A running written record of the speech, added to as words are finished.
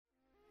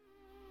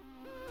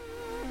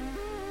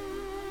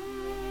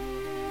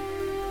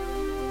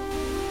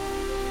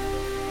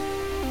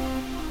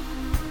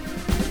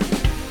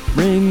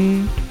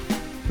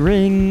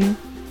Ring.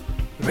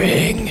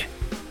 Ring.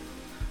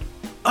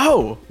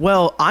 Oh,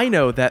 well, I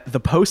know that the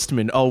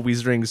postman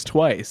always rings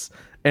twice,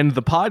 and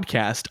the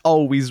podcast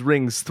always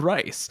rings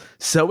thrice,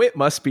 so it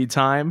must be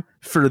time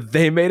for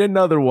They Made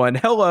Another One.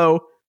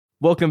 Hello,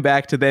 welcome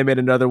back to They Made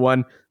Another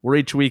One, where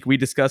each week we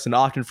discuss an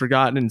often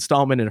forgotten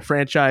installment in a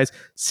franchise,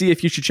 see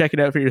if you should check it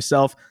out for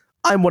yourself.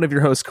 I'm one of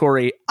your hosts,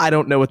 Corey. I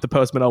don't know what the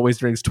postman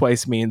always rings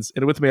twice means,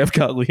 and with me I've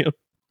got Liam.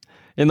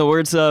 In the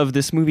words of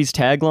this movie's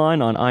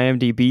tagline on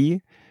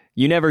IMDb,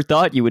 you never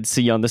thought you would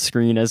see on the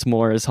screen as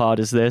more as hot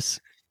as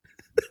this.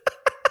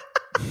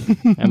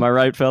 Am I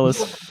right,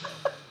 fellas?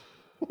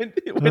 When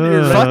you're Fuck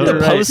right, the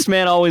you're right.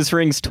 postman always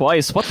rings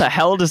twice. What the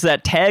hell does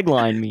that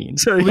tagline mean?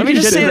 Sorry, Let me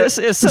just say this.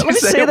 Let me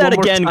say that one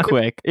more again time.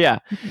 quick. Yeah.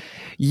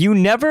 You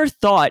never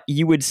thought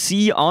you would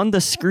see on the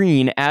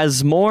screen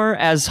as more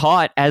as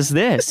hot as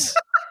this.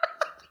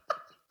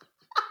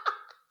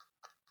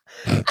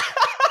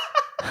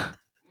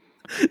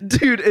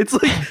 Dude, it's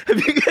like,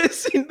 have you guys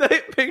seen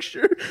that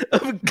picture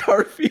of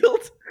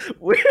Garfield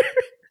where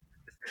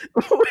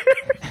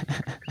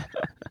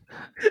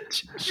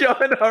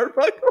John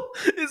Arbuckle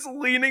is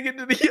leaning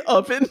into the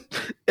oven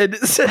and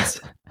it says,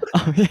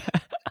 Oh, yeah.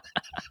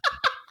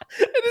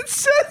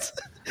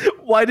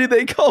 why do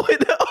they call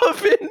it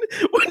oven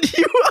when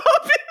you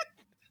oven?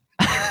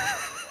 I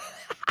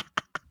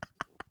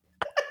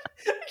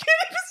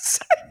can't even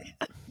say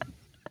it.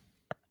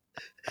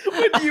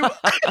 When you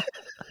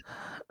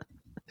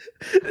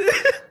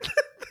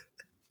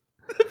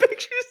the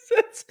picture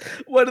says,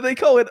 why do they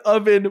call it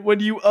oven when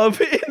you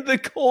oven the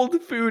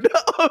cold food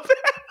of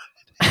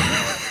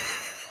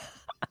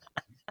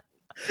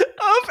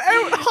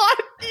out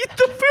hot, eat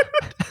the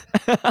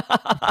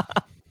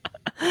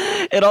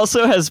food. It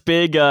also has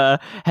big,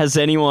 has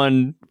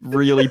anyone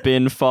really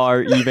been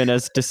far even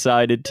as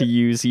decided to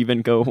use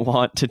even go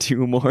want to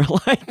do more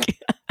like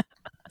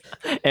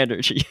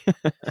energy.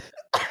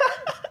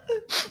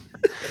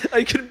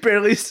 I could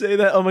barely say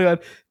that. Oh my god.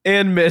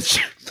 And Mitch.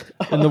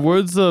 In the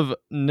words of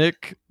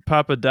Nick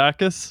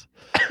Papadakis,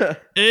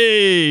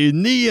 hey,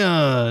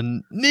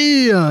 neon,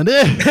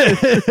 eh.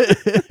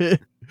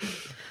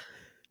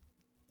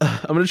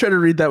 I'm going to try to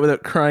read that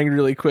without crying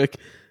really quick.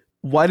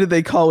 Why do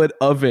they call it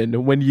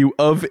oven when you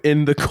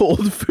oven the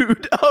cold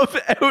food of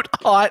out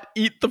hot,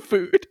 eat the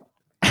food?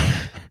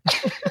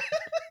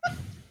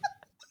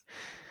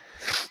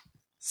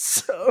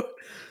 So.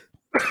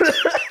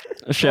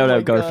 Shout Oh my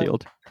out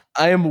Garfield.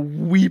 I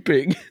am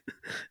weeping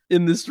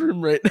in this room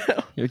right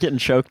now. You're getting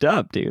choked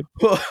up, dude.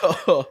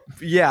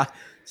 Yeah.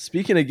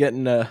 Speaking of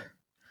getting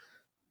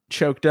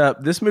choked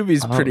up, this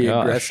movie's Oh, pretty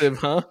gosh. aggressive,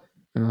 huh?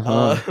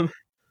 Uh-huh.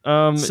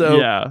 So-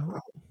 Yeah.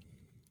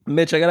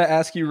 Mitch, I gotta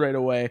ask you right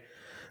away.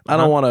 I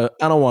don't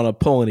want to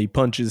pull any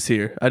punches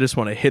here. I just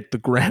want to hit the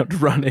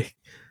ground running.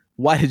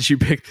 Why did you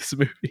pick this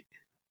movie?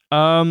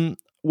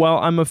 Well,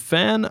 I'm a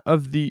fan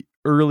of the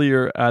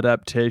earlier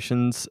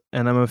adaptations,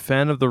 and I'm a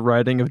fan of the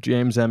writing of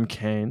James M.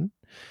 Cain,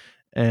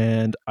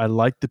 and I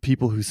like the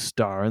people who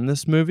star in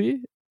this movie,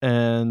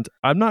 and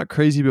I'm not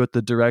crazy about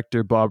the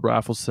director, Bob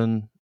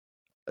Rafelson.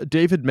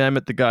 David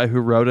Mamet, the guy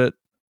who wrote it,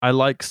 I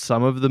like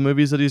some of the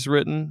movies that he's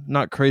written.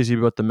 Not crazy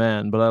about the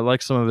man, but I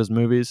like some of his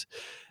movies.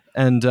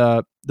 And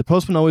The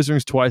Postman Always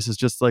Rings Twice is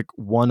just like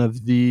one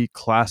of the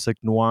classic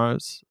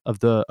noirs of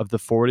the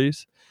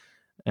 40s.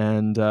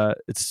 And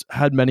it's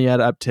had many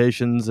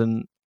adaptations,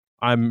 and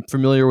I'm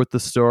familiar with the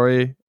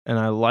story and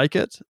I like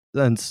it.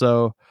 And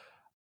so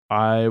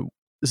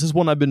this is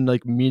one I've been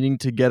like meaning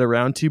to get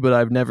around to, but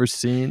I've never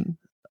seen.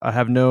 I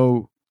have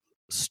no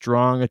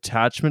strong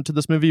attachment to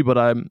this movie, but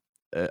I'm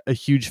a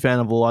huge fan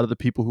of a lot of the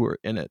people who are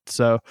in it.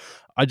 So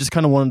I just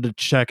kind of wanted to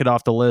check it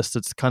off the list.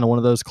 It's kind of one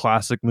of those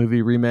classic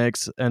movie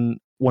remakes and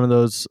one of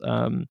those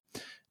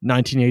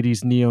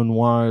 1980s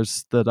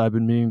neo-noirs that I've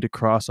been meaning to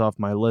cross off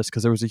my list,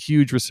 because there was a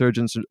huge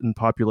resurgence in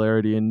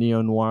popularity in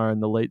neo-noir in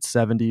the late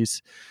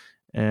 70s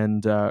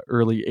and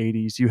early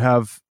 80s. You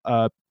have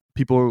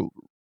people,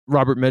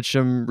 Robert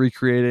Mitchum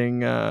recreating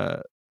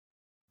The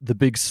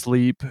Big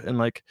Sleep and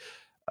like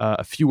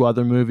a few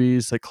other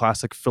movies, like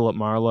classic Philip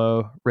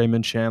Marlowe,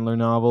 Raymond Chandler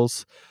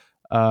novels.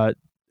 And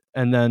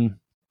then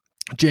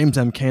James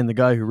M. Cain, the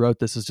guy who wrote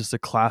this, is just a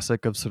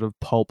classic of sort of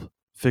pulp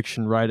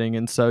fiction writing.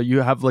 And so you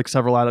have like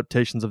several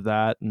adaptations of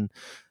that. And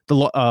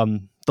The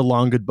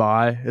Long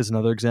Goodbye is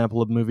another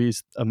example of a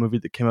movie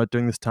that came out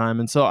during this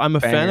time. And so I'm a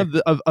fan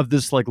of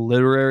this like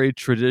literary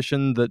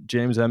tradition that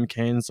James M.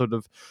 Cain sort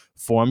of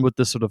formed with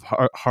this sort of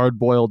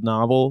hard-boiled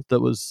novel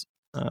that was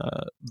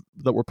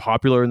that were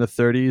popular in the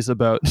 30s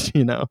about,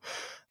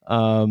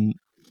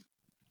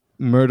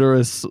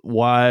 murderous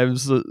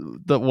wives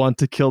that want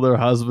to kill their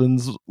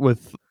husbands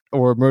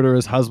or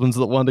murderous husbands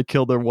that want to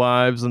kill their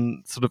wives,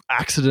 and sort of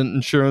accident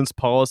insurance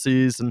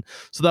policies. And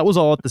so that was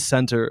all at the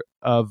center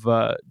of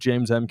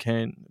James M.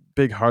 Cain,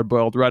 big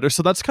hard-boiled writer.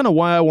 So that's kind of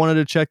why I wanted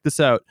to check this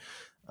out,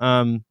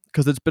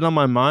 because it's been on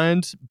my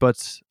mind,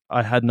 but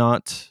I had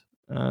not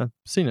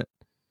seen it.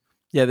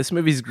 Yeah, this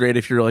movie's great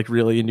if you're like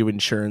really into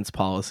insurance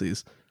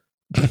policies.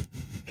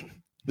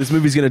 This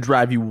movie's gonna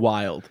drive you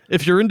wild.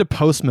 If you're into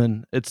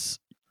Postman, it's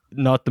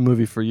not the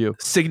movie for you.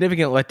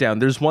 Significant letdown.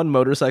 There's one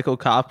motorcycle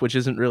cop, which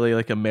isn't really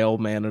like a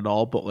mailman at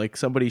all, but like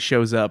somebody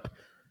shows up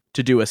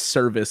to do a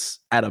service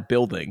at a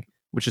building,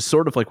 which is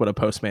sort of like what a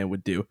postman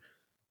would do.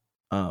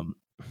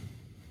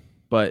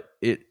 But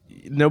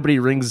nobody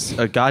rings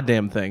a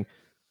goddamn thing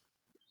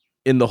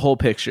in the whole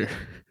picture.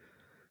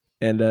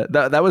 And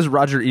that was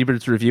Roger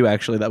Ebert's review.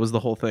 Actually, that was the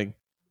whole thing.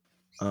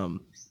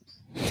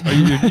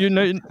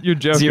 You're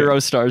joking. 0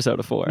 stars out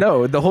of 4.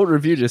 No, the whole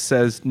review just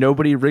says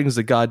nobody rings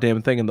a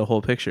goddamn thing in the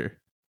whole picture,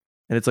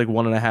 and it's like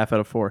 1.5 out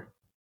of 4.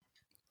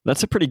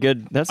 That's a pretty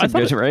good. That's a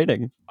good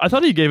rating. I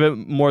thought he gave it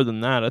more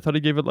than that. I thought he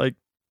gave it like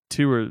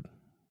 2 or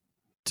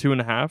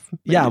 2.5.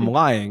 Maybe? Yeah, I'm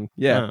lying.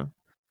 Yeah.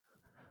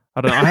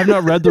 I don't know. I have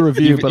not read the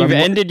review, but you've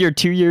ended your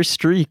 2-year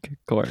streak,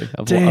 Corey,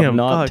 of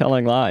not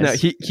telling lies. No,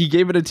 he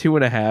gave it a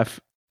 2.5,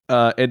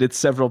 and it's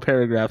several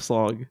paragraphs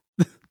long.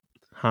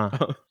 Huh.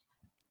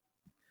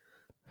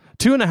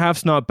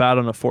 2.5's not bad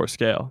on a 4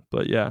 scale,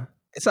 but yeah,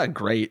 it's not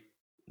great.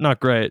 Not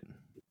great.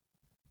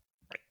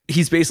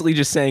 He's basically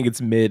just saying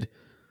it's mid.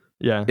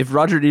 Yeah. If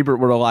Roger Ebert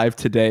were alive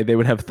today, they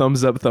would have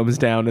thumbs up, thumbs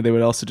down, and they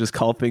would also just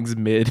call things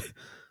mid.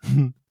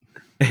 So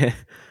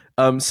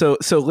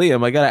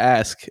Liam, I gotta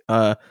ask,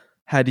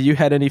 had you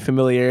had any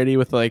familiarity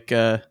with like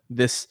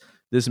this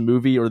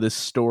movie or this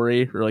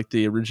story or like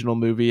the original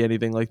movie,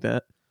 anything like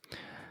that?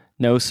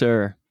 No,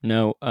 sir.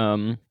 No.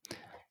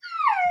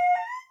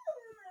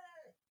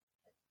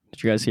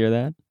 Did you guys hear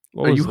that?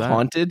 Are you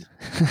haunted?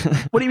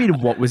 What do you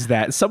mean, what was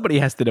that? Somebody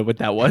has to know what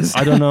that was.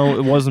 I don't know.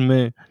 It wasn't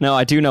me. No,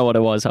 I do know what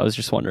it was. I was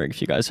just wondering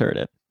if you guys heard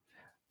it.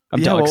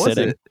 I'm dog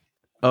sitting.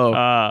 Oh.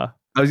 I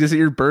was going to say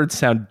your birds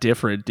sound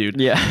different,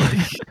 dude. Yeah.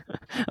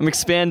 I'm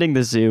expanding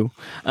the zoo.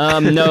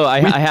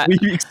 No,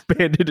 we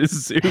expanded a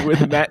zoo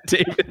with Matt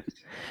Damon.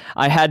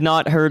 I had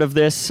not heard of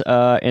this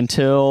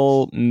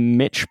until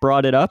Mitch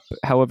brought it up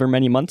however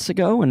many months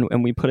ago,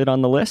 and we put it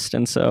on the list.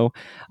 And so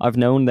I've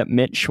known that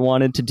Mitch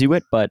wanted to do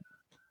it, but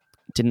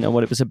didn't know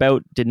what it was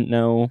about, didn't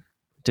know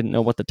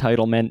what the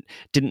title meant,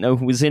 didn't know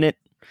who was in it,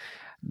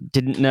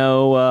 didn't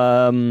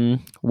know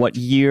what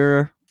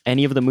year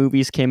any of the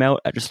movies came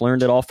out. I just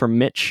learned it all from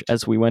Mitch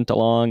as we went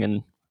along,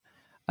 and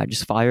I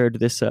just fired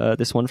this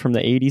one from the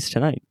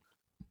 80s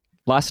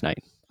last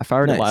night. I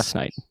fired it last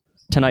night.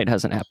 Tonight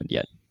hasn't happened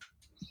yet.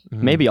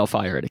 Maybe I'll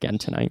fire it again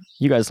tonight.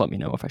 You guys let me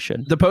know if I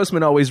should. The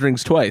postman always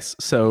rings twice,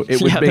 so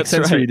it would make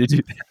sense for you to do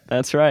that.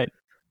 That's right.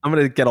 I'm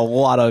gonna get a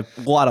lot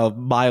of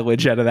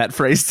mileage out of that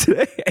phrase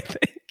today, I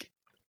think.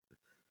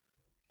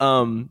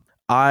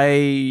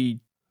 I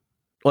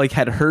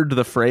had heard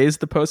the phrase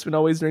 "the postman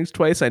always rings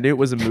twice." I knew it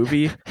was a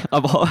movie.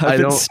 I've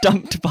been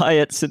stumped by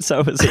it since I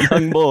was a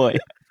young boy.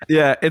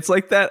 Yeah, it's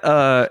like that.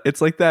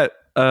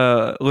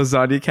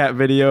 Lasagna Cat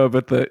video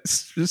about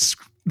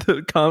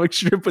the comic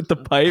strip with the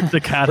pipe. The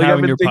cat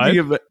having your pipe.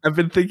 I've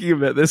been thinking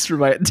about this for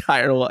my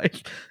entire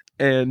life,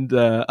 and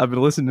I've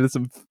been listening to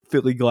some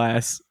Philly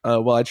Glass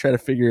while I try to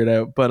figure it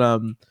out.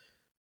 But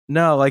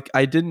no,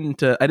 I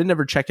didn't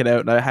ever check it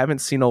out, and I haven't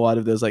seen a lot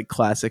of those like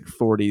classic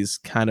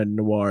 40s kind of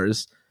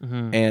noirs,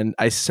 and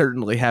I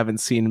certainly haven't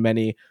seen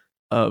many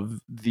of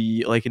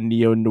the like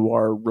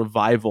neo-noir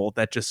revival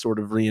that just sort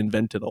of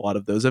reinvented a lot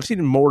of those. I've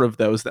seen more of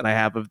those than I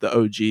have of the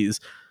OGs.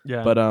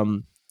 Yeah. But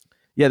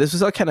yeah, this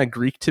was all kind of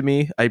Greek to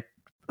me.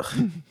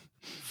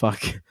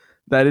 Fuck.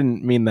 I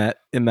didn't mean that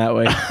in that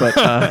way.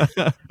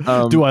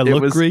 But do I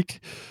look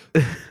Greek?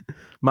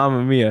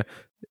 Mamma mia.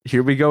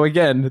 Here we go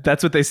again.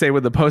 That's what they say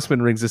when the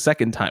postman rings a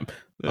second time.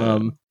 Yeah.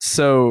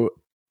 So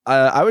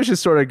I was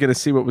just sort of going to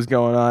see what was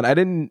going on. I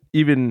didn't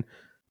even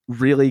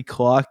really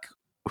clock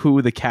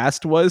who the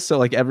cast was. So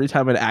like every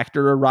time an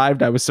actor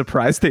arrived, I was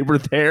surprised they were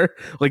there.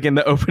 Like in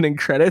the opening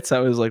credits, I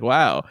was like,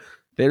 wow,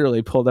 they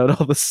really pulled out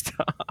all the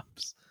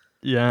stops.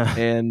 Yeah.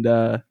 And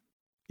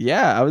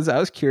yeah, I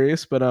was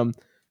curious, but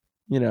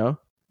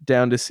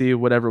down to see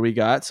whatever we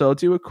got. So I'm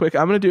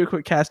going to do a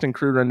quick cast and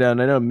crew rundown.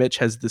 I know Mitch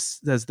has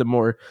the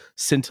more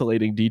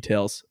scintillating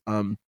details.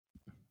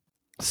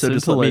 So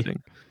just let me,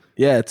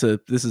 yeah,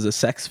 this is a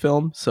sex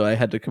film, so I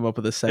had to come up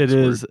with a sex It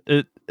word.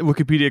 is.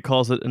 Wikipedia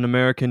calls it an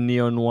American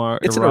neo-noir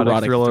It's erotic an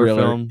erotic thriller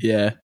film.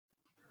 Yeah.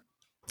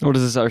 What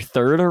is this, our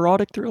third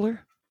erotic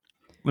thriller?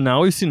 Well,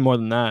 now we've seen more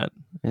than that.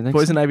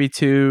 Poison Ivy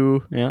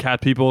 2, Yeah.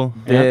 Cat People.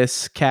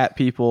 this, Cat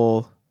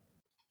People.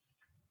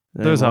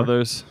 There's more?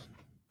 others.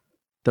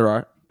 There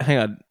are. Hang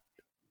on.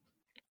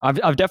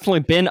 I've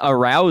definitely been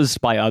aroused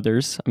by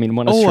others. I mean,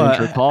 when a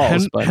stranger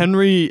calls. But...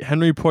 Henry,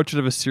 Portrait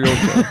of a Serial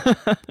Killer.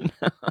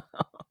 No.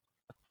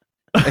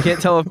 I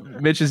can't tell if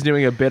Mitch is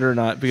doing a bit or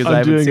not because I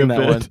haven't seen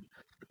that one.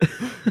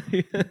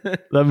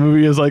 That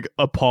movie is like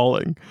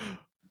appalling.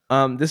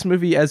 This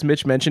movie, as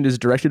Mitch mentioned, is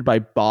directed by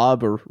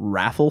Bob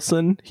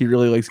Rafelson. He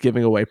really likes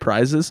giving away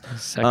prizes.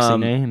 Sexy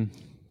name.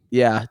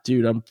 Yeah,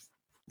 dude, I'm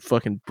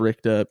fucking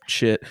bricked up.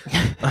 Shit.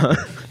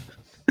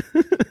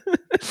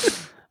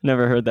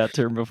 Never heard that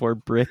term before.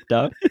 Bricked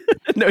up.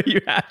 No,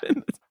 you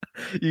haven't.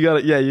 You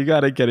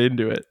gotta get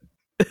into it.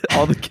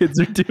 All the kids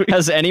are doing.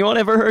 Has anyone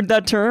ever heard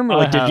that term?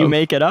 Or did you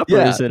make it up?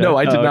 Yeah, or is it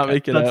I did not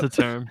make it up. That's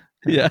the term.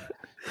 Yeah.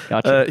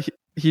 Gotcha.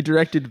 He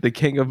directed The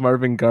King of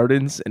Marvin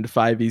Gardens and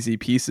 5 Easy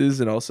Pieces,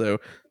 and also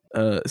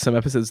some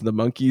episodes of the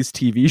Monkees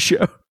TV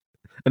show,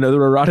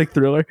 another erotic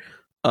thriller.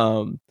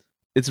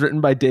 It's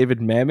written by David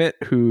Mamet,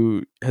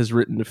 who has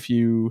written a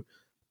few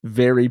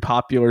very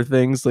popular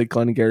things like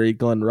Glengarry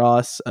Glen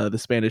Ross, The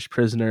Spanish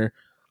Prisoner,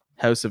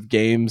 House of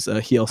Games.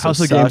 He also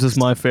House of Games is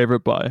my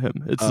favorite by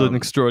him. It's an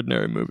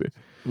extraordinary movie.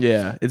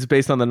 Yeah, it's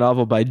based on the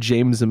novel by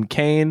James M.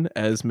 Cain,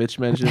 as Mitch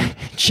mentioned.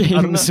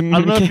 James I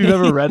don't know if you've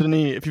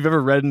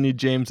ever read any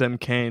James M.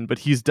 Cain, but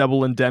he's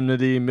Double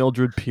Indemnity,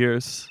 Mildred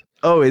Pierce.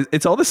 Oh,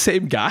 it's all the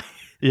same guy.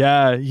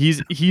 Yeah,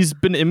 he's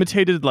been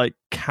imitated like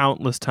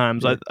countless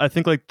times. Yeah. I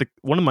think like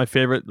one of my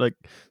favorite like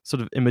sort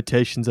of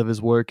imitations of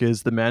his work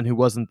is The Man Who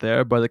Wasn't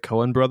There by the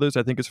Coen brothers.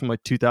 I think it's from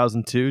like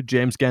 2002.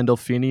 James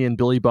Gandolfini and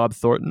Billy Bob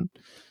Thornton.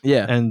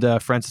 Yeah, And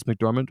Frances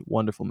McDormand.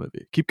 Wonderful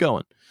movie. Keep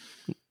going.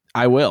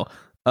 I will.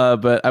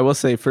 But I will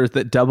say first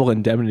that Double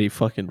Indemnity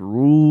fucking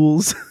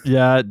rules.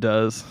 Yeah, it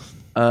does.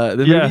 The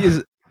movie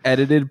is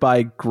edited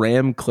by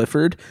Graham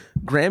Clifford.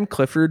 Graham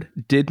Clifford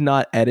did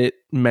not edit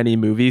many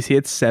movies. He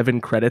had 7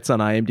 credits on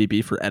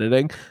IMDb for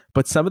editing,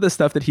 but some of the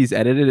stuff that he's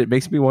edited, it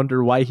makes me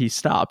wonder why he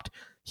stopped.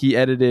 He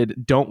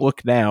edited Don't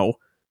Look Now,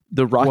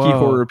 The Rocky Whoa.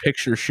 Horror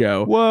Picture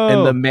Show, Whoa.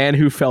 and The Man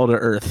Who Fell to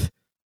Earth.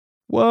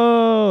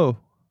 Whoa.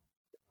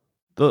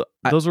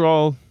 Those are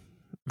all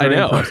very I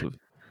know. impressive.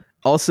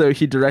 Also,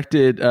 he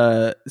directed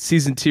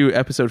season 2,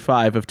 episode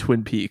 5 of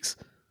Twin Peaks.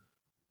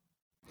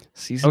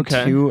 Season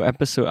 2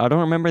 episode. I don't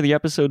remember the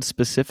episode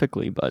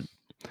specifically, but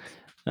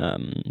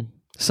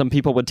some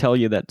people would tell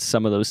you that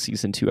some of those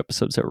season 2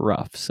 episodes are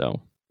rough.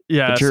 So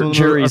Yeah, the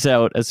jury's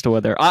out as to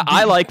whether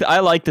I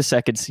like the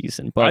second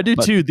season. But I do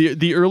too.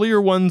 The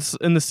earlier ones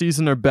in the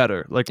season are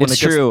better. Like when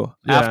It's it gets, true.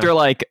 yeah. After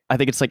like I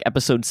think it's like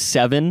episode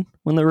 7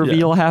 when the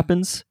reveal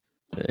happens,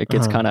 it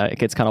gets kind of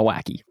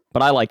wacky.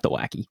 But I like the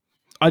wacky.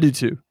 I do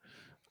too.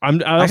 I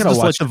also gotta just like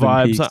watch the Twin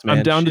vibes. Peaks, I'm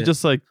man. down to Shit.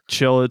 just like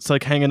chill. It's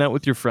like hanging out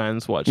with your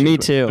friends watching. Me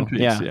Twin too.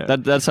 Peaks, Yeah.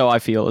 That's how I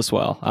feel as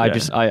well.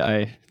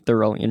 I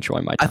thoroughly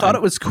enjoy my time. I thought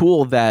it was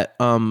cool that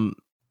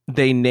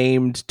they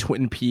named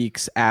Twin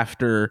Peaks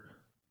after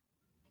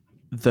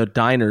the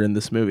diner in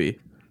this movie.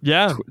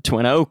 yeah.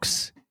 Twin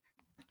Oaks.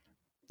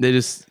 They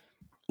just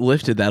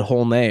lifted that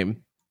whole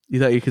name. You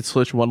thought you could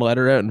switch one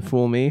letter out and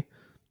fool me?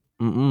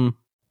 Mm-mm.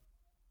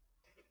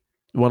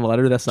 One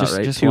letter? That's not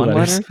right. Just 2 one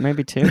letters. letter,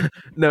 maybe 2.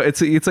 No,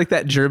 it's like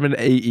that German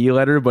AE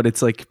letter, but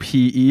it's like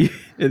PE,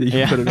 and you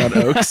can put it on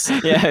Oaks.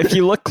 Yeah, if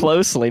you look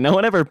closely, no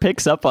one ever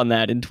picks up on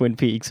that in Twin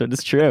Peaks, so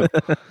it's true.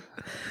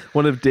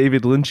 One of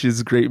David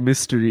Lynch's great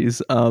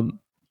mysteries. The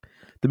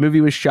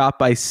movie was shot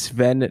by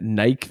Sven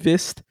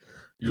Nykvist,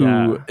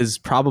 who is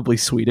probably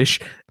Swedish,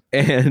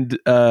 and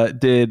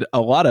did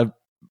a lot of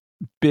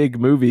big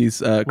movies.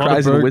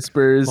 Cries and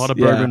Whispers. A lot of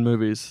Bergman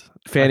movies.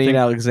 Fanny and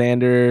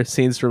Alexander,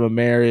 Scenes from a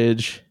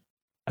Marriage.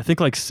 I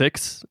think like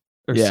 6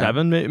 or Yeah.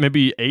 7,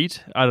 maybe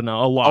 8. I don't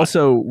know. A lot.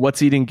 Also,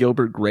 What's Eating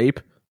Gilbert Grape?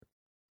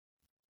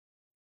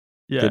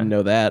 yeah. Didn't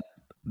know that.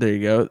 There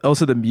you go.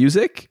 Also, the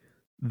music.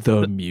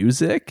 The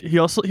music. He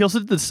also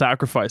did The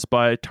Sacrifice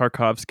by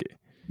Tarkovsky.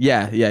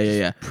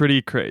 Yeah.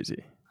 Pretty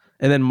crazy.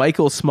 And then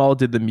Michael Small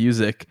did the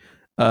music.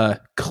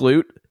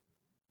 Clute,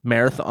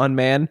 Marathon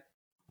Man,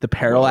 The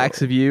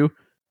Parallax of You,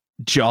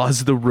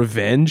 Jaws: The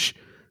Revenge,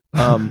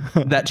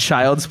 that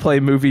Child's Play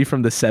movie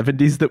from the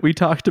 70s that we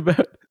talked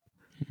about.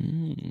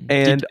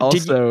 And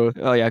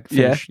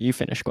You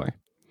finish, Corey.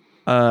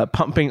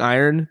 Pumping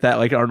Iron, that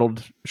like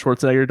Arnold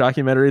Schwarzenegger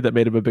documentary that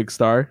made him a big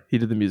star. He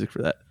did the music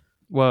for that.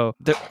 Whoa.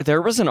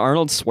 There was an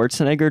Arnold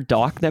Schwarzenegger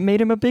doc that made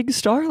him a big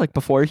star, like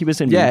before he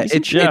was in movies.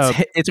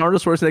 It's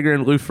Arnold Schwarzenegger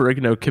and Lou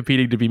Ferrigno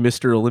competing to be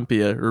Mr.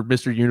 Olympia or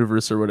Mr.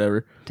 Universe or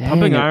whatever.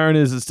 Pumping Iron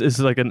is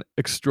like an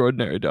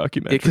extraordinary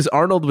documentary. Because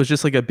Arnold was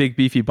just like a big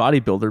beefy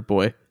bodybuilder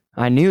boy.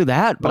 I knew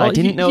that, but Well, I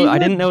didn't know. he I had-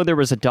 didn't know there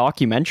was a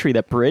documentary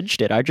that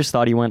bridged it. I just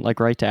thought he went like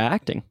right to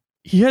acting.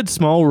 He had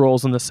small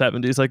roles in the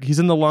 70s. Like he's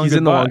in The Long He's Goodbye.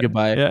 in The Long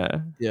Goodbye.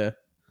 Yeah. Yeah.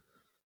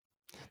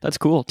 That's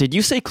cool. Did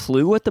you say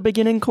Clue at the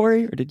beginning,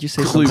 Corey, or did you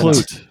say Clute. something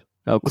else? Clute.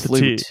 Oh, With a T.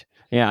 Clute.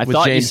 Yeah, I With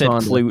thought you James said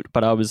Fonda. Clute,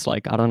 but I was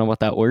like, I don't know what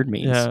that word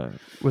means. Yeah.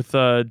 With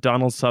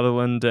Donald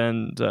Sutherland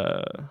and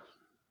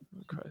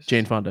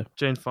Jane Fonda.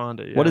 Jane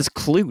Fonda. Yeah. What is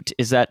Clute?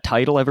 Is that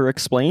title ever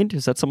explained?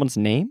 Is that someone's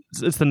name?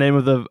 It's the name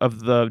of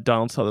the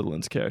Donald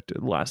Sutherland's character,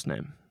 the last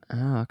name.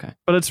 Oh, okay.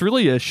 But it's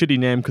really a shitty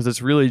name because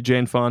it's really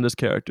Jane Fonda's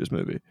character's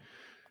movie.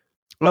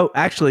 Oh,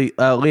 actually,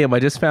 Liam, I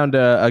just found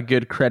a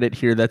good credit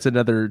here. That's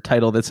another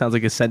title that sounds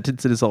like a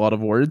sentence. It is a lot of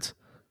words.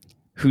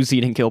 Who's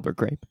eating Gilbert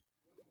Grape?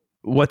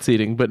 What's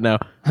eating? But no.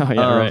 Oh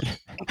yeah, right.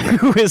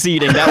 Who is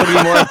eating? That would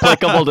be more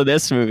applicable to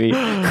this movie.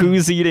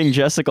 Who's eating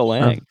Jessica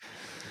Lange?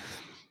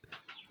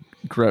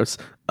 Gross.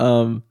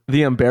 The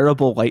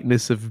Unbearable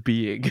Lightness of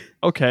Being.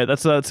 Okay,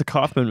 that's a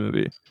Kaufman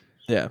movie.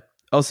 Yeah.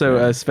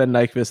 Also, Sven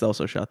Nykvist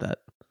also shot that.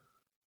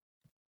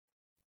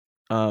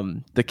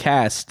 The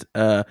cast.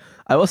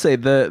 I will say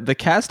the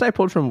cast I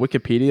pulled from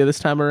Wikipedia this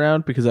time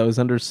around because I was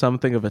under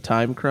something of a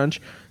time crunch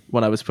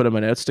when I was putting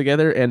my notes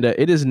together, and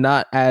it is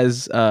not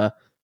as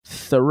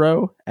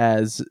thorough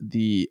as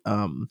the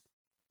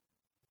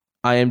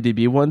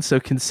IMDb one. So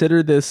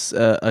consider this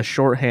a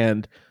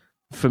shorthand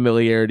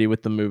familiarity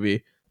with the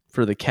movie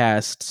for the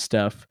cast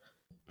stuff.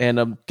 And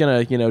I'm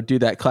gonna, do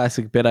that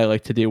classic bit I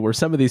like to do, where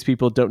some of these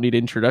people don't need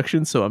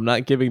introduction, so I'm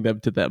not giving them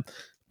to them.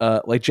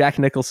 Like Jack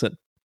Nicholson.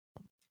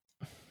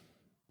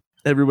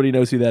 Everybody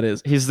knows who that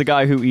is. He's the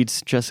guy who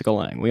eats Jessica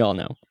Lange. We all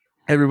know.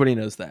 Everybody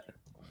knows that.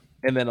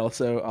 And then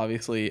also,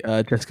 obviously,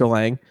 Jessica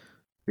Lange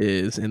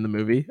is in the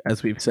movie,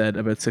 as we've said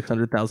about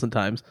 600,000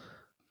 times.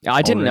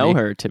 I didn't know already.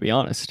 her, to be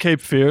honest. Cape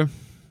Fear.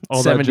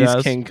 All that 70s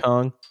jazz. King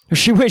Kong.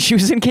 She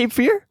was in Cape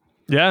Fear?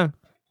 Yeah.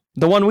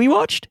 The one we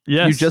watched?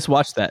 Yes. You just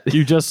watched that.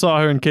 You just saw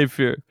her in Cape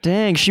Fear.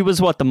 Dang, she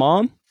was what, the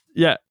mom?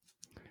 Yeah.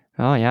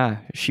 Oh yeah,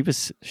 she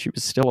was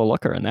still a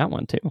looker in that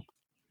one too.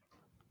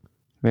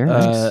 Very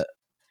nice.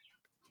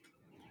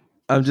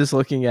 I'm just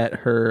looking at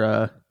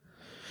her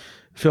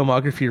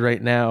filmography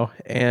right now,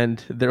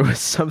 and there was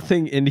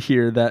something in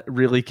here that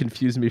really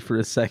confused me for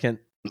a second.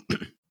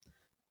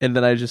 And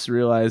then I just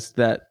realized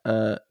that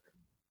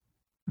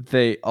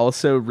they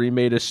also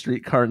remade A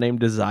Streetcar Named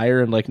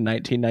Desire in like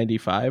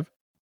 1995.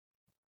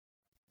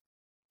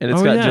 And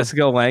it's got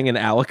Jessica Lange and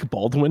Alec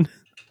Baldwin.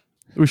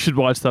 We should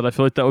watch that. I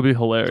feel like that would be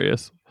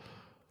hilarious.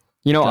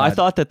 You know, I God.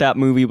 thought that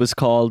movie was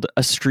called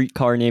A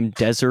Streetcar Named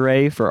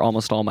Desiree for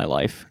almost all my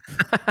life.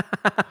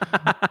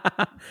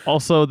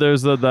 Also,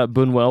 there's that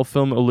Buñuel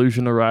film,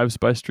 Illusion Arrives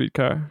by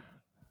Streetcar.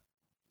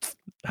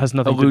 Has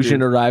nothing Illusion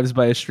to do. Arrives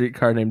by A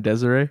Streetcar Named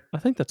Desiree. I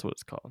think that's what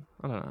it's called.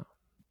 I don't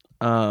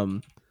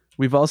know.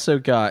 We've also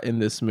got in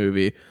this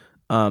movie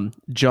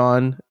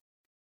John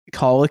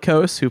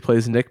Colicos, who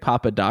plays Nick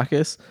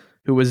Papadakis,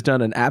 who has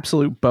done an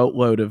absolute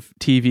boatload of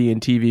TV and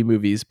TV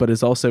movies, but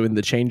is also in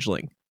The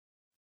Changeling.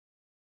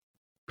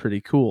 Pretty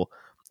cool.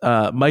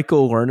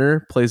 Michael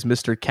Lerner plays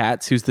Mr.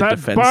 Katz, who's the That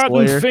defense Barton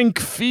lawyer. Fink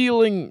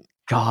feeling.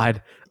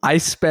 God, I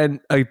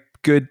spent a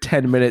good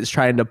 10 minutes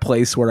trying to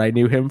place where I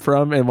knew him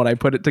from, and when I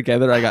put it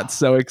together, I got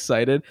so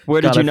excited. Where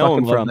did God, you I know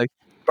him fucking love from? that-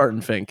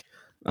 Barton Fink.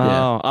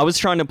 Oh, I was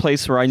trying to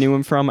place where I knew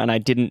him from, and I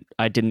didn't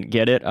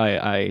get it.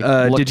 I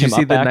looked Did you him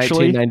see up, the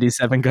actually.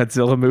 1997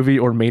 Godzilla movie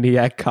or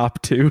Maniac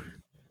Cop 2?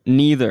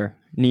 Neither.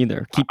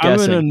 Keep I'm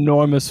guessing. an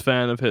enormous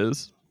fan of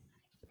his.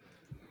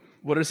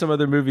 What are some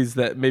other movies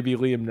that maybe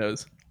Liam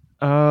knows?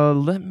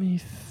 Let me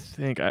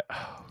think.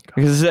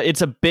 Because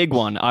it's a big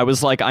one. I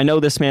was like, I know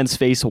this man's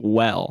face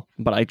well,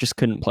 but I just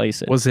couldn't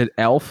place it. Was it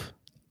Elf?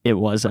 It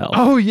was Elf.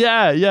 Oh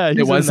yeah. He's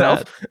It was in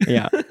that.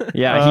 Elf?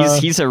 Yeah.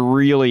 He's a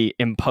really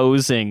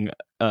imposing,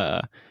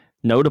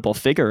 notable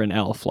figure in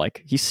Elf.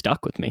 Like, he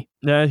stuck with me.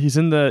 Yeah, he's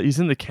in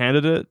the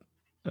Candidate.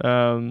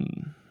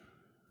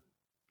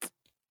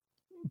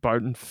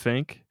 Barton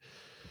Fink.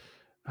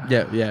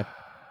 Yeah.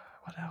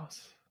 What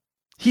else?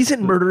 He's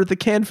in Murder at the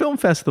Cannes Film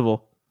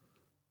Festival.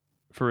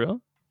 For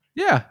real?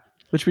 Yeah,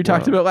 which we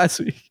talked Whoa. about last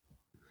week.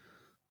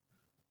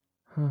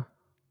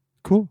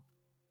 Cool.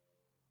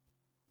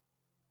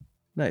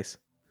 Nice.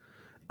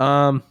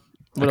 I What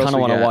kind else of we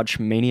want to got? watch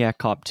Maniac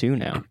Cop 2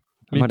 now.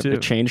 I Me might have too. to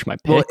change my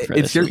pick Well, for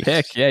it's this your week.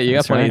 pick. Yeah, you got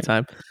That's plenty right.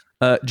 of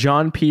time.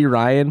 John P.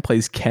 Ryan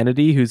plays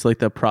Kennedy, who's like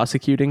the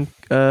prosecuting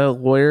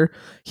lawyer.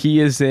 He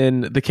is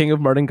in The King of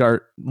Marvin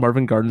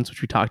Gardens,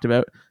 which we talked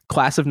about.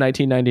 Class of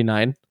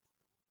 1999.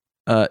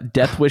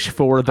 Death Wish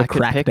 4, The I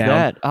could pick Crackdown.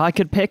 that. I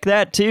could pick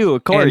that too.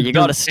 Corey, And you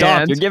got to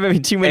stop. and- You're giving me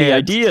too many and-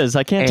 ideas.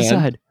 I can't and-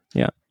 decide.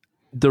 Yeah.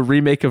 The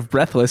remake of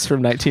Breathless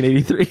from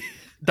 1983.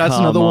 That's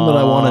Come another one that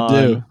I want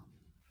to do on.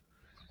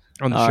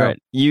 on the All show. right.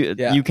 You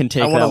Yeah. you can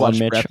take I wanna that one, watch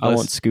Mitch. I Breathless.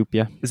 won't scoop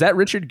you. Is that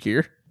Richard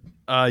Gere?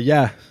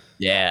 Yeah.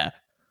 Yeah.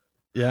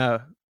 I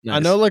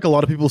Nice. know like a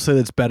lot of people say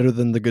it's better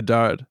than the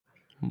Godard.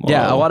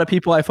 Yeah, a Whoa. lot of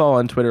people I follow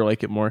on Twitter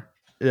like it more.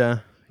 Yeah.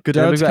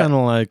 Godard's we've got- kind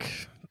of like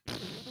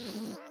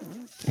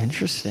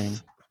Interesting.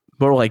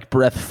 More like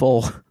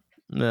breathful.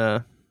 yeah.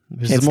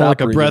 This Can't is more stop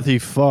like a breathing. breath he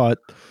fought.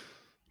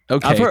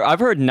 Okay. I've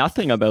heard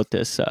nothing about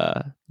this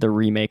the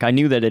remake. I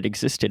knew that it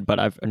existed, but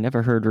I've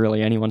never heard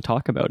really anyone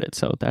talk about it.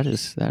 So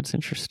that's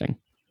interesting.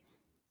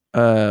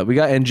 We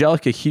got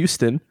Angelica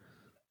Houston,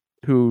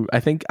 who I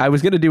think I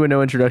was going to do a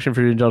no introduction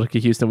for Angelica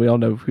Houston. We all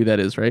know who that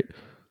is, right?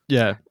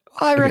 Yeah.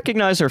 I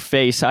recognize her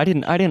face. I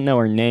didn't know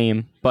her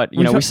name, but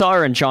We we saw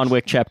her in John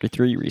Wick Chapter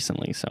 3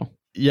 recently. So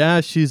Yeah,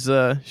 she's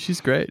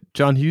great.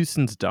 John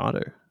Huston's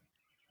daughter.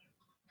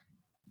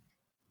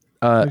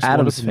 Makes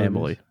Adam's wonderful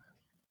Family. movies.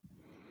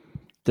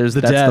 There's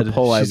The that's Dead. the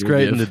poll She's I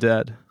great in give. The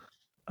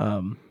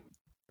Dead.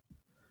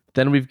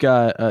 Then we've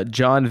got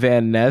John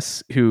Van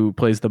Ness, who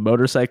plays the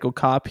motorcycle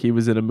cop. He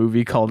was in a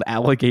movie called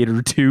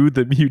Alligator 2: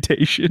 The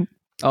Mutation.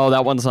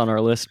 that one's on our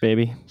list,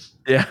 baby.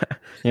 Yeah.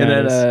 Yeah, And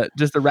it is. then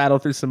just to rattle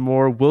through some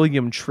more,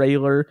 William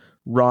Traylor,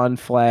 Ron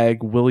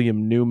Flagg,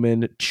 William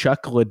Newman,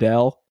 Chuck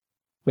Liddell.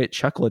 Wait,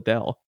 Chuck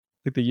Liddell?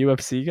 Like the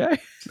UFC guy?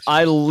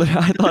 I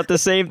thought the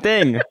same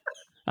thing.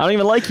 I don't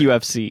even like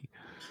UFC.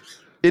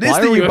 It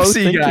Why are we both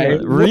thinking guy.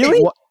 of it? Really?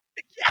 Wait, what?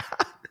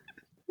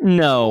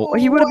 No,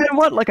 he would have been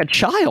what, like a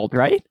child,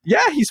 right?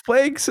 Yeah, he's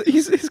playing.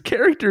 His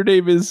character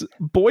name is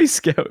Boy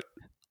Scout.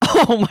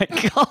 Oh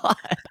my god.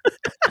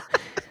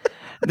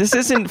 This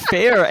isn't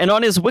fair. And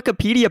on his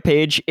Wikipedia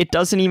page, it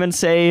doesn't even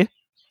say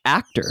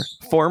actor,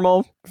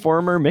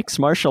 former mixed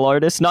martial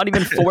artist, not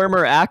even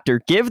former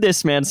actor. Give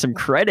this man some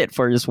credit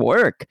for his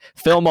work.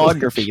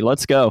 Filmography,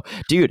 let's go.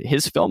 Dude,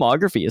 his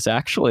filmography is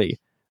actually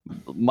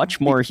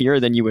much more here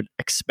than you would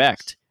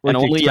expect. Like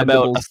and only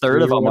about a Expendables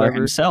third of 3 or them are whatever.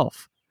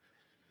 himself.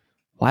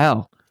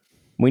 Wow.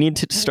 We need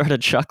to start a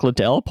Chuck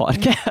Liddell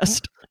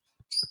podcast.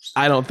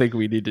 I don't think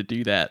we need to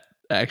do that,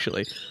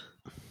 actually.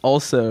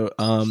 Also,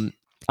 I'm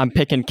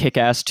picking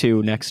Kick-Ass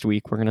 2 next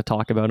week. We're going to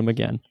talk about him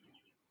again.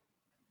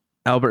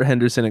 Albert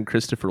Henderson and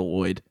Christopher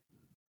Lloyd.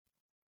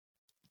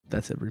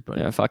 That's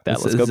everybody. Yeah, fuck that.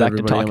 This Let's go is back to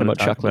everybody I talking wanna about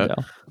talk Chuck about.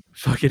 Liddell.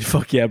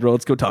 Fuck yeah, bro.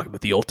 Let's go talk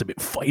about The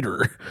Ultimate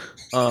Fighter.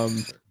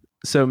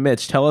 So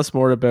Mitch, tell us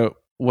more about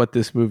what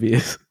this movie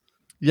is.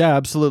 Yeah,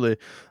 absolutely.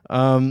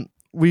 I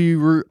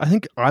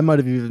think I might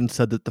have even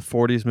said that the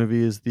 40s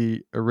movie is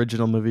the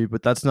original movie,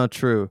 but that's not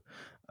true.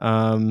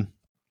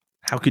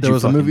 How could There you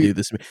was a fucking movie- do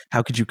this?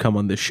 How could you come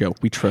on this show?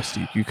 We trust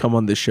you. You come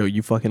on this show,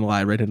 you fucking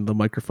lie right into the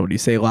microphone. You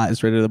say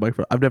lies right into the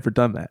microphone. I've never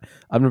done that.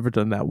 I've never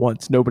done that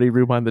once. Nobody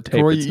rewind the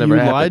tape. Corey, It's you never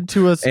happened. lied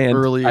to us And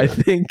earlier. I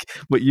think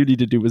what you need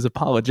to do is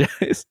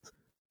apologize.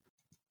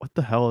 What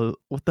the hell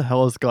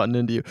has gotten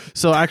into you?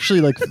 So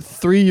actually, like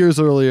 3 years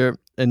earlier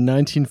in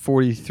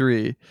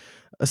 1943,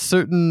 a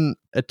certain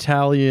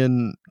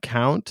Italian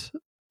count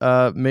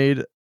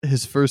made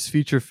his first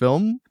feature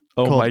film.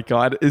 Oh Called my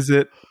god, is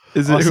it who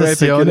I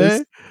think it is?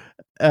 Ossessione,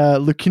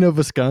 Luchino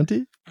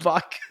Visconti,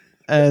 Fuck.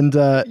 and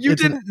You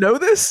it's an- didn't know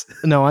this?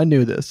 No, I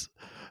knew this.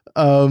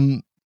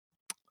 I've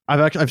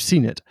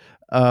seen it,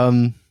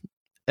 and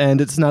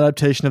it's an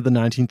adaptation of the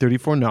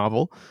 1934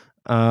 novel.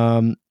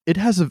 It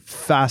has a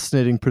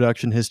fascinating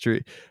production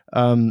history.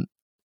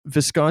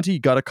 Visconti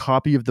got a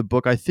copy of the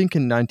book, I think,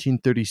 in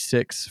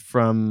 1936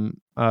 from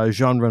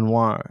Jean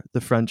Renoir,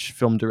 the French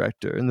film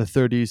director. In the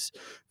 30s,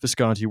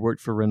 Visconti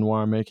worked for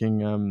Renoir,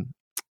 making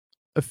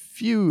a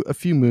few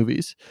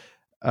movies.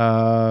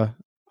 I'm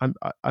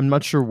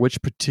not sure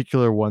which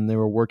particular one they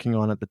were working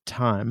on at the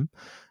time,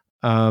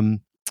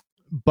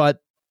 but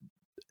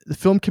the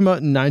film came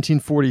out in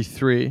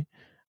 1943,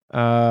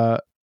 and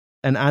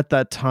at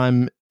that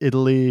time,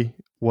 Italy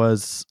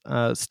was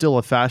still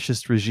a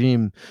fascist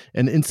regime,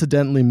 and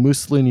incidentally,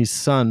 Mussolini's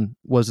son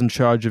was in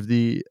charge of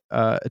the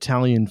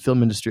Italian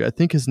film industry. I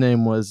think his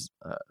name was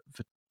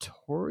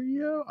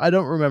Vittorio. I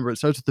don't remember. It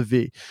starts with a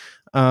V.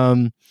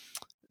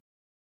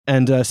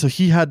 And so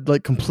he had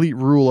like complete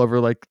rule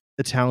over like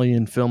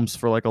Italian films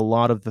for like a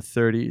lot of the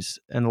 30s,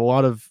 and a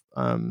lot of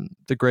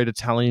the great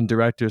Italian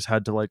directors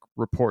had to like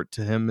report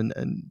to him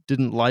and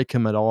didn't like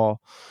him at all.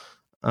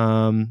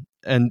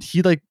 And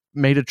he like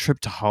made a trip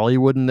to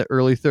Hollywood in the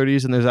early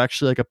 30s, and there's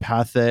actually like a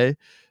Pathé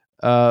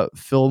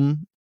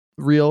film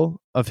reel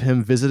of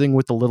him visiting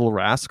with the Little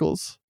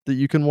Rascals that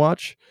you can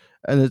watch,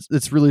 and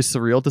it's really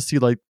surreal to see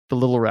like the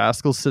Little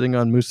Rascals sitting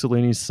on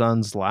Mussolini's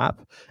son's lap.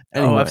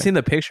 Oh, I've seen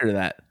the picture of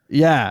that.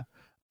 Yeah.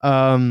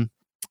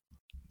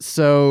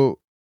 So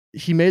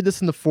he made this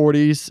in the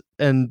 40s,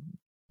 and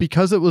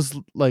because it was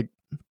like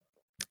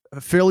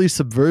fairly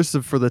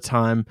subversive for the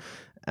time,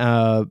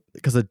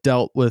 because it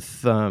dealt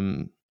with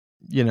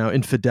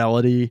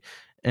infidelity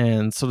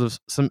and sort of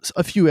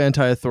a few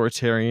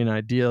anti-authoritarian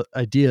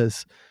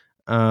ideas.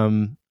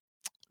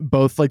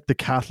 Both like the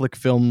Catholic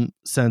film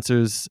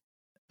censors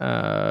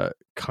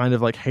kind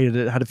of like hated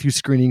it. Had a few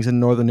screenings in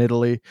northern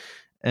Italy,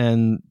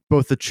 and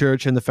both the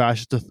church and the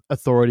fascist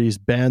authorities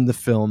banned the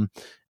film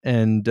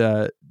and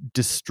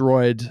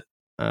destroyed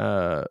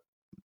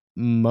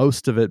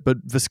most of it. But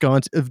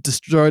Visconti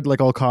destroyed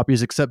like all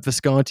copies except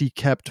Visconti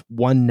kept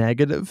one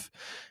negative.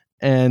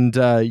 And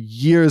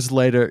years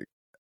later,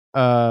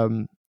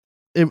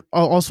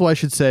 also, I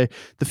should say,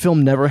 the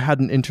film never had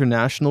an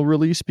international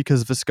release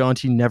because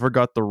Visconti never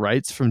got the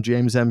rights from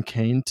James M.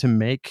 Cain to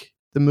make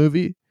the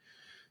movie.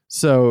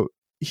 So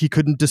he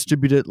couldn't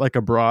distribute it like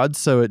abroad.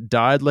 So it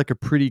died like a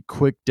pretty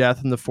quick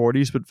death in the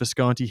 40s, but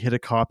Visconti hid a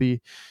copy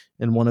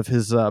in one of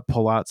his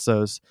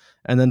palazzos.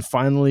 And then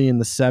finally in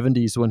the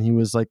 70s, when he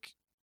was like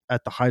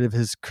at the height of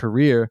his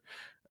career,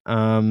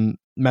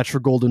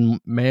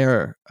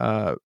 Metro-Goldwyn-Mayer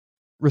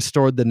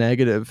restored the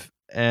negative,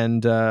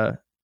 and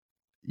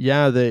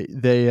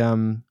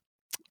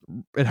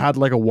it had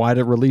like a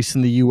wider release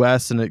in the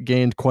US, and it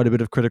gained quite a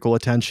bit of critical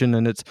attention,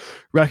 and it's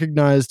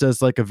recognized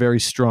as like a very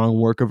strong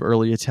work of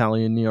early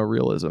Italian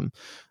neorealism.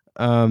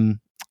 And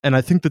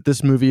I think that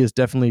this movie is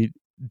definitely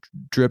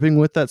dripping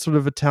with that sort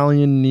of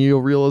Italian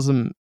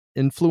neorealism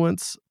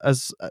influence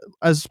as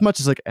much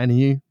as like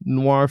any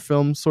noir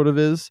film sort of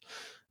is.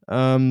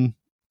 The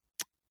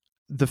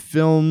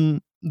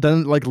film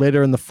then, like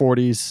later in the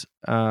 40s,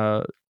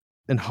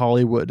 in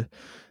Hollywood,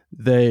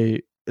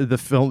 the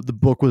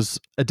book was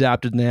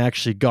adapted, and they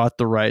actually got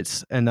the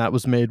rights, and that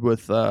was made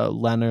with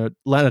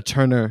Lana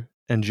Turner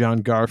and John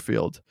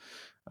Garfield.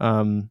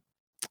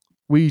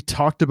 We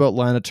talked about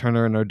Lana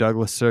Turner in our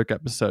Douglas Sirk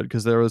episode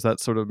because there was that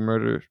sort of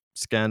murder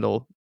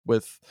scandal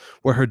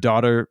where her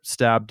daughter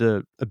stabbed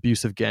a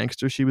abusive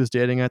gangster she was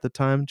dating at the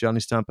time, Johnny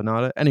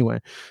Stampanata. Anyway,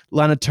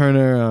 Lana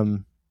Turner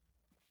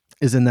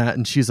is in that,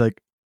 and she's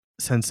like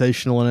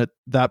sensational in it.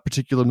 That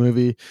particular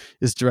movie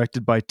is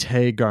directed by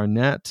Tay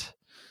Garnett.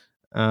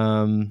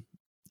 And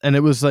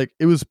it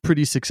was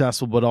pretty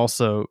successful, but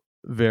also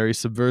very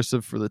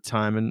subversive for the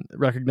time and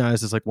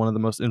recognized as like one of the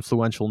most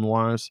influential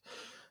noirs.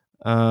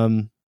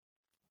 And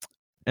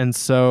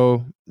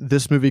so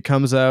this movie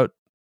comes out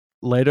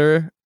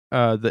later,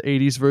 the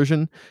 80s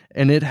version,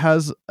 and it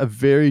has a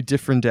very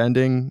different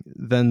ending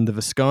than the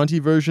Visconti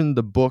version,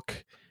 the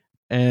book,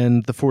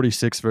 and the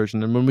 46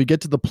 version. And when we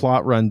get to the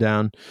plot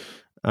rundown,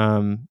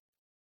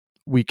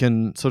 we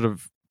can sort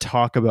of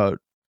talk about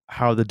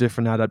how the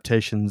different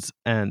adaptations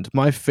end.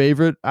 My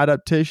favorite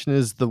adaptation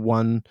is the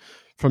one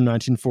from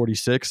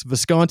 1946.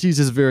 Visconti's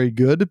is very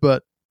good,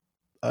 but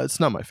it's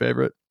not my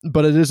favorite.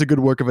 But it is a good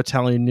work of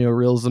Italian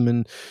neorealism.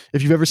 And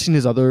if you've ever seen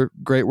his other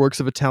great works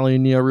of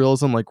Italian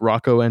neorealism, like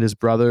Rocco and His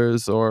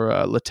Brothers or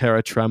La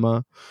Terra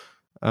Trema,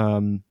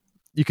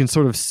 you can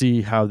sort of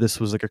see how this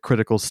was like a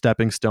critical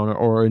stepping stone,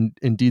 or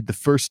indeed the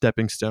first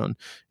stepping stone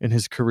in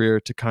his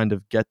career to kind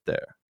of get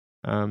there.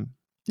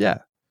 Yeah.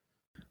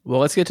 Well,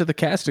 let's get to the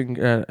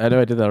casting. I know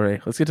I did that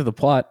already. Let's get to the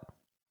plot.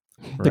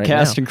 The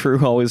cast and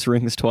crew always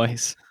rings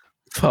twice.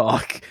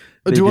 Fuck.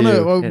 Do you want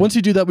to? Once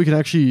you do that, we can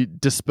actually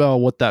dispel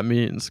what that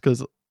means.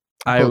 Because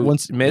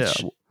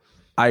Mitch,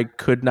 I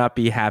could not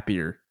be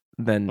happier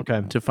than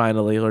to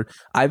finally learn.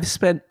 I've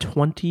spent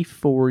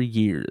 24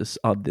 years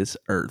on this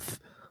earth,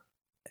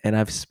 and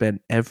I've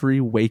spent every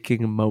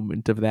waking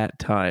moment of that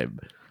time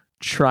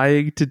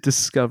trying to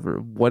discover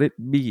what it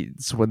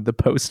means when the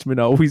postman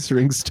always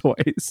rings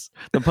twice.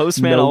 The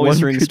postman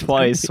always rings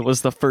twice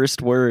was the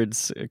first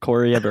words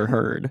Corey ever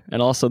heard,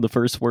 and also the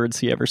first words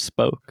he ever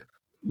spoke.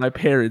 My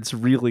parents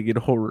reeling in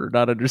horror,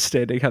 not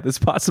understanding how this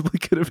possibly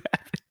could have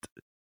happened.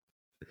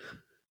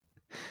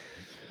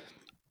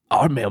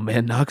 Our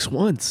mailman knocks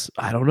once.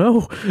 I don't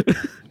know.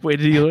 Where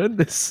did he learn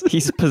this?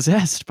 He's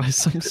possessed by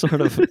some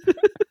sort of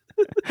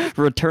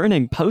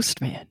returning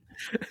postman.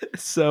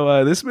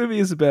 So this movie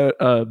is about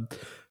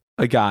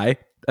a guy,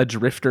 a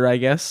drifter, I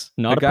guess.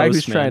 Not a guy postman.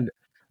 Who's trying,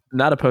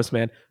 not a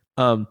postman.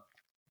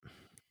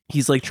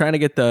 He's like trying to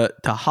get to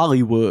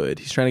Hollywood.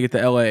 He's trying to get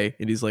to LA,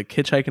 and he's like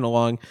hitchhiking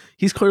along.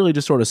 He's clearly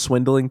just sort of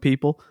swindling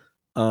people,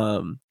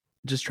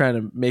 just trying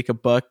to make a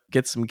buck,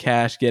 get some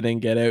cash, get in,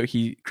 get out.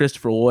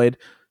 Christopher Lloyd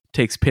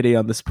takes pity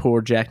on this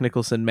poor Jack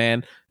Nicholson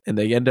man, and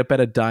they end up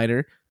at a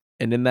diner.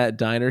 And in that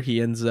diner,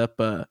 he ends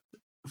up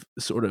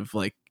sort of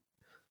like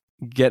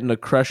getting a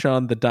crush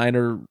on the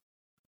diner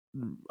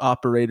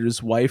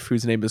operator's wife,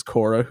 whose name is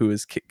Cora, who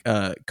is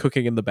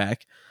cooking in the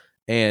back.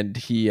 And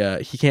he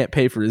can't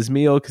pay for his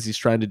meal because he's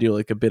trying to do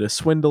like a bit of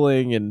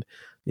swindling, and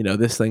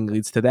this thing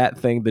leads to that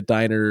thing. The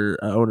diner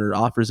owner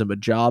offers him a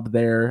job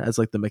there as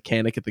like the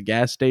mechanic at the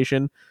gas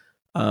station.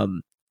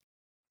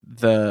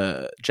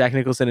 The Jack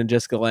Nicholson and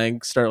Jessica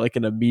Lange start like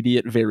an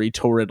immediate, very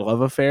torrid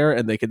love affair,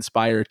 and they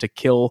conspire to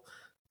kill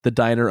the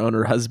diner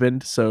owner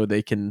husband so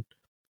they can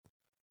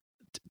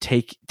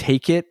take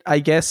it, I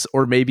guess,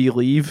 or maybe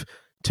leave.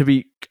 To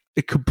be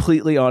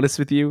completely honest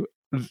with you,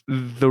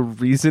 the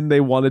reason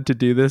they wanted to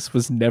do this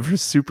was never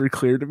super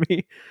clear to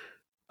me,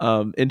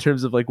 in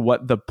terms of like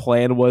what the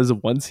plan was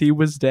once he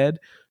was dead.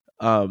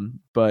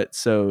 But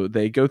so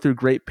they go through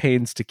great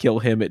pains to kill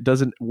him. It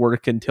doesn't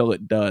work until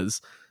it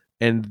does.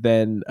 And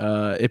then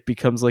it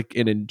becomes like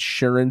an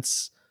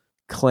insurance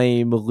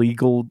claim,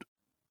 legal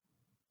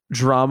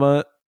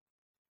drama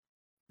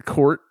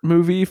court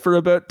movie for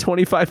about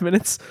 25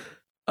 minutes.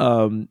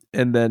 And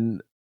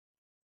then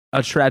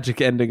a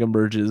tragic ending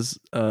emerges,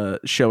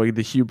 showing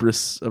the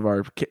hubris of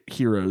our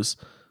heroes.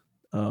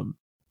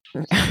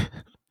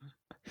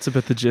 It's a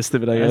bit the gist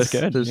of it, I guess.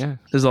 Good.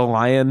 There's a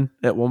lion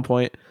at one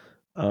point.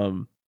 I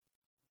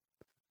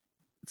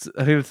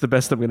think that's the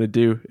best I'm going to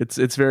do.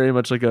 It's very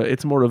much like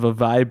it's more of a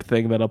vibe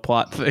thing than a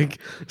plot thing.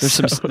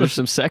 There's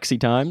some sexy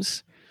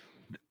times.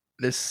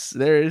 There's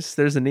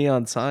a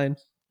neon sign.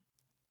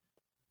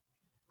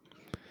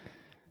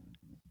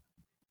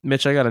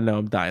 Mitch, I gotta know.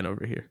 I'm dying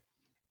over here.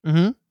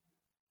 Mm-hmm.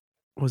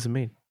 What does it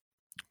mean?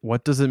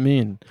 What does it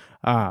mean?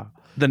 The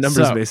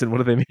numbers, Mason. What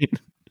do they mean?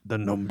 The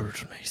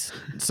numbers,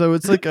 Mason. So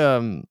it's like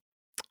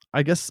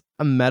I guess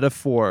a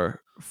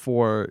metaphor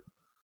for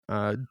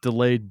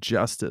delayed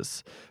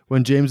justice.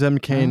 When James M.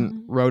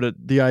 Cain wrote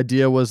it, the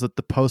idea was that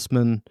the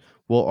postman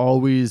will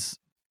always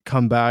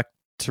come back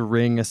to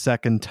ring a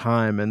second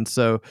time, and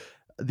so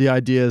the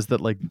idea is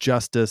that like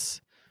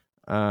justice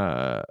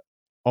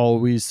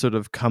always sort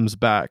of comes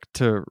back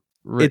to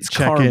it's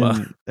check karma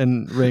in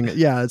and ring.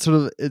 Yeah, it's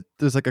sort of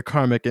there's like a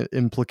karmic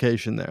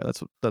implication there.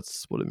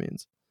 That's what it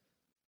means.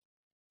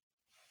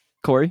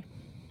 Corey,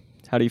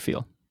 how do you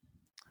feel?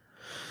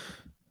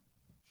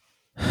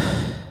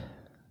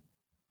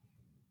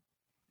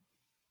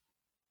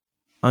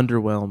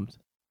 Underwhelmed.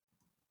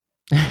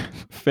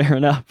 Fair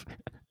enough.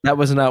 That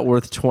was not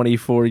worth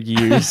 24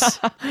 years,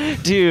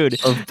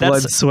 dude. Of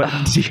blood, sweat,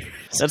 and tears.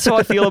 That's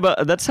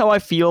how I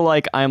feel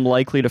like I'm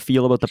likely to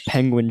feel about the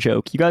penguin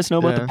joke. You guys know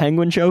about the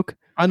penguin joke?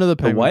 I know the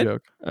penguin what?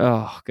 joke.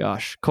 Oh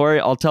gosh, Corey,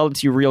 I'll tell it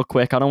to you real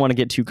quick. I don't want to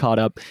get too caught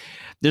up.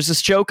 There's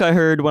this joke I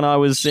heard when I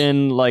was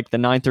in like the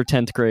 9th or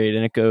 10th grade,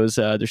 and it goes,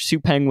 there's two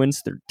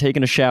penguins, they're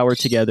taking a shower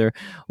together.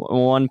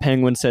 One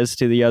penguin says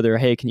to the other,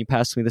 hey, can you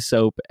pass me the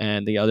soap?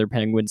 And the other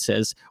penguin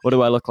says, what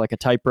do I look like, a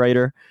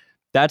typewriter?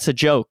 That's a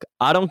joke.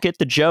 I don't get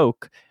the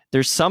joke.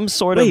 There's some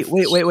sort of...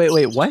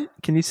 Wait. What?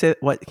 Can you say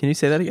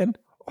that again?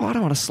 Oh, I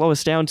don't want to slow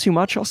us down too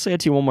much. I'll say it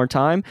to you one more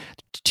time.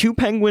 Two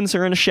penguins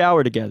are in a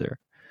shower together.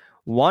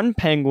 One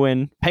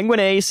penguin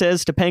A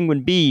says to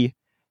penguin B,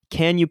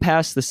 can you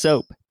pass the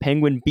soap?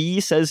 Penguin B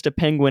says to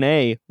penguin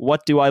A,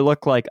 what do I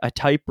look like, a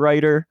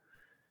typewriter?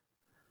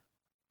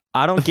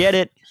 I don't get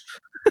it.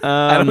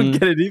 I don't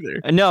get it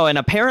either. No, and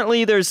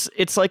apparently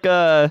it's like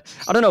I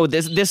don't know,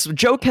 this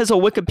joke has a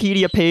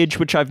Wikipedia page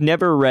which I've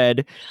never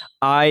read.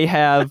 I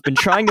have been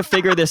trying to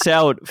figure this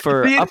out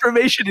for the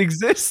information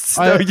exists,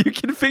 so you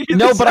can figure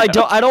this out. No, but I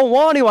don't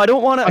want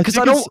to because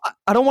I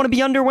don't want to be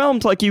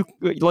underwhelmed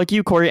like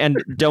you, Corey, and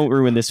don't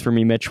ruin this for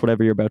me, Mitch,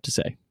 whatever you're about to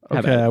say.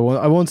 Okay, I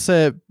won't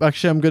say it.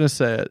 Actually, I'm going to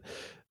say it.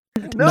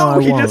 No,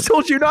 he won't. just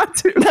told you not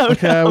to.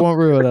 Okay, I won't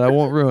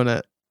ruin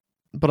it.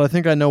 But I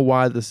think I know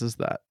why this is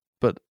that.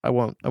 But I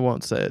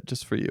won't say it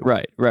just for you.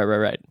 Right.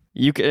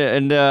 You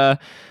can, and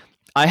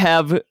I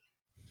had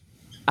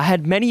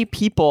many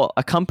people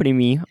accompany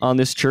me on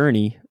this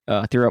journey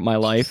throughout my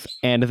life,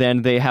 and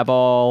then they have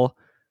all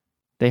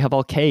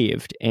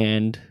caved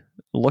and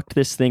looked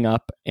this thing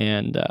up,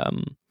 and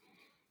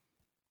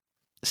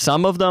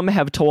some of them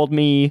have told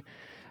me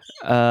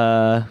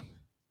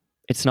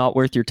it's not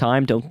worth your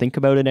time, don't think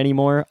about it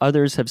anymore.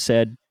 Others have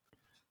said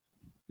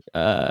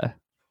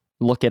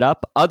look it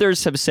up.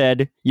 Others have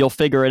said you'll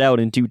figure it out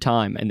in due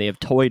time, and they have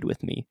toyed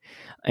with me.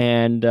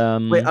 And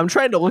wait, I'm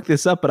trying to look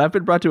this up, but I've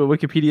been brought to a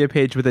Wikipedia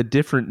page with a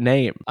different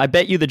name. I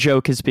bet you the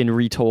joke has been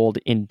retold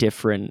in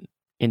different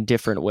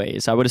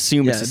ways. I would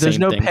assume it's the same thing.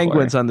 There's no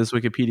penguins on this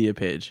Wikipedia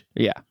page.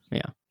 Yeah.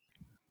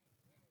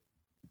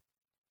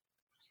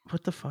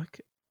 What the fuck?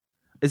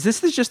 Is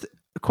this just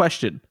a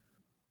question?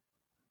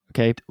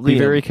 Okay, Liam, be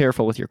very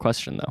careful with your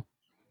question, though.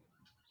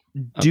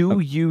 Do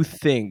you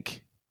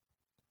think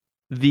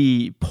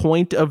the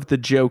point of the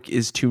joke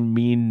is to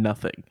mean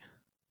nothing?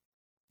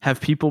 Have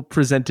people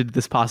presented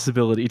this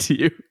possibility to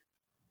you?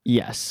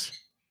 Yes.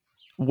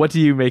 What do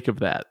you make of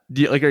that?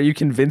 Are you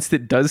convinced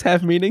it does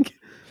have meaning?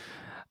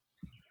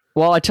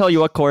 Well, I tell you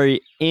what, Corey,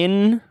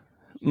 in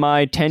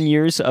my 10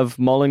 years of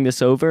mulling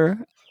this over,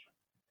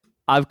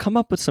 I've come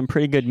up with some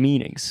pretty good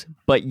meanings.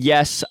 But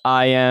yes,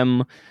 I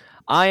am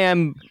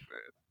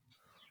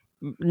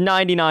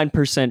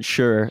 99%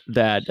 sure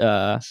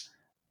that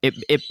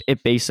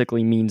it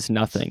basically means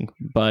nothing.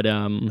 But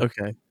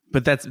okay.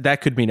 But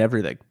that could mean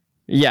everything.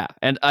 Yeah,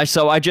 and I've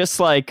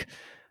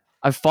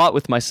fought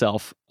with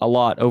myself a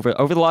lot over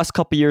the last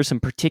couple of years in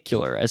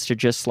particular as to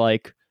just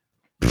like,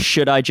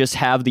 should I just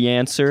have the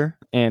answer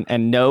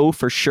and know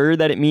for sure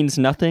that it means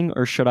nothing,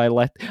 or should I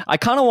I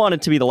kind of want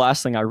it to be the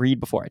last thing I read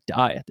before I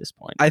die at this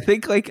point. I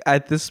think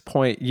at this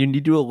point you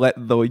need to let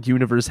the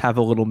universe have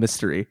a little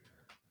mystery.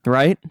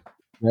 Right,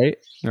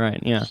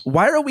 yeah.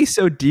 Why are we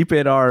so deep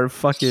in our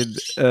fucking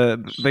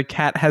the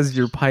cat has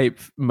your pipe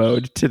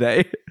mode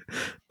today?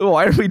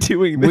 Why are we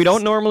doing this? We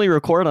don't normally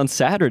record on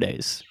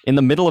Saturdays in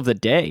the middle of the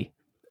day.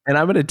 And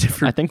I'm in a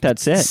different I think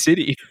that's it.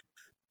 City.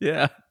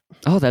 Yeah.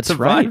 Oh, that's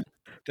right.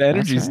 The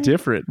energy's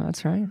different.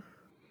 That's right.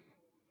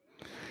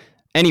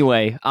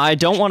 Anyway, I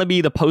don't want to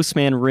be the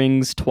postman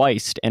rings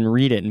twice and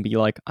read it and be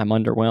like, I'm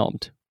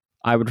underwhelmed.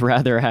 I would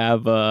rather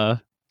have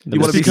you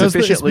want to be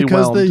sufficiently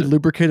because whelmed. they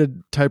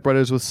lubricated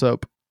typewriters with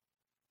soap.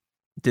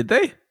 Did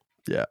they?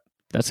 Yeah.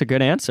 That's a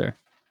good answer.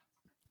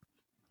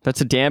 That's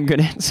a damn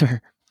good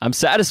answer. I'm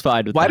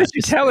satisfied with that. Why did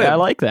you tell him? I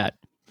like that.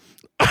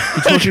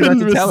 He told you not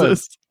to tell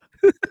us.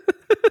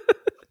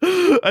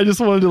 I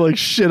just wanted to like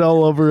shit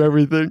all over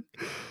everything.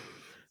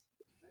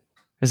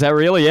 Is that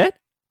really it?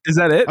 Is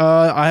that it?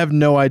 I have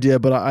no idea,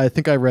 but I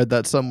think I read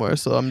that somewhere,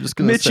 so I'm just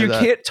gonna Mitch, say you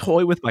that. can't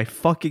toy with my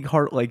fucking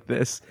heart like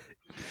this.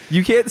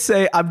 You can't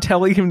say I'm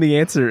telling him the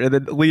answer, and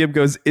then Liam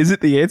goes, "Is it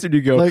the answer?" And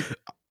you go, Like,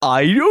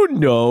 "I don't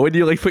know," and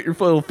you like put your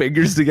little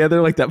fingers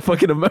together like that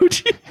fucking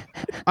emoji.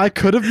 I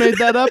could have made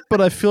that up,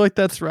 but I feel like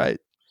that's right.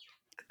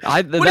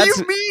 What do you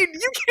mean?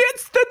 You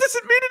can't. That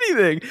doesn't mean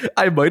anything.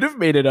 I might have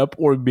made it up,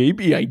 or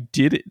maybe I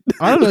didn't.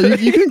 I don't know.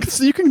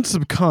 You can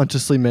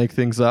subconsciously make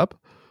things up.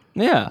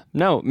 Yeah.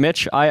 No,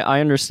 Mitch,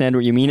 I understand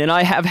what you mean. And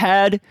I have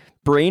had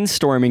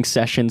brainstorming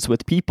sessions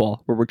with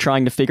people where we're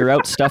trying to figure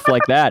out stuff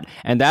like that.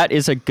 And that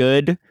is a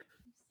good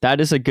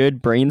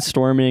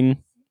brainstorming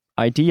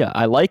idea.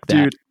 I like that.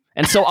 Dude,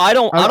 and so I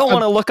don't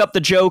want to look up the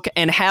joke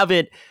and have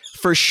it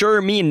for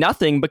sure mean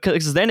nothing,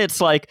 because then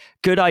it's like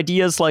good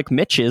ideas like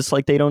Mitch's,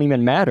 like they don't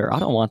even matter. I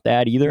don't want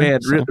that either.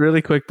 Man, so.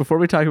 really quick, before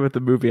we talk about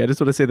the movie, I just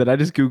want to say that I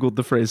just Googled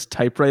the phrase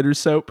typewriter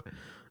soap.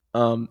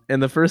 And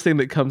the first thing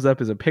that comes up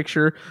is a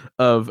picture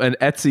of an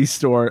Etsy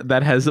store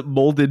that has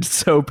molded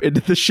soap into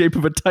the shape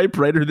of a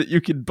typewriter that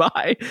you can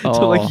buy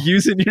to like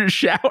use in your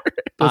shower.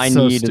 I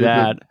so need stupid.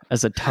 that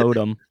as a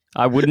totem.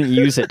 I wouldn't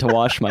use it to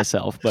wash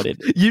myself, but it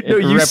You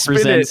represents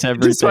spin it.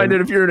 everything. Just find out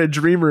if you're in a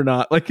dream or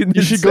not. Like in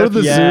You should go to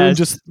the zoo and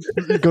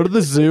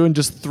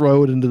Yes. just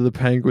throw it into the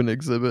penguin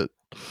exhibit.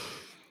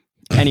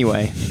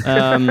 Anyway,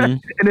 and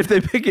if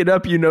they pick it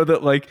up, you know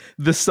that like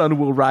the sun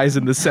will rise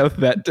in the south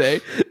that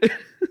day.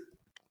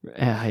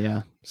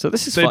 yeah. So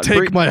this is They fun.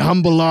 take my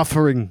humble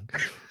offering.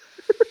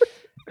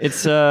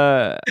 It's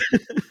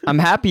I'm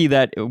happy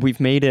that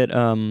we've made it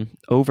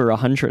over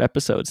 100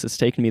 episodes. It's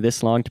taken me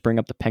this long to bring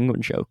up the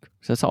penguin joke.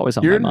 So it's always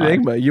on You're my an mind.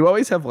 enigma. You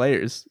always have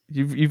layers.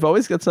 You've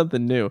always got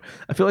something new.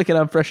 I feel like when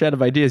I'm fresh out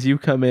of ideas, you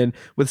come in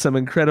with some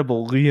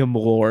incredible Liam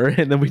lore,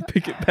 and then we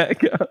pick it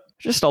back up.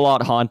 Just a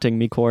lot haunting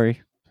me,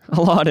 Corey.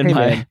 A lot Hey,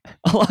 man.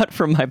 a lot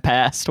from my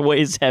past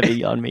weighs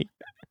heavy on me.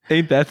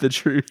 Ain't that the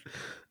truth?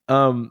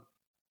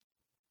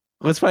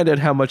 Let's find out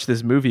how much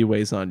this movie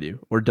weighs on you,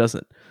 or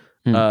doesn't.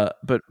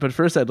 But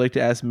first, I'd like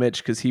to ask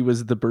Mitch because he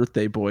was the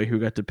birthday boy who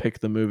got to pick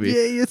the movie.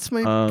 Yay, it's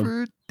my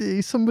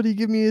birthday. Somebody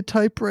give me a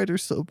typewriter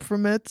soap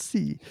from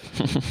Etsy.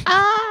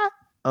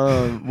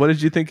 What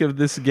did you think of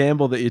this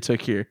gamble that you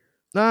took here?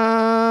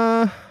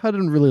 I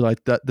didn't really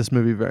like this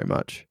movie very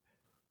much.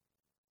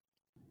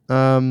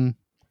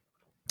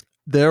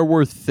 There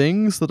were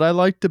things that I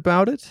liked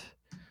about it.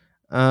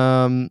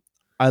 I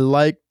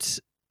liked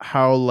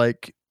how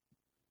like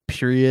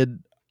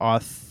period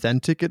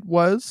authentic it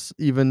was,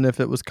 even if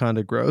it was kind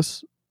of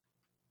gross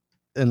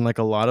in like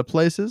a lot of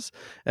places,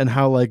 and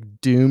how like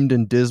doomed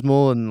and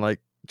dismal and like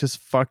just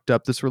fucked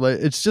up this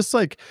it's just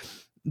like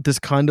this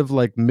kind of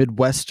like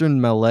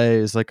Midwestern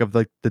malaise, like of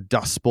like the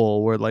Dust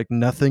Bowl, where like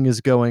nothing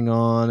is going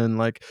on and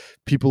like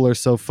people are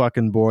so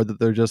fucking bored that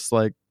they're just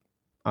like,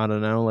 I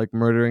don't know, like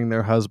murdering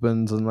their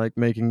husbands and like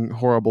making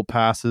horrible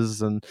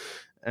passes and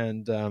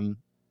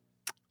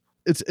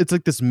it's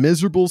like this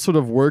miserable sort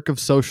of work of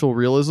social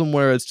realism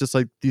where it's just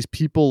like these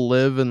people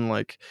live in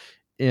like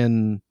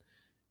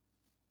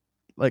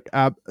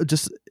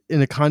just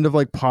in a kind of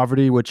like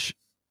poverty which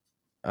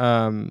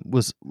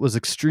was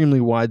extremely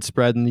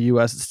widespread in the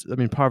US. I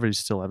mean, poverty is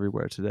still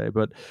everywhere today,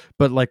 but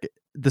like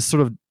this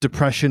sort of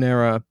Depression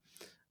era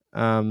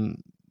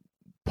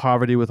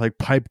poverty with like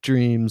pipe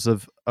dreams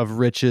of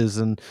riches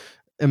and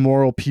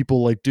immoral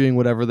people like doing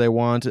whatever they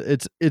want.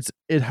 It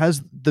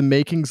has the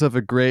makings of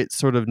a great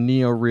sort of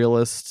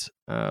neo-realist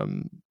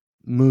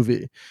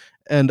movie,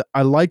 and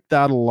I liked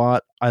that a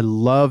lot. I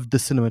loved the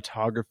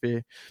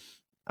cinematography.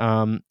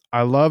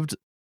 I loved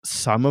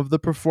some of the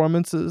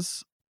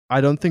performances.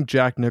 I don't think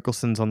Jack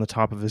Nicholson's on the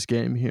top of his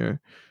game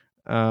here.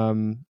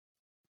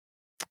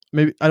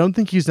 Maybe I don't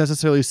think he's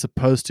necessarily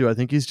supposed to. I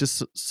think he's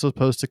just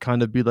supposed to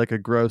kind of be like a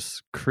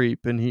gross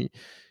creep, and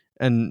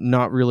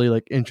not really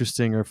like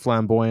interesting or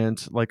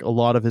flamboyant like a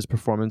lot of his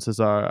performances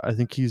are. I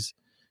think he's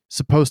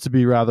supposed to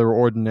be rather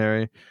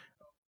ordinary.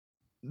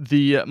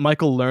 The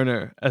Michael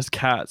Lerner as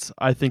Katz,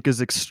 I think,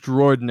 is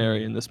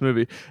extraordinary in this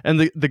movie. And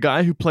the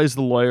guy who plays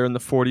the lawyer in the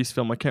 40s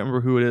film, I can't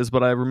remember who it is,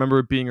 but I remember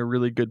it being a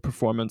really good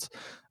performance.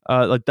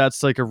 Like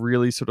that's like a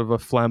really sort of a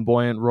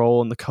flamboyant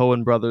role, and the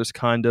Coen brothers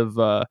kind of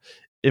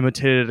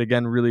imitated it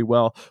again really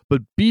well.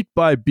 But beat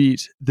by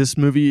beat, this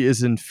movie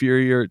is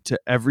inferior to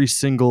every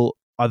single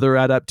other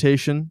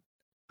adaptation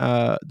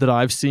that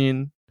I've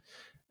seen,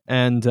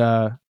 and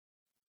I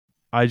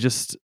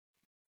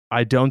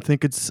don't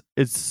think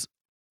it's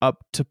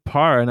up to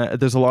par. And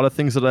there's a lot of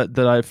things that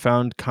I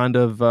found kind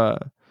of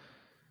like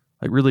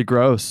really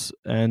gross,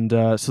 and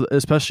so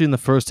especially in the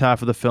first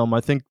half of the film,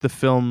 I think the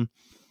film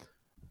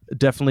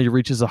definitely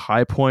reaches a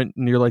high point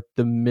near like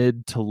the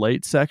mid to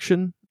late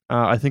section.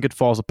 I think it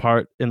falls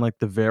apart in like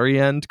the very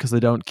end because they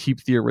don't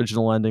keep the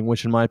original ending,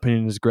 which in my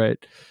opinion is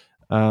great.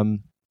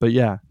 But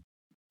yeah.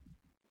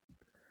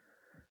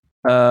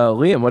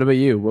 Liam, what about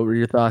you? What were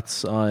your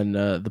thoughts on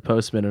the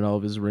Postman and all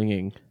of his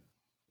ringing,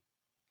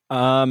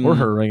 or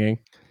her ringing,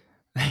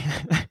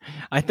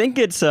 I think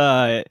it's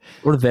or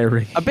their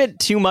ringing? a bit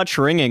too much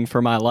ringing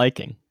for my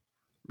liking.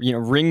 You know,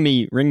 ring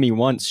me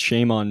once,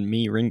 shame on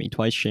me. Ring me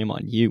twice, shame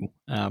on you.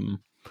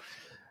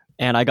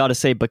 And I got to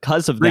say,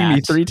 because of Ring that,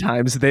 me 3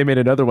 times. They made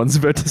another one's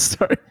about to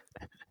start.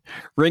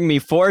 ring me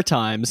 4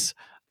 times.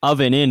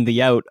 Oven in,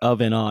 the out,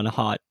 oven on,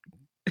 hot,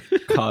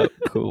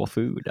 cool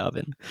food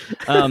oven.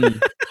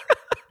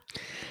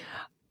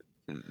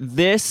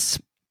 This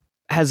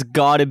has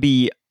got to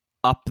be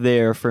up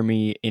there for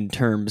me in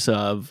terms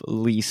of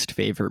least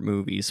favorite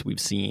movies we've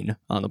seen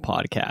on the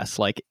podcast.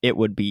 Like, it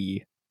would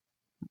be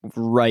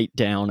right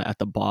down at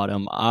the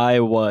bottom.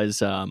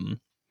 I'll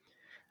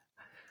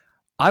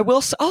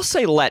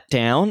say let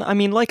down. I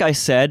mean, like I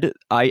said,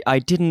 I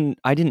didn't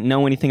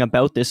know anything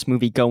about this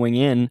movie going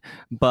in,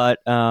 but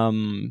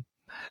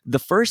the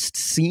first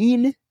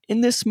scene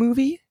in this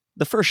movie,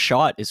 the first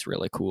shot is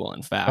really cool,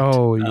 in fact.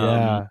 Oh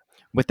yeah.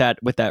 With that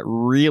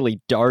really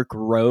dark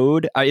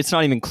road. It's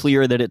not even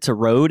clear that it's a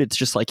road. It's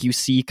just like you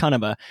see kind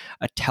of a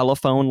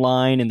telephone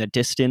line in the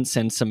distance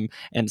and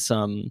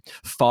some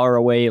far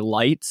away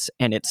lights,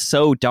 and it's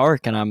so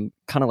dark, and I'm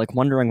kind of like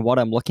wondering what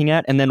I'm looking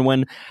at. And then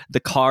when the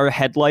car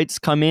headlights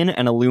come in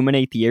and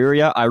illuminate the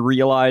area, I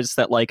realize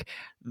that like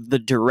the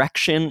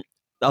direction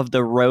of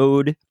the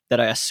road that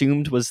I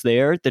assumed was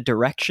there, the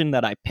direction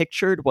that I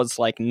pictured was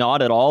like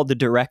not at all the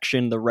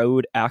direction the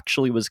road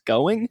actually was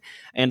going.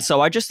 And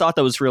so I just thought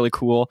that was really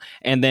cool.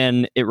 And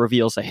then it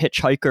reveals a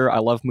hitchhiker. I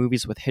love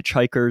movies with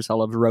hitchhikers. I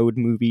love road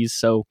movies.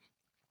 So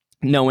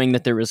knowing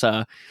that there was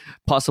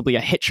possibly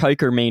a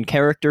hitchhiker main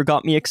character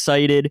got me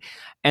excited.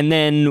 And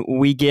then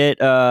we get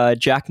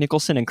Jack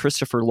Nicholson and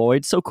Christopher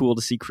Lloyd. So cool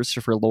to see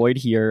Christopher Lloyd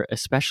here,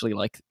 especially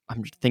like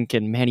I'm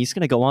thinking, man, he's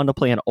going to go on to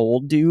play an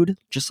old dude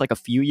just like a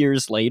few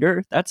years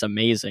later. That's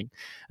amazing.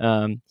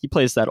 He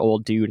plays that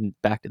old dude in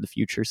Back to the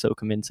Future so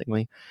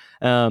convincingly.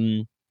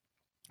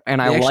 And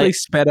They I actually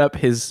sped up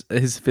his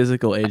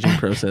physical aging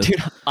process.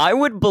 Dude, I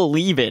would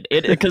believe it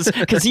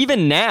because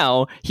even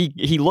now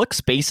he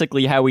looks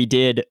basically how he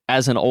did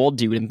as an old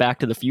dude in Back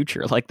to the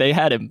Future. Like they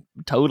had him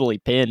totally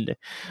pinned.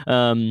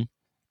 When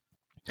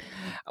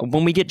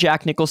we get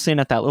Jack Nicholson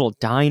at that little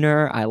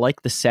diner, I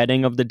like the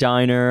setting of the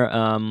diner.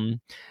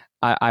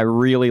 I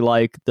really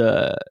like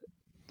the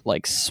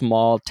like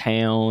small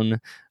town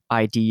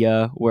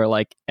idea where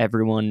like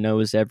everyone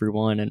knows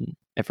everyone and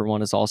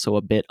everyone is also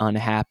a bit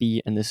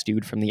unhappy, and this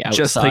dude from the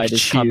outside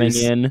is coming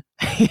in.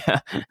 Yeah.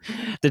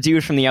 The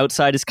dude from the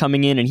outside is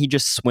coming in and he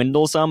just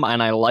swindles them,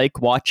 and I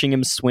like watching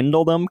him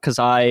swindle them because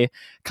I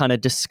kind of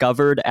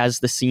discovered as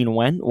the scene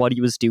went what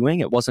he was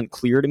doing. It wasn't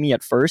clear to me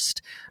at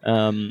first.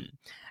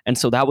 And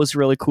so that was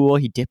really cool.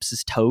 He dips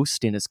his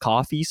toast in his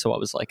coffee, so I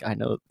was like, I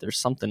know there's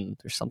something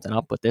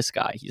up with this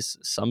guy. He's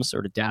some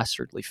sort of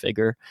dastardly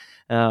figure.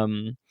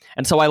 And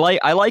so I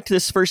liked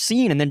this first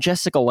scene, and then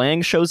Jessica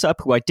Lange shows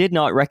up, who I did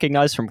not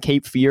recognize from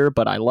Cape Fear,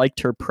 but I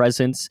liked her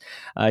presence.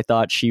 I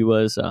thought she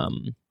was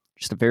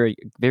just a very,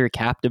 very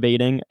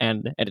captivating,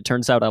 and it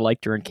turns out I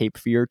liked her in Cape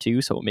Fear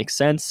too, so it makes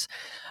sense.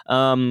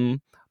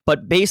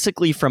 But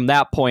basically from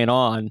that point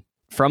on,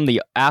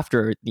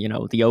 after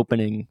the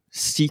opening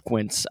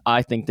sequence,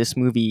 I think this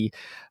movie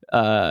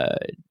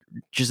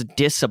just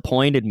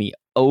disappointed me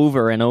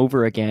over and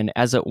over again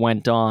as it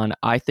went on.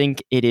 I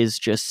think it is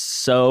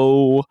just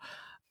so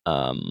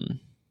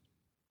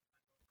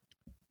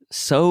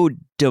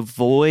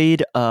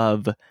devoid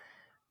of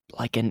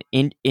like an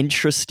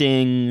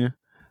interesting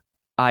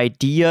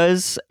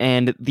ideas,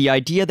 and the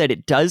idea that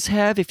it does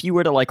have, if you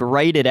were to like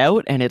write it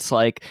out, and it's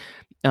like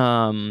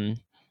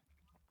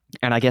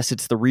and I guess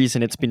it's the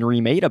reason it's been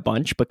remade a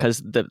bunch, because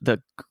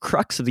the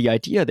crux of the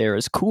idea there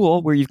is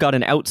cool, where you've got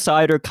an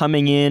outsider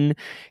coming in.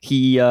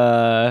 He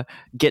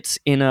gets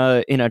in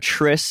a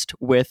tryst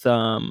with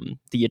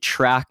the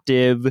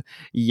attractive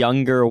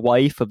younger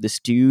wife of this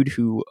dude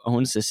who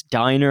owns this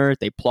diner.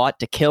 They plot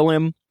to kill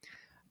him.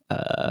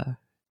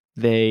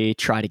 They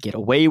try to get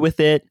away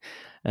with it.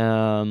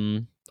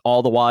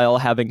 All the while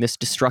having this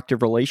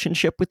destructive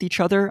relationship with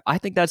each other. I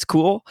think that's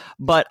cool,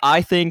 but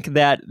I think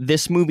that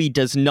this movie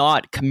does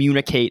not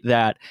communicate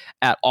that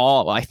at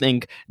all. I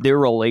think their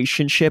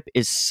relationship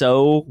is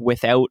so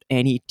without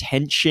any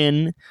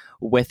tension,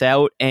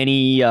 without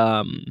any,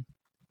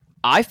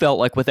 I felt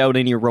like without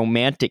any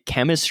romantic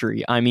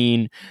chemistry. I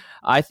mean,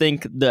 I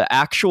think the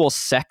actual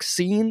sex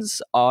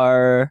scenes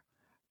are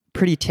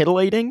pretty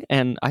titillating,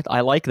 and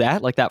I like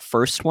that. Like that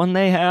first one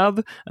they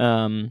have,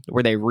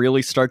 where they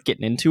really start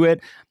getting into it.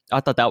 I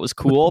thought that was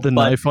cool. The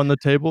knife on the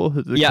table,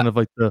 yeah, kind of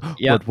like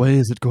what way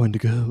is it going to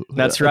go?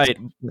 That's right.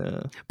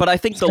 Yeah. But I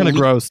think it's kind of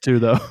gross too,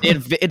 though.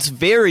 It's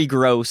very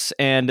gross,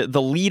 and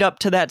the lead up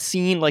to that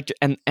scene, like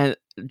and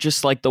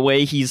just like the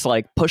way he's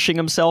like pushing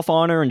himself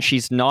on her, and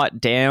she's not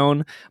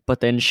down, but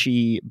then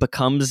she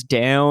becomes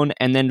down,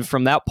 and then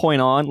from that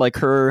point on, like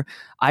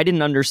I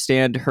didn't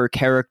understand her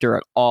character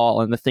at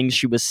all, and the things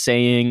she was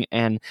saying,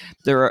 and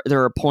there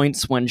are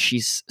points when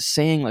she's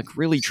saying like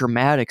really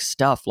dramatic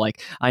stuff,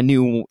 like I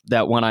knew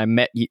that when I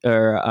met you,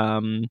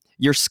 or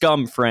you're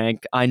scum,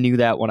 Frank. I knew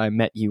that when I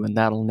met you, and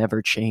that'll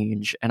never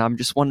change. And I'm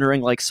just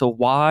wondering, like, so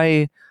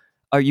why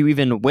are you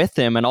even with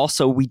him? And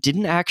also, we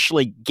didn't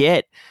actually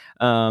get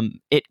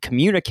it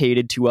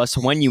communicated to us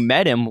when you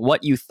met him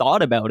what you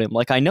thought about him.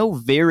 Like, I know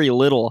very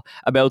little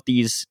about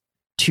these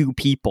two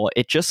people.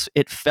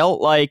 It felt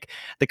like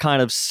the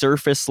kind of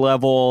surface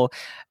level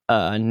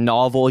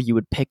novel you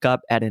would pick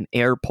up at an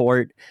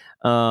airport.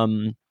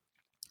 And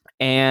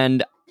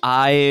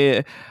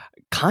I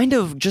kind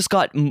of just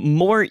got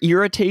more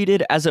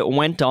irritated as it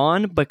went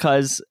on,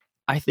 because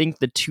I think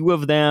the two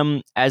of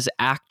them as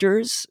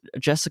actors,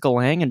 Jessica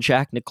Lange and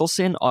Jack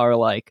Nicholson,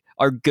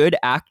 are good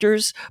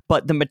actors,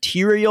 but the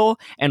material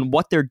and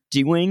what they're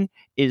doing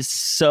is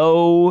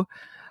so,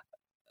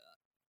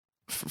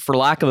 for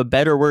lack of a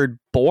better word,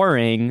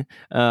 boring,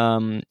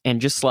 and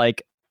just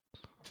like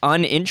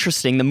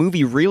uninteresting. The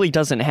movie really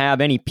doesn't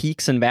have any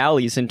peaks and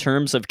valleys in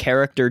terms of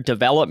character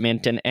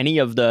development, and any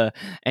of the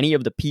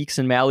peaks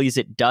and valleys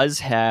it does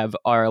have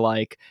are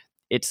like,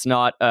 it's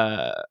not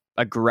a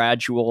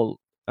gradual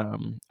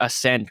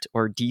ascent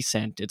or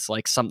descent. It's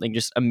like something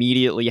just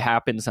immediately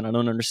happens, and I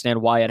don't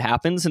understand why it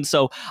happens. And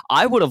so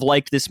I would have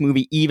liked this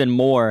movie even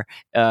more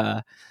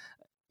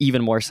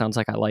even more sounds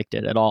like I liked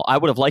it at all. I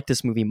would have liked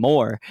this movie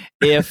more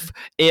if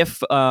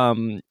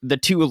the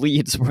two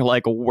leads were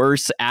like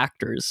worse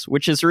actors,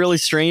 which is really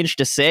strange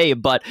to say,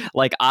 but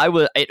like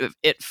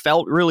it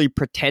felt really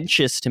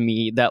pretentious to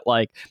me that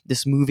like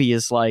this movie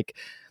is like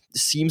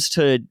seems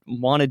to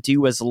want to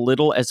do as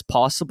little as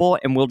possible,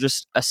 and we'll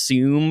just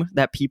assume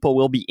that people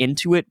will be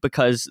into it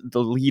because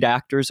the lead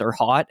actors are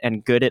hot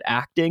and good at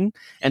acting.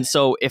 And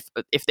so if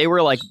they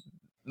were like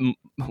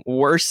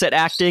worse at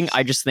acting,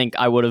 I just think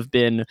I would have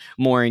been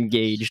more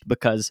engaged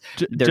because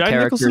their Jack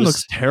characters Nicholson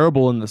looks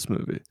terrible in this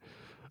movie.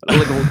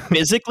 like,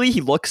 physically he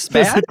looks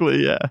bad.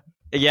 Physically, yeah.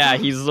 Yeah,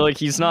 he's not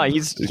Keep not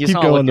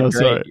going, looking though,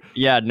 great. sorry.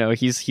 Yeah, no,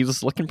 he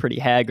was looking pretty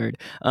haggard.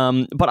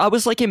 But I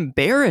was like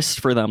embarrassed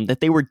for them that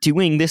they were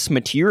doing this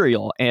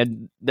material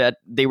and that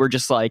they were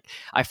just like,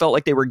 I felt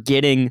like they were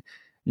getting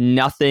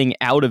nothing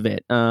out of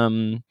it.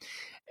 And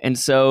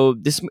so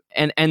this,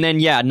 and then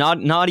yeah,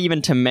 not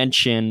even to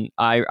mention,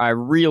 I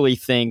really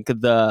think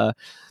the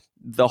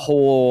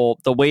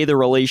way the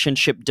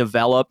relationship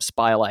develops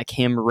by like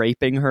him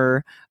raping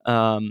her,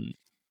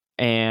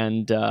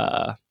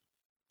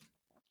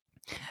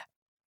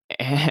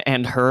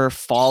 and her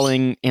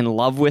falling in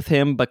love with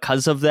him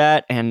because of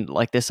that, and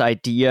like this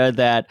idea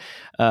that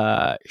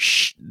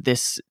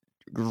this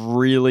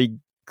really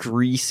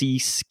greasy,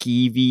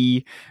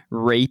 skeevy,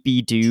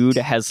 rapey dude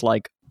has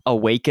like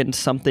awakened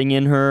something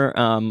in her,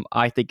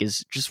 I think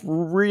is just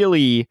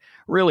really,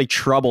 really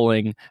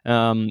troubling.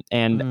 And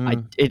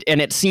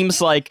it seems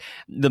like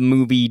the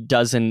movie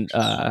doesn't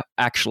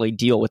actually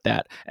deal with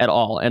that at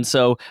all. And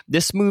so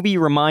this movie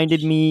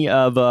reminded me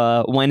of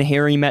When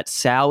Harry Met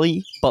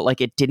Sally, but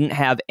like it didn't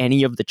have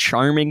any of the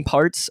charming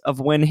parts of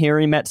When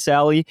Harry Met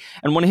Sally.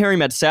 And When Harry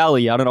Met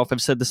Sally, I don't know if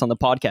I've said this on the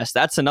podcast,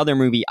 that's another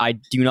movie I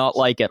do not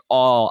like at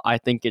all. I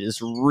think it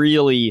is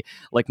really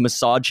like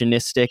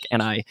misogynistic,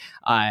 and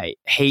I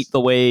hate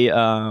the way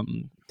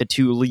the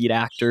two lead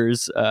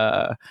actors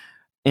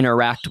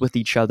interact with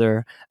each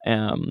other,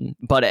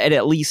 but it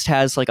at least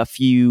has like a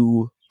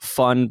few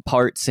fun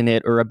parts in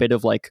it, or a bit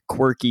of like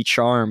quirky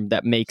charm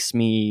that makes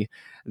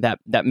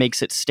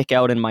it stick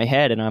out in my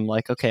head, and I'm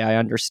like, okay, I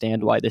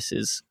understand why this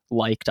is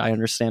liked, I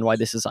understand why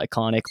this is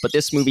iconic. But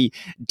this movie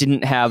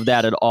didn't have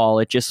that at all.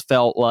 It just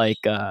felt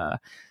like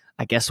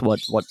I guess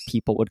what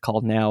people would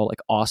call now like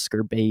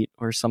Oscar bait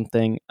or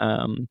something,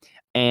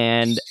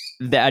 and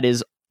that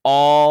is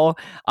all.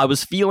 I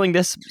was feeling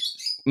this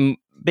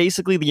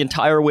basically the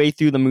entire way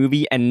through the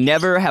movie, and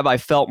never have I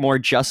felt more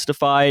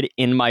justified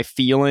in my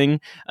feeling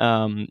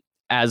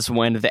as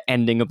when the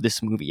ending of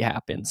this movie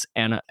happens.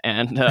 And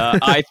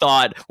I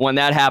thought when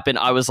that happened,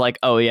 I was like,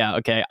 oh yeah,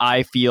 okay,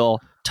 I feel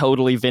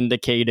totally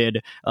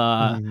vindicated,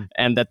 and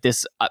that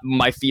this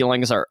my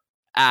feelings are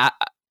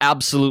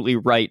absolutely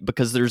right,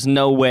 because there's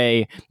no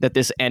way that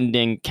this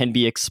ending can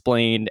be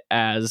explained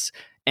as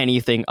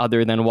anything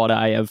other than what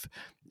I have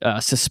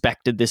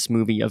suspected this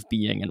movie of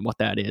being, and what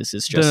that is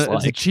just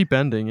it's a cheap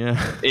ending. Yeah,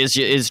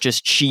 is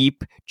just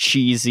cheap,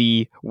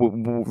 cheesy,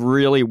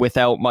 really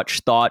without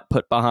much thought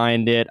put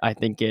behind it. I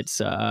think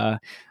it's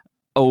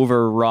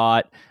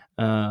overwrought,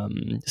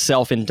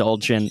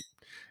 self-indulgent.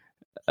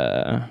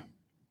 Yeah,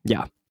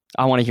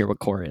 I want to hear what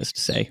Cora has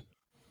to say.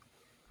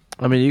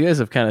 I mean, you guys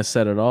have kind of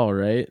said it all,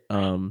 right?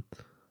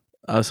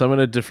 So I'm going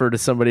to defer to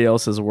somebody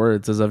else's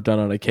words, as I've done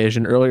on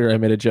occasion. Earlier, I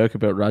made a joke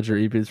about Roger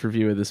Ebert's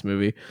review of this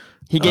movie.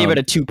 He gave it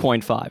a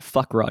 2.5.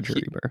 Fuck Roger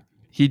Ebert.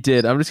 He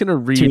did. I'm just going to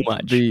read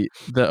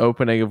the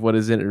opening of what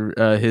his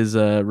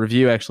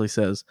review actually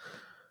says.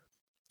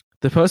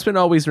 The Postman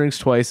Always Rings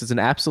Twice is an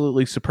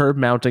absolutely superb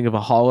mounting of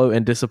a hollow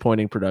and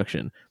disappointing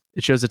production.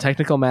 It shows a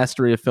technical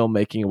mastery of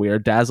filmmaking, and we are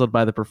dazzled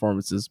by the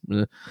performances,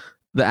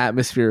 the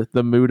atmosphere,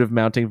 the mood of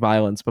mounting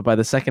violence, but by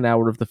the second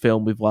hour of the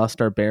film, we've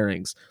lost our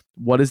bearings.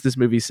 What is this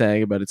movie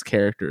saying about its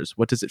characters?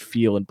 What does it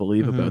feel and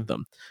believe about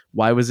them?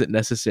 Why was it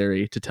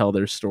necessary to tell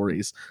their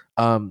stories?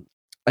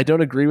 I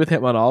don't agree with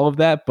him on all of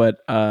that, but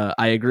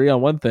I agree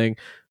on one thing.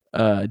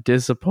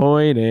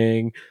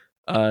 Disappointing.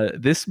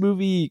 This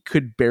movie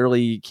could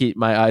barely keep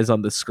my eyes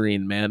on the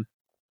screen, man.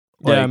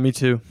 Yeah, me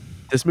too.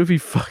 This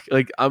movie,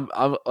 I'm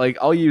like,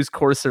 I'll use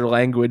coarser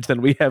language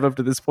than we have up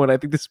to this point. I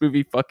think this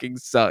movie fucking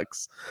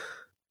sucks.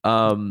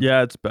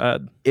 Yeah, it's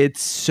bad.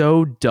 It's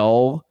so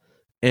dull,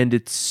 and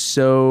it's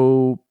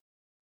so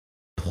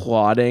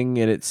plotting,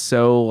 and it's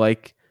so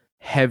like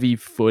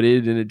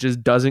heavy-footed, and it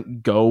just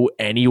doesn't go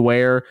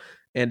anywhere,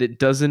 and it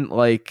doesn't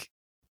like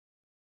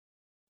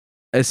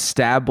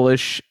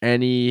establish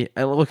any.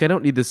 And look, I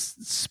don't need this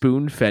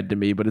spoon-fed to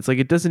me, but it's like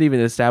it doesn't even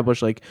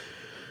establish like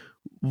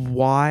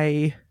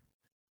why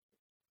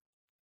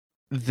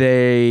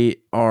they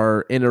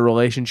are in a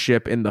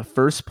relationship in the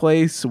first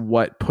place,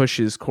 what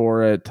pushes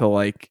Cora to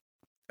like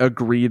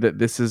agree that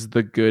this is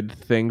the good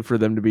thing for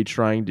them to be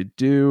trying to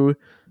do.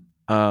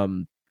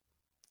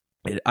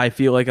 I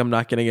feel like I'm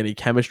not getting any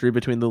chemistry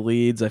between the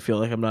leads. I feel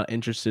like I'm not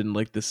interested in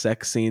like the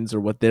sex scenes or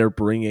what they're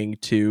bringing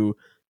to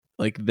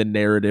like the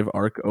narrative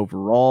arc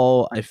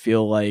overall. I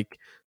feel like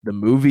The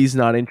movie's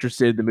not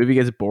interested. The movie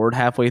gets bored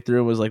halfway through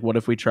and was like, what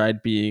if we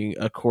tried being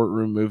a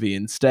courtroom movie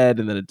instead?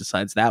 And then it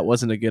decides that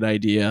wasn't a good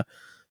idea.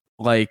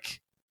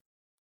 Like,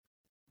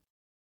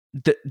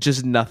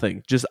 just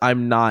nothing. Just,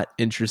 I'm not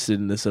interested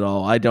in this at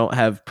all. I don't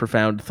have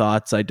profound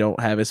thoughts. I don't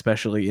have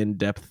especially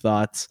in-depth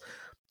thoughts.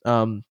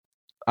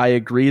 I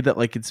agree that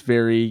like it's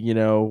very, you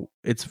know,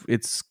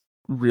 it's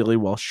really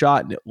well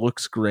shot and it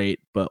looks great,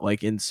 but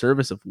like in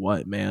service of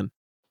what, man?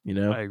 You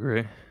know? I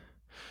agree.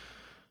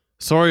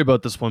 Sorry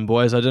about this one,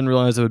 boys. I didn't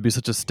realize it would be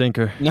such a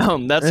stinker.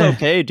 No, that's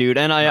okay, dude.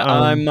 And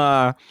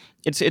I'm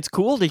it's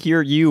cool to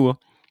hear you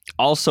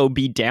also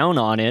be down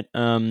on it.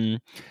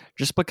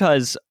 Just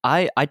because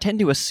I tend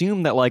to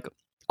assume that like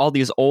all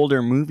these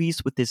older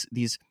movies with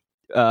these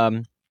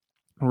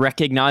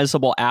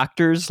recognizable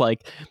actors,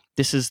 like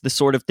this is the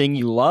sort of thing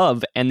you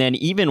love. And then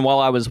even while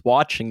I was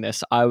watching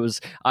this, I was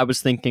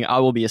thinking I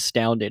will be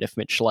astounded if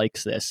Mitch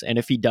likes this, and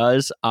if he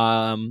does,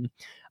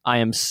 I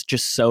am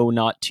just so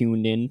not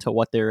tuned in to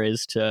what there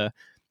is to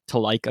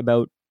like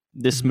about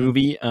this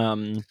movie.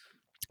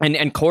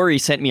 And Corey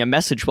sent me a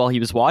message while he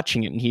was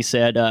watching it, and he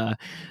said,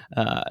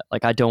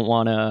 like, I don't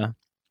want to.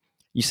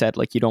 You said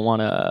like you don't want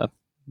to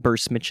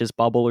burst Mitch's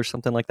bubble or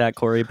something like that,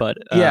 Corey. But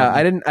yeah,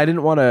 I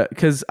didn't want to,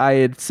 because I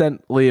had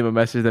sent Liam a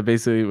message that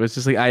basically was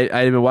just like I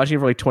had been watching it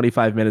for like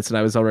 25 minutes and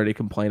I was already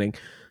complaining.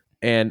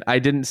 And I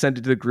didn't send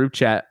it to the group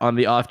chat on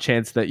the off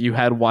chance that you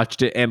had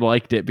watched it and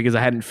liked it, because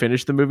I hadn't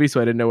finished the movie, so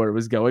I didn't know where it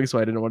was going. So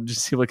I didn't want to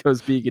just seem like I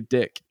was being a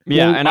dick.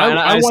 Yeah, well,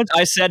 and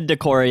I said to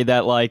Corey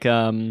that like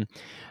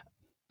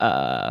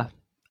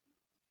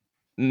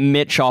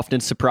Mitch often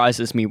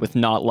surprises me with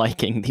not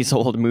liking these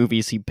old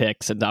movies he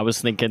picks, and I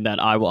was thinking that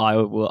I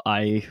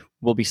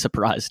will be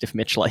surprised if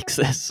Mitch likes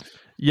this.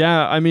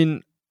 Yeah, I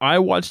mean, I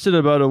watched it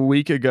about a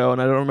week ago,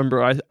 and I don't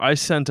remember. I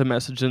sent a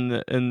message in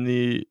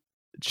the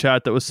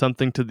chat that was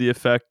something to the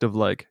effect of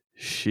like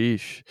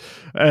sheesh,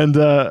 and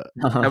that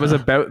was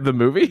about the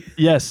movie.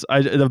 Yes,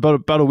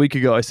 about a week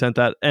ago I sent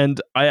that,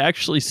 and I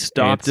actually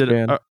stopped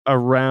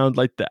around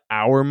like the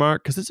hour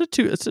mark, because it's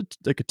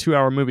like a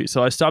 2-hour movie,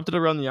 so I stopped it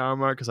around the hour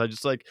mark because I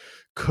just like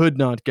could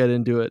not get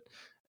into it,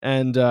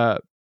 and I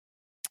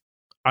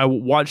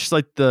watched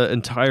like the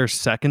entire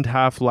second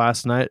half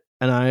last night,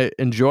 and I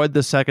enjoyed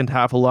the second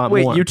half a lot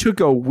more. Wait, you took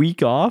a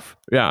week off?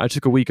 Yeah, I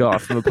took a week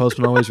off from The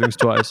Postman Always Rings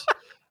Twice.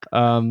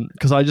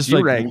 Because I just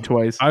you rang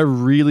twice. I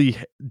really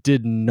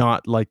did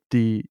not like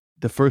the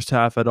first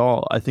half at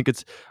all. I think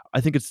it's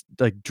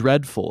like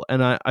dreadful,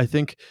 and I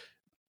think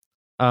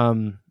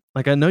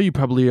like I know you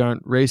probably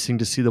aren't racing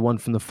to see the one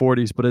from the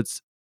 40s, but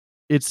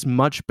it's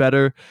much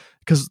better,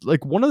 because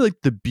like one of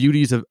like the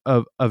beauties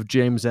of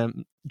James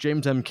M.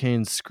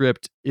 Cain's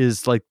script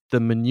is like the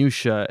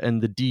minutia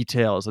and the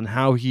details, and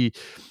how he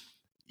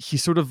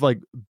sort of like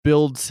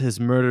builds his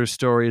murder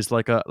stories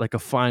like a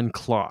fine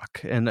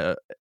clock, and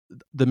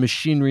the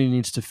machinery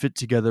needs to fit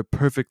together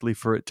perfectly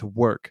for it to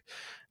work.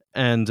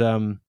 And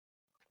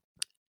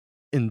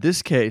in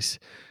this case,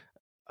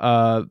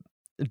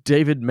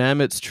 David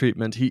Mamet's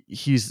treatment,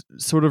 he's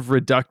sort of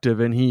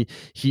reductive, and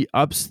he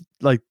ups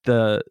like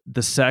the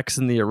sex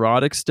and the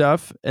erotic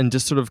stuff, and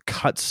just sort of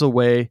cuts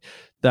away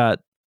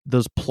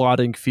those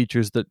plotting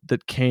features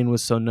that Cain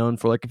was so known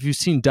for. Like if you've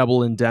seen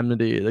Double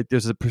Indemnity, like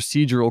there's a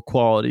procedural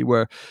quality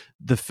where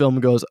the film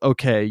goes,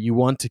 okay, you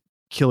want to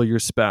kill your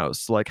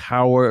spouse, like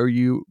how are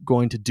you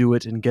going to do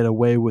it and get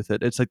away with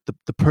it? It's like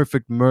the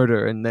perfect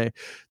murder, and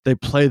they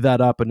play that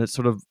up, and it's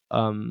sort of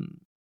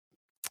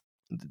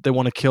they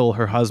want to kill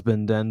her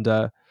husband, and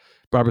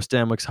Barbara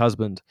Stanwyck's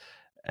husband,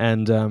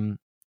 and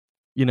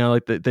you know,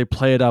 like they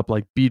play it up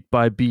like beat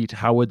by beat,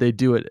 how would they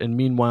do it? And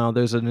meanwhile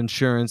there's an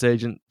insurance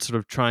agent sort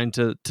of trying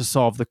to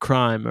solve the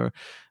crime, or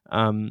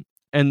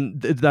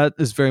that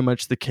is very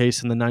much the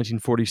case in the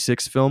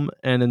 1946 film.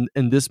 And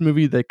in this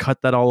movie, they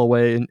cut that all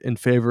away in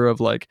favor of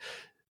like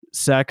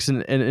sex.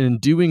 And in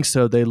doing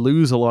so, they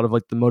lose a lot of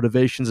like the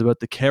motivations about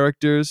the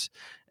characters.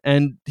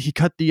 And he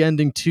cut the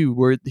ending too,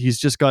 where he's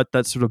just got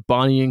that sort of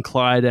Bonnie and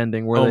Clyde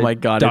ending where my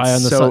God, die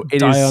on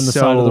the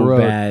side of the road.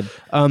 Bad.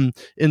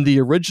 In the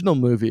original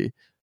movie,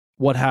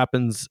 what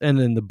happens, and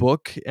in the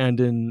book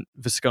and in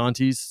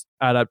Visconti's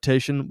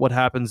adaptation, what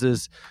happens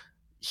is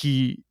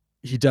he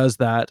does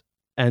that,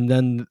 and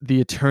then the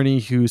attorney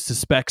who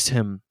suspects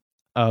him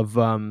of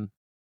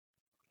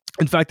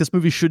in fact, this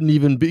movie shouldn't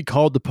even be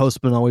called The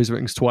Postman Always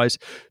Rings Twice,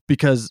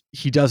 because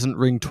he doesn't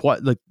ring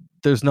twice. Like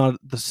there's not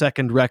the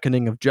second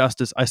reckoning of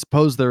justice. I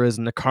suppose there is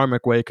in a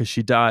karmic way because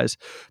she dies,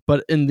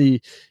 but in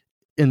the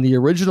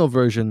original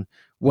version,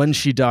 when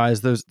she dies,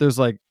 there's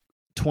like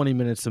 20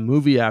 minutes of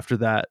movie after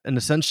that, and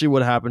essentially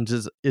what happens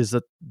is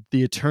that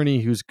the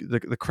attorney who's the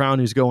crown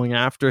who's going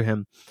after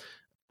him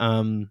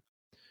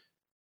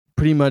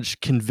pretty much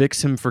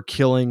convicts him for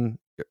killing,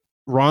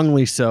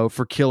 wrongly so,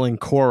 for killing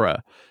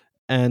Cora,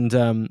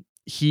 and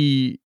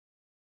he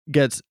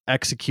gets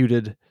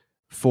executed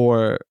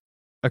for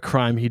a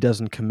crime he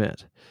doesn't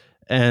commit.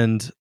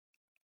 And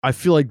I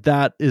feel like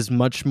that is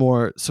much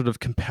more sort of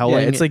Yeah,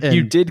 compelling. it's like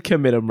you and did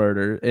commit a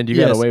murder and you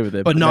Yes, got away with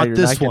it, but now not you're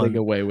this not one. getting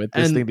away with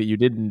this And- thing that you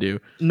didn't do.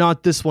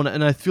 not this one.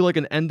 And I feel like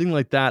an ending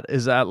like that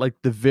is at like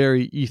the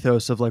very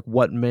ethos of like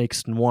what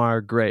makes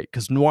noir great,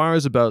 because noir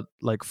is about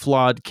like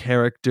flawed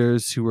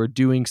characters who are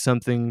doing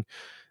something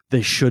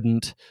they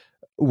shouldn't,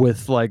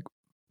 with like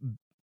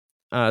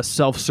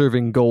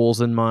self-serving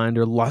goals in mind,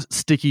 or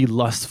sticky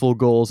lustful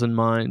goals in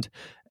mind.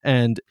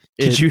 And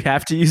Did you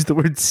have to use the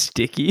word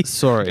sticky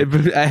sorry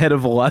ahead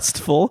of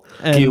lustful?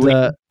 and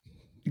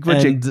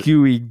Bunch and- of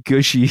gooey,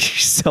 gushy,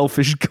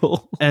 selfish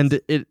goals.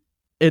 and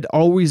it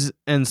always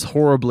ends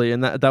horribly,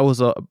 and that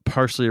was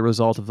partially a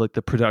result of like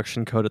the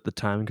production code at the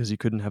time, because you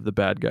couldn't have the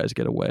bad guys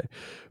get away.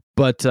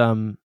 But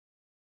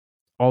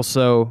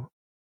also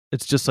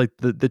it's just like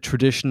the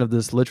tradition of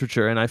this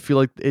literature, and I feel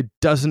like it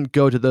doesn't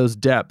go to those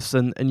depths,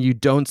 and you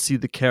don't see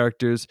the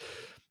characters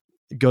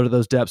go to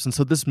those depths. And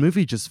so this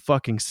movie just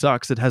fucking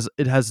sucks. It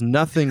has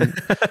nothing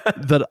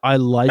that I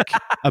like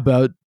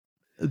about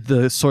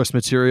the source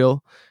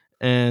material,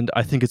 and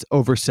I think it's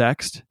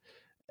oversexed,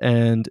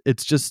 and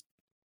it's just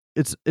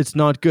it's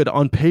not good.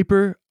 On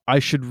paper, I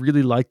should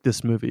really like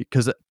this movie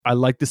because I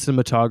like the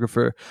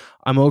cinematographer.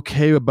 I'm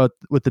okay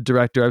with the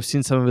director. I've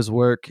seen some of his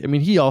work. I mean,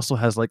 he also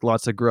has like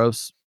lots of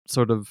gross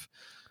sort of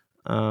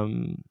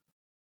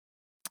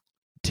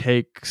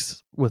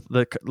takes with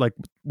like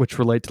which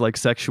relate to like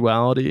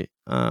sexuality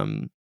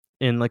in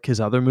like his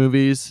other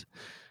movies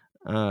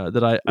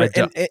that I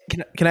don't.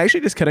 Can I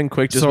actually just cut in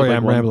quick? Just Sorry, with, like,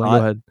 I'm one rambling. thought?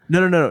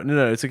 Go ahead.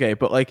 No, it's okay.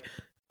 But like,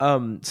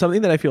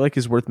 something that I feel like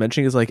is worth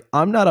mentioning is like,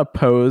 I'm not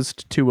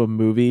opposed to a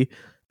movie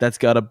that's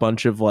got a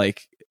bunch of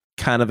like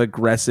kind of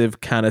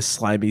aggressive, kind of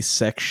slimy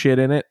sex shit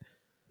in it.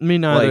 Me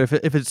neither.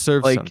 Like- if it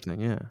serves like- something,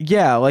 yeah.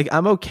 Yeah, like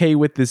I'm okay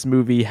with this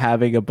movie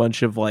having a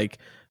bunch of like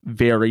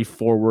very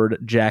forward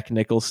Jack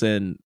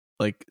Nicholson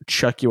like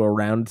chuck you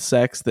around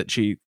sex that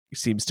she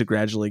seems to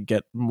gradually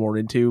get more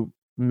into.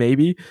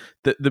 Maybe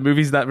the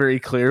movie's not very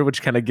clear,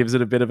 which kind of gives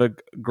it a bit of a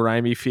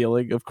grimy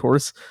feeling, of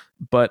course.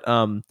 But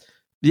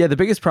yeah, the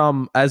biggest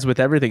problem, as with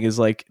everything, is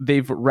like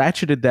they've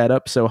ratcheted that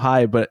up so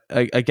high. But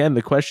again,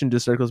 the question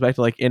just circles back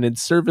to like, and in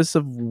service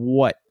of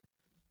what?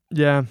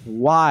 Yeah.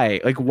 Why?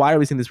 Like, why are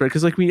we seeing this?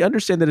 Because like we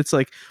understand that it's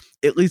like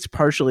at least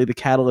partially the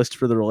catalyst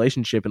for the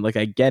relationship, and like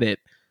I get it,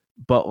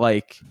 but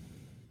like,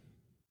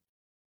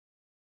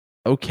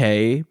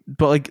 okay,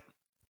 but like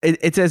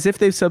it's as if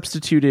they've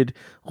substituted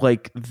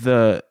like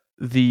the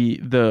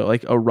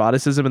like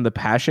eroticism and the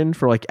passion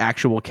for like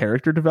actual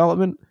character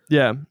development.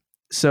 Yeah.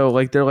 So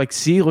like they're like,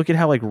 see, look at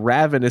how like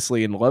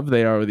ravenously in love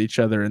they are with each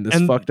other in this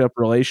And- fucked up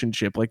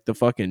relationship, like the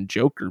fucking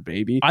Joker,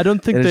 baby. I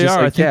don't think And it's they just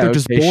are. like, I think yeah, they're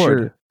just okay, bored.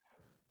 sure.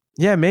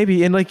 Yeah,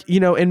 maybe. And like,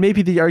 and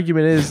maybe the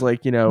argument is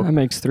like, That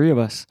makes three of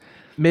us.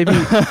 maybe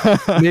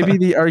maybe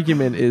the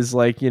argument is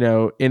like,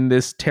 in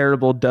this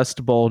terrible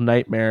Dust Bowl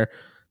nightmare,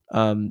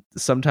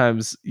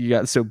 sometimes you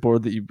got so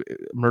bored that you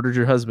murdered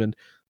your husband.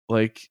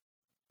 Like,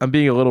 I'm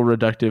being a little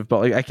reductive, but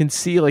like I can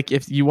see like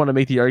if you want to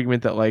make the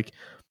argument that like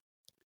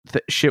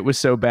the shit was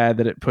so bad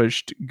that it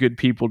pushed good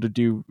people to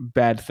do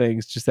bad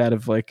things just out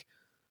of like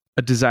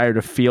a desire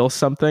to feel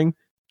something,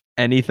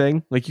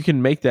 anything, like you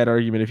can make that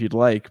argument if you'd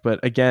like, but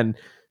again,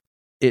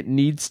 it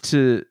needs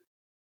to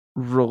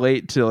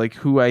relate to like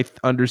who I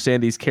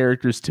understand these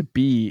characters to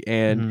be,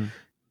 and Mhm.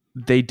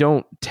 they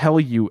don't tell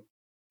you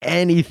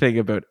anything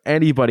about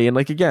anybody. And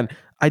like, again,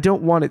 I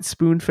don't want it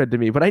spoon-fed to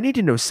me, but I need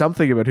to know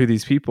something about who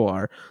these people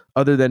are,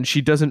 other than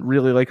she doesn't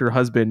really like her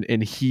husband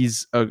and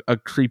he's a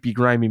creepy,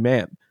 grimy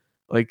man.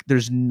 Like,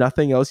 there's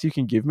nothing else you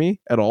can give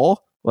me at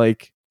all.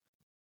 Like,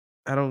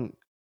 I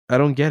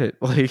don't get it.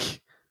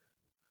 Like,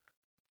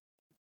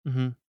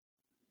 Mm-hmm.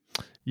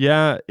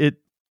 Yeah,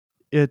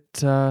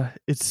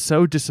 it's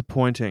so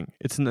disappointing.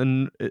 It's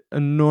an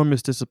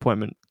enormous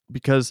disappointment,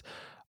 because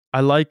I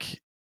like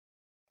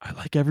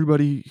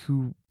everybody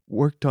who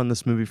worked on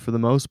this movie for the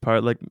most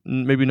part. Like,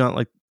 maybe not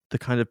like the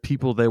kind of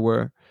people they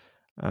were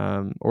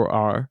or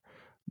are,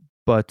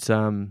 but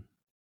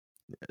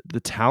the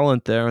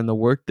talent there and the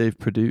work they've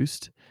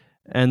produced,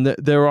 and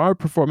there are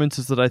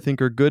performances that I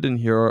think are good in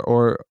here,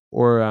 or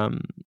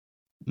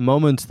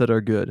moments that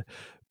are good,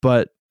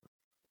 but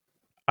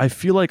I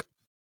feel like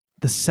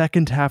the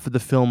second half of the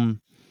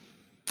film,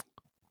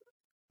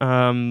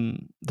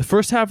 the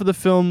first half of the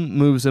film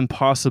moves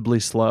impossibly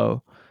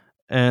slow,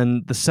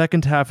 and the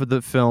second half of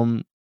the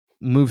film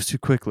moves too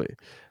quickly.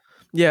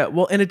 yeah,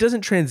 well, and it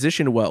doesn't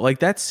transition well. Like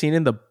that scene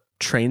in the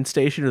train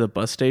station or the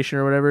bus station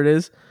or whatever it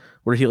is,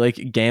 where he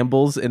like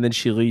gambles and then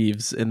she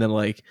leaves, and then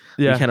like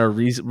Yeah. we kind of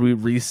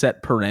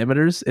reset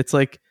parameters. It's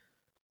like,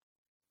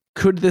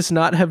 could this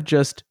not have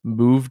just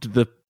moved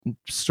the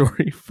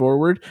story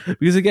forward?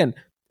 Because again,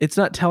 it's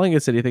not telling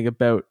us anything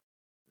about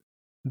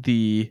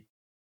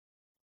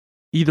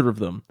either of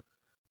them,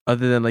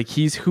 other than like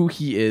he's who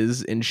he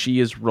is and she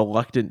is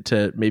reluctant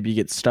to maybe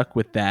get stuck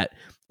with that,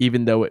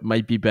 even though it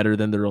might be better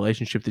than the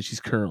relationship that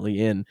she's currently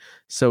in.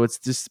 So it's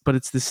just, but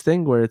it's this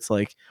thing where it's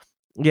like,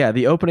 yeah,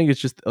 the opening is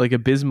just like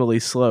abysmally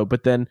slow,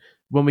 but then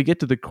when we get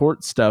to the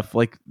court stuff,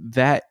 like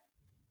that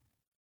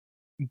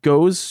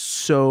goes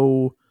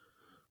so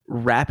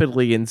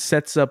rapidly and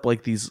sets up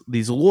like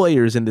these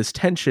lawyers and this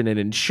tension and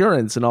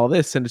insurance and all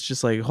this, and it's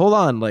just like, hold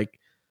on, like,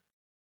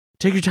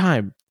 take your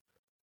time.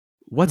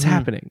 What's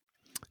happening?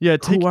 Yeah,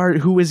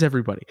 who is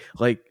everybody?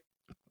 Like,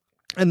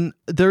 and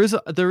there is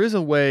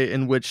a way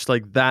in which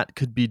like that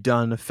could be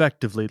done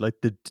effectively, like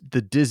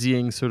the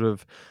dizzying sort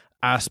of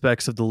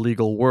aspects of the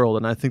legal world,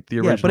 and I think the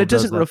original but it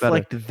doesn't does that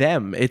reflect better.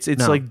 them. It's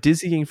No. like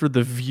dizzying for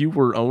the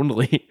viewer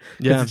only.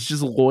 Yeah. It's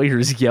just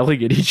lawyers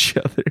yelling at each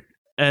other.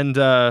 And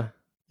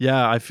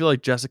I feel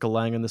like Jessica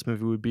Lange in this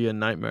movie would be a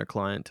nightmare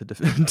client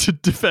to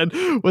defend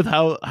with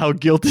how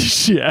guilty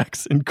she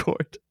acts in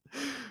court.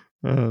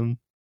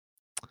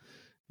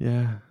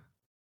 Yeah.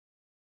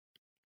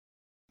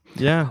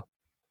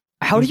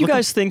 How do you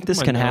guys think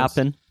this can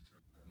happen?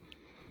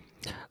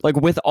 Like,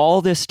 with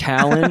all this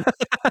talent,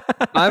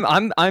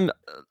 I'm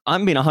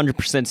being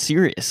 100%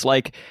 serious.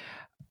 Like,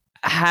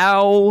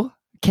 how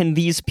can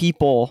these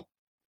people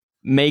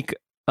make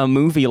a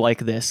movie like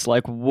this?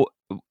 Like,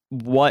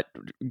 what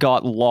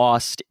got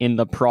lost in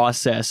the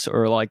process,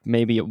 or like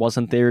maybe it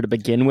wasn't there to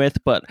begin with?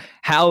 But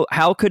how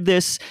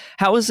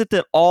is it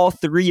that all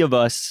three of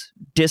us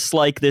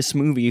dislike this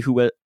movie?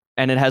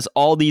 And it has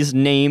all these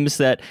names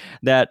that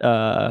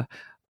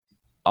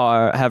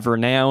have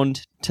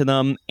renowned to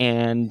them,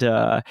 and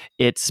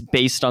it's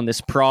based on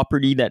this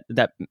property that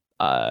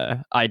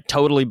I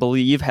totally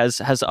believe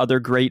has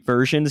other great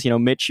versions. You know,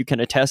 Mitch, you can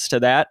attest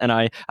to that, and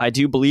I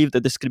do believe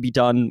that this could be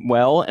done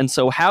well. And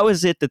so, how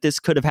is it that this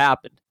could have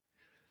happened?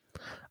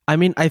 I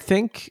mean, I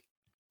think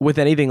with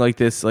anything like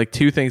this, like,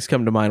 two things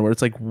come to mind. Where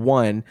it's like,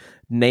 one,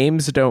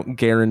 names don't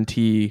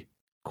guarantee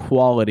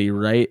quality,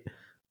 right?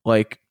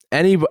 Like,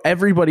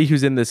 everybody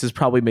who's in this has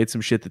probably made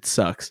some shit that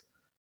sucks.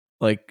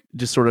 Like,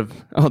 just sort of.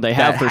 Oh, they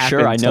have for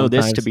sure. I know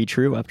sometimes. this to be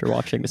true after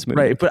watching this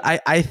movie. Right, but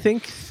I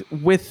think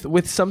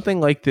with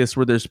something like this,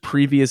 where there's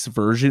previous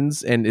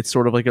versions and it's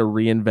sort of like a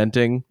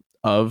reinventing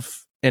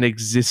of an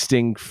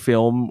existing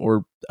film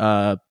or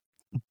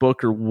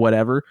book or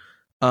whatever,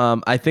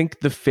 I think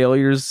the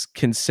failure's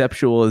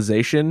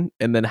conceptualization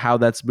and then how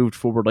that's moved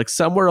forward, like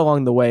somewhere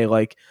along the way,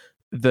 like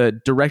the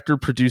director,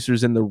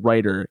 producers, and the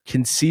writer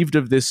conceived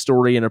of this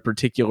story in a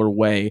particular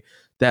way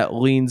that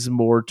leans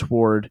more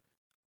toward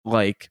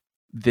like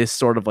this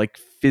sort of like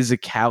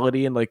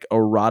physicality and like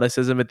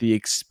eroticism at the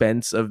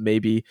expense of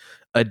maybe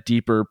a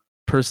deeper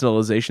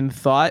personalization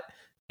thought.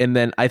 And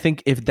then I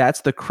think if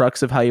that's the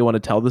crux of how you want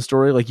to tell the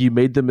story, like, you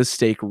made the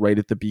mistake right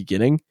at the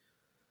beginning.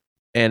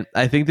 And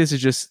I think this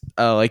is just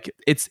like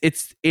it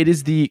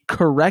is the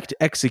correct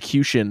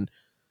execution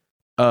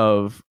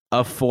of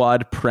a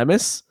flawed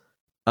premise,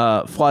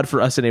 flawed for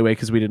us anyway,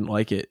 because we didn't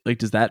like it. Like,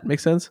 does that make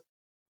sense?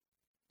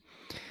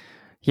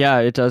 Yeah,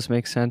 it does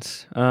make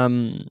sense.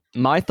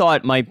 My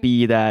thought might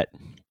be that,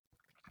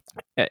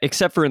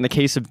 except for in the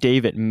case of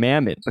David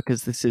Mamet,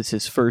 because this is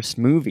his first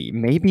movie,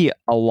 maybe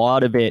a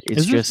lot of it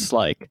is just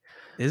like.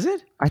 Is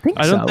it? I think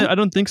I so.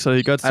 don't think so.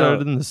 He got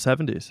started in the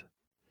 70s.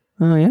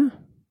 Oh yeah.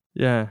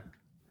 Yeah.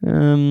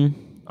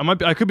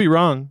 I could be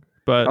wrong,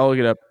 but I'll look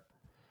it up.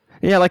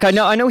 Yeah, like I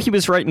know he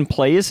was writing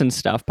plays and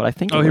stuff, but I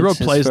think he wrote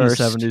plays in the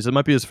 70s. It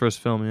might be his first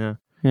film.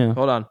 Yeah.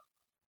 Hold on,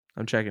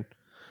 I'm checking.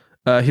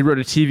 He wrote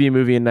a TV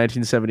movie in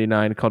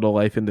 1979 called A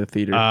Life in the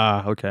Theater.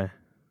 Okay.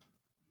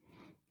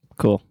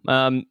 Cool.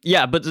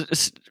 Yeah, but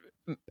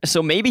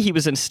so maybe he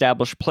was an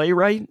established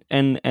playwright,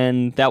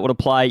 and that would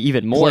apply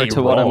even more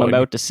to what I'm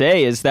about to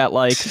say, is that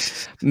like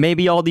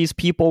maybe all these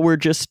people were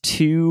just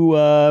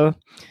too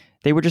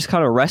they were just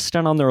kind of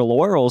resting on their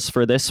laurels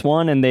for this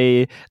one, and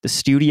the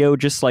studio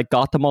just like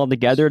got them all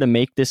together to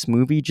make this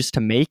movie, just to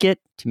make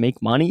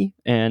money,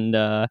 and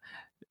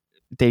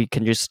they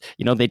can just,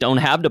 they don't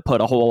have to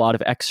put a whole lot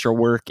of extra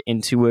work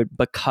into it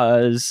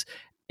because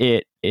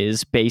it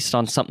is based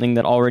on something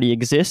that already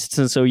exists.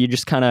 And so you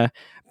just kind of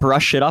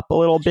brush it up a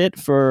little bit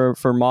for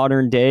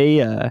modern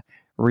day,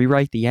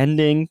 rewrite the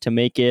ending to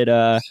make it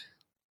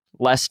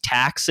less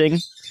taxing.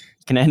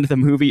 You can end the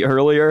movie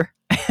earlier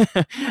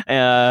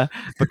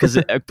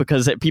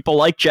because people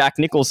like Jack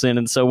Nicholson.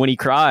 And so when he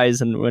cries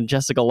and when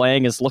Jessica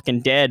Lange is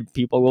looking dead,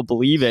 people will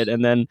believe it.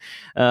 And then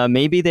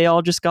maybe they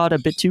all just got a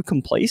bit too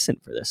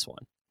complacent for this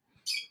one.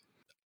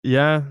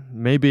 Yeah,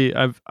 maybe.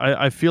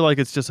 I feel like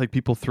it's just like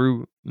people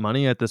threw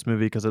money at this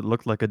movie because it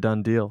looked like a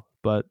done deal.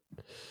 But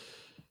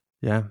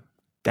yeah,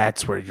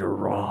 that's where you're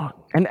wrong.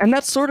 And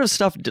that sort of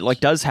stuff like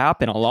does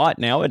happen a lot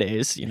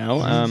nowadays,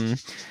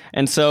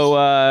 and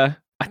so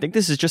I think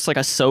this is just like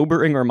a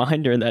sobering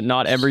reminder that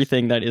not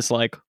everything that is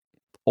like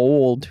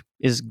old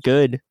is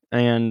good,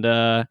 and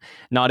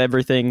not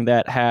everything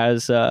that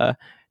has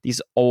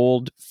these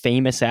old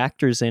famous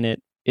actors in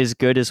it is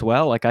good as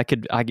well. Like I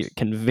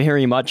can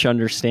very much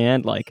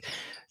understand, like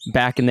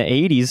back in the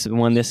 80s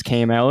when this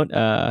came out,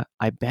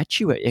 I bet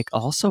you it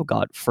also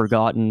got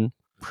forgotten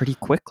pretty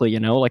quickly,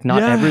 like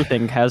not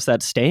everything has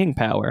that staying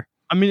power.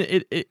 I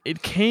mean,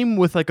 it came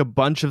with like a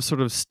bunch of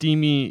sort of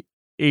steamy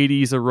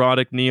 80s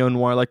erotic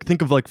neo-noir, like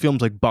think of like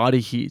films like Body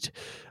Heat,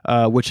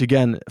 which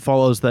again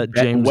follows that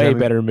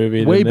better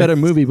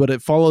movie, but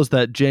it follows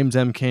that James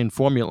M. Cain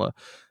formula.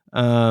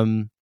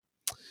 Or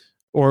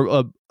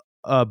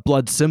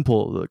Blood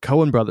Simple, the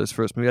Coen brothers'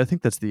 first movie. I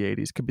think that's the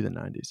 80s, could be the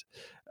 90s.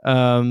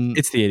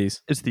 It's the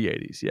 80s. It's the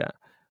 80s, yeah.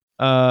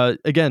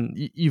 Again,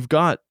 you've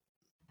got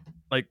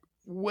like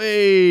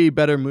way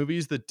better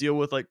movies that deal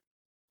with like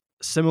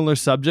similar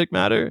subject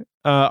matter.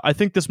 I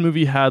think this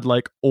movie had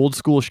like old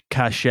school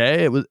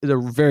cachet. It's a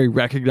very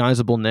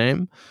recognizable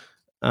name.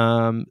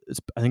 I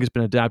think it's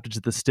been adapted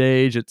to the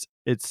stage. It's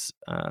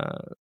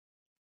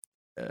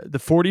the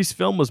 40s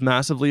film was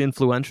massively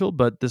influential,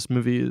 but this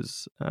movie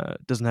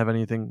doesn't have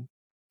anything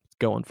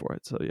going for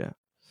it. So yeah.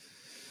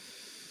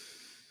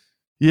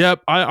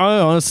 Yep. I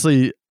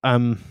honestly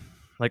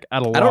like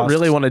at a loss. I don't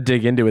really want to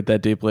dig into it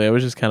that deeply. I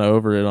was just kind of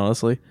over it,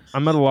 honestly.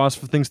 I'm at a loss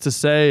for things to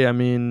say. I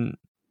mean,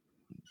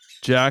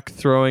 Jack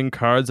throwing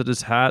cards at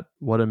his hat.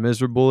 What a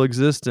miserable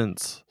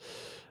existence.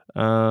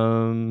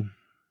 I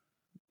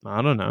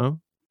don't know.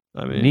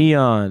 I mean,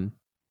 Neon.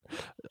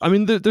 I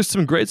mean, there's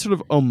some great sort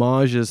of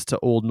homages to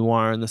old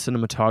noir in the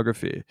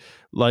cinematography,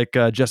 like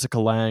Jessica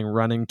Lange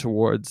running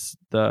towards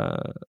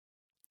the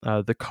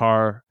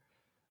car,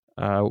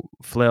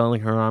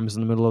 flailing her arms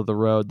in the middle of the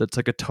road. That's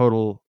like a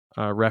total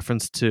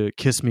reference to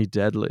Kiss Me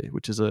Deadly,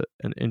 which is an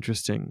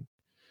interesting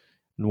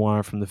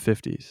noir from the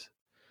 50s.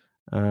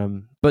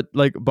 But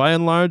like by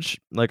and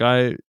large, like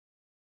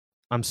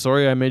I'm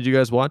sorry I made you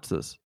guys watch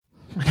this.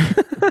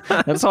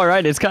 That's all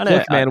right. It's kind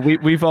of, man,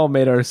 we've all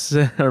made our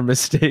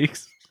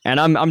mistakes. And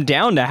I'm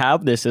down to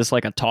have this as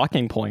like a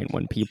talking point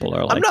when people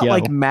are like, I'm not yo.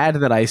 like mad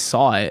that I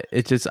saw it.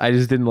 I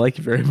just didn't like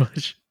it very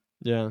much.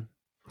 Yeah.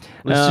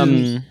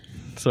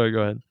 Sorry,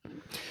 go ahead.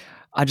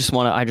 I just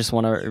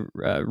want to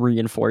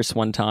reinforce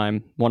one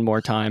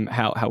more time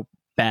how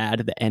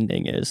bad the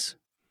ending is.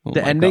 Oh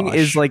the ending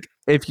is like,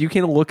 if you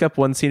can look up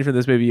one scene from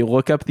this movie, you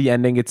look up the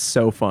ending. It's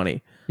so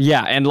funny.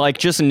 Yeah, and like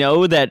just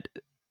know that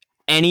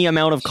any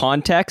amount of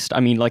context,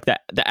 I mean, like the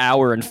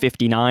hour and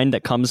 59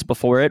 that comes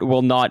before it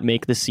will not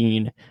make the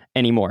scene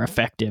any more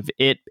effective.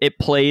 It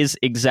plays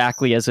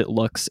exactly as it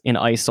looks in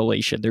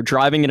isolation. They're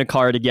driving in a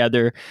car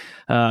together.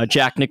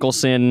 Jack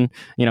Nicholson,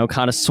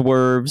 kind of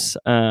swerves.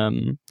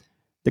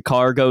 The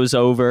car goes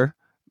over.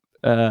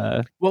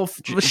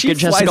 She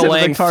Jessica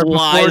Lange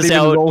flies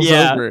out.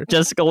 Yeah,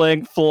 Jessica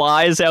Lange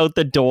flies out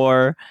the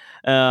door.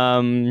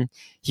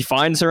 He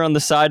finds her on the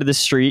side of the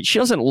street. She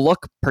doesn't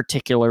look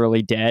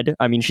particularly dead.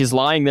 I mean, she's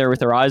lying there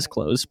with her eyes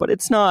closed, but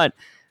it's not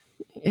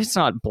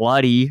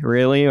bloody,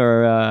 really,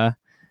 or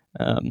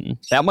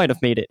that might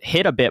have made it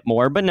hit a bit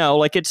more. But no,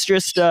 like it's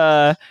just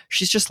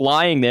she's just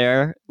lying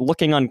there,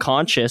 looking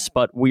unconscious.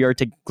 But we are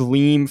to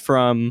glean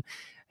from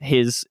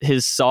his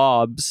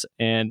sobs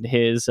and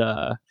his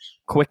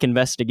quick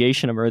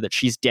investigation of her that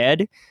she's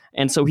dead,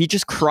 and so he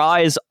just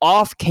cries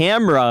off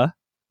camera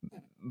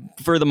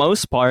for the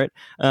most part.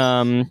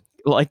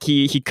 Like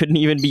he couldn't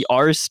even be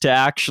arsed to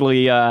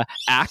actually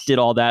act it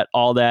all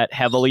that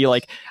heavily.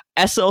 Like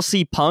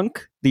SLC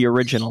Punk, the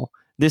original.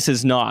 This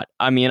is not.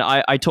 I mean,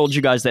 I told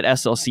you guys that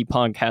SLC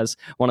Punk has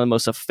one of the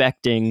most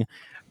affecting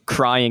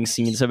crying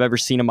scenes I've ever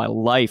seen in my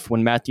life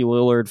when Matthew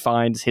Lillard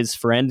finds his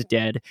friend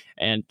dead,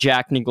 and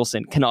Jack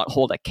Nicholson cannot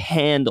hold a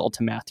candle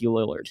to Matthew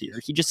Lillard here.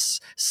 He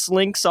just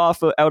slinks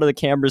off out of the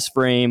camera's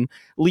frame,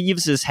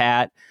 leaves his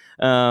hat,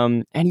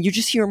 and you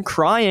just hear him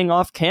crying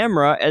off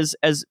camera as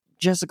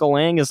Jessica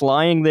Lange is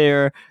lying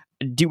there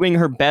doing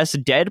her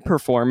best dead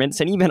performance,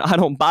 and even I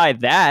don't buy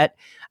that.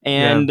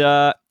 And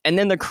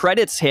then the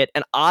credits hit,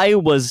 and I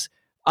was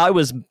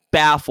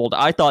baffled.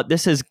 I thought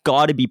this has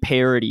got to be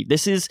parody.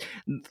 This is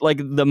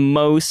like the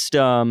most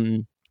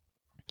it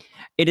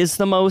is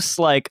the most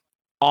like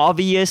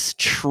obvious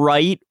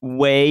trite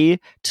way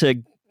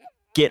to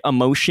get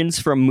emotions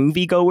from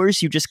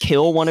moviegoers. You just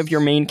kill one of your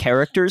main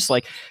characters.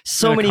 Like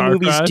so many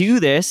movies do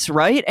this,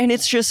 right? And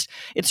it's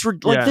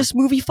like this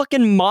movie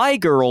fucking My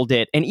Girl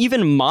did, and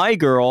even My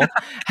Girl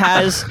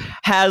has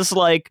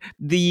like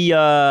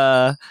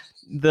the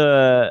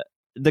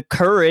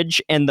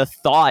courage and the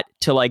thought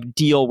to like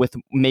deal with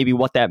maybe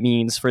what that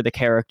means for the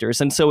characters.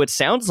 And so it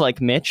sounds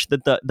like, Mitch,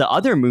 that the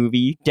other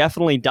movie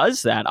definitely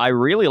does that. I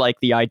really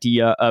like the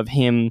idea of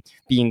him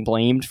being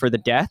blamed for the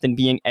death and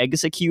being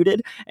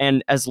executed.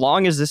 And as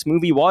long as this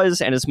movie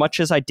was, and as much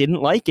as I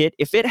didn't like it,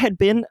 if it had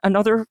been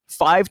another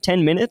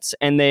 5-10 minutes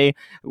and they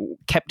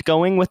kept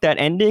going with that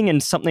ending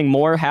and something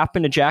more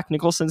happened to Jack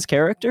Nicholson's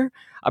character,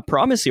 I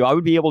promise you I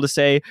would be able to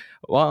say,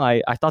 well,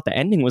 I thought the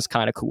ending was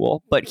kind of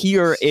cool. But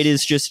here it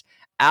is just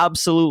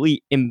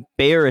absolutely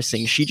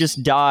embarrassing. She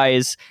just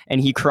dies and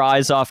he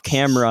cries off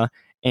camera,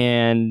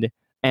 and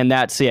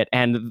that's it.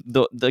 And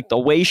the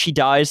way she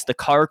dies, the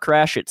car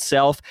crash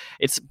itself,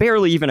 it's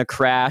barely even a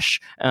crash.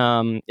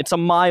 It's a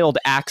mild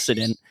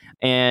accident,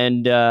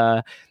 and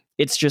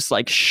it's just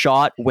like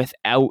shot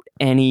without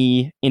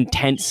any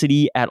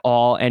intensity at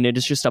all, and it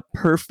is just a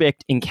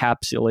perfect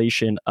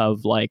encapsulation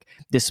of like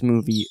this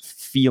movie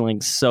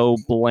feeling so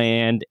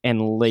bland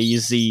and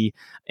lazy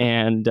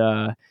and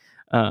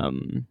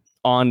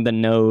on the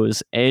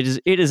nose.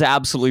 It is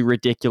absolutely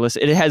ridiculous.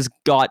 It has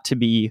got to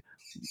be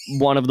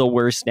one of the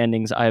worst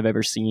endings I've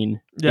ever seen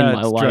in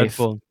my life.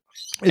 Dreadful.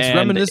 It's And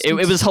reminiscent.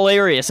 it was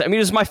hilarious. I mean, it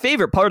was my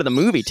favorite part of the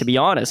movie, to be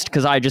honest,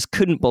 because I just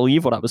couldn't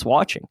believe what I was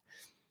watching.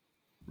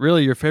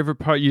 Really, your favorite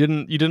part? You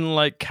didn't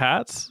like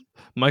Katz?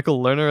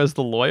 Michael Lerner as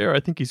the lawyer? I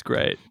think he's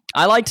great.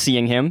 I liked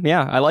seeing him.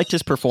 Yeah, I liked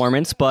his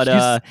performance, but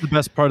He's the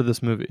best part of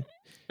this movie.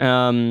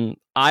 I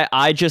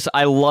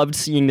loved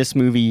seeing this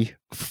movie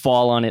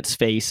fall on its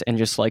face and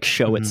just like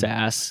show its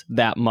ass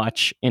that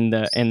much in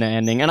the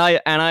ending. And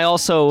I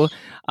also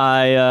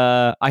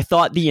I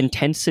thought the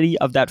intensity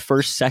of that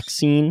first sex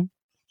scene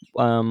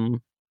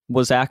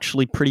was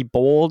actually pretty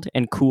bold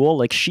and cool.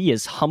 Like, she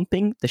is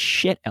humping the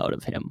shit out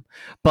of him.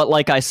 But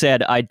like I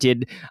said, I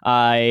did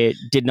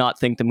not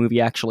think the movie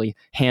actually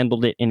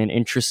handled it in an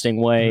interesting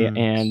way,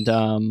 and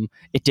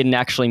it didn't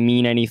actually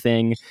mean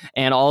anything.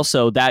 And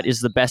also, that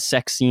is the best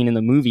sex scene in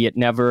the movie. It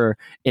never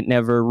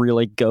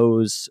really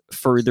goes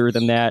further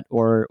than that,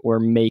 or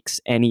makes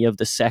any of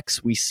the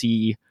sex we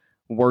see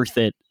worth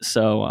it.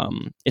 So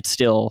it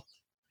still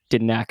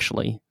didn't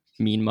actually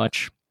mean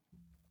much.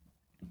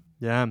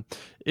 Yeah,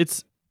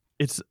 it's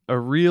a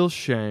real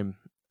shame.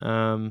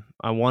 I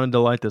wanted to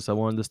like this. I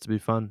wanted this to be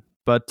fun,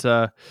 but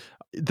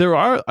there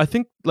are, I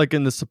think, like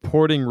in the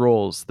supporting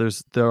roles,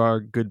 there are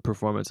good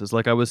performances.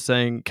 Like I was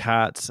saying,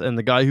 Katz, and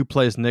the guy who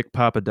plays Nick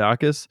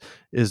Papadakis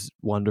is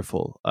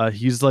wonderful.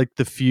 He's like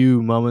the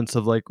few moments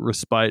of like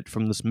respite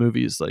from this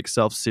movie's like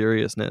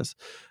self-seriousness,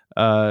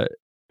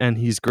 and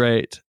he's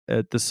great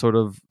at this sort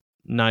of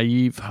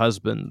naive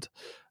husband.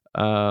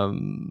 I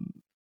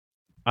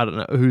don't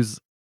know who's.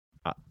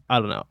 I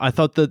don't know. I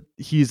thought that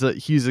he's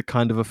a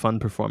kind of a fun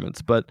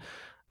performance, but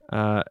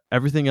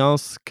everything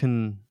else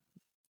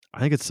I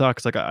think it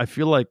sucks. Like I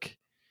feel like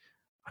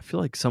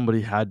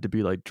somebody had to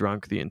be like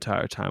drunk the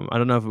entire time. I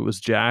don't know if it was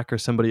Jack or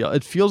somebody else.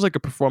 It feels like a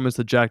performance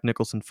that Jack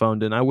Nicholson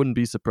phoned in. I wouldn't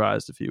be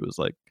surprised if he was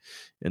like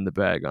in the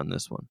bag on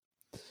this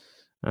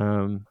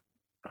one.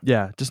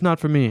 Yeah, just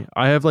not for me.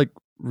 I have like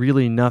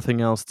really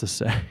nothing else to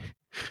say.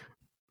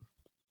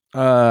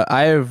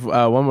 I have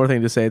one more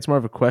thing to say. It's more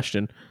of a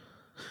question.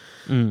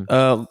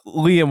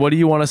 Liam, what do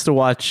you want us to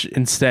watch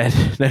instead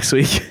next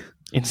week?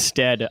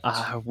 Instead,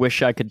 I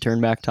wish I could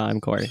turn back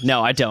time, Corey.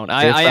 No, I don't.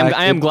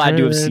 I am glad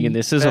to have seen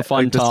this. This is a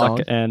fun like talk,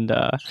 song. and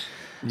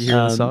You hear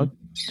the song?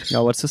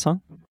 no, what's the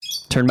song?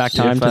 Turn back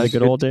time to the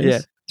good old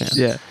days.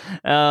 Yeah.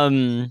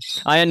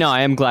 I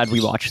am glad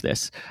we watched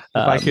this.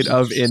 If I could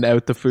in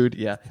out the food,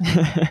 yeah.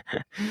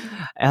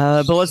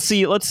 But let's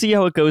see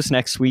how it goes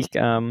next week.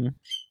 I'll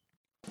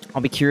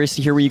be curious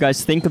to hear what you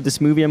guys think of this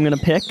movie I'm going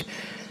to pick.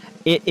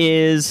 It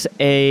is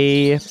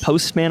a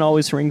Postman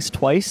Always Rings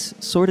Twice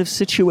sort of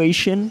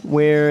situation,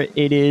 where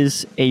it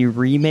is a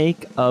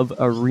remake of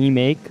a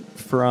remake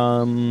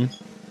from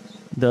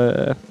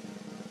the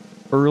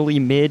early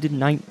mid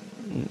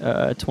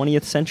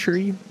 20th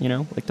century,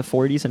 like the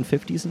 40s and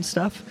 50s and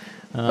stuff.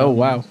 Oh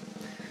wow.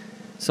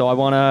 So I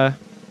want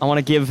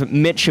to give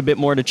Mitch a bit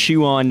more to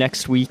chew on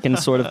next week and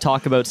sort of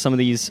talk about some of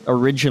these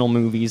original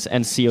movies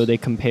and see how they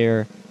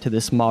compare to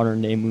this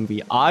modern day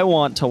movie. I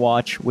want to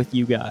watch with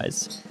you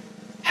guys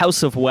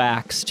House of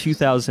Wax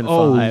 2005.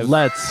 Oh,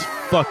 let's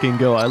fucking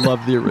go. I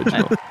love the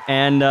original.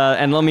 And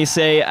let me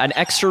say, an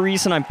extra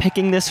reason I'm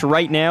picking this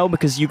right now,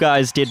 because you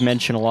guys did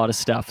mention a lot of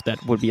stuff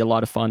that would be a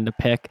lot of fun to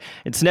pick.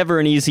 It's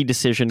never an easy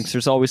decision because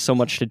there's always so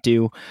much to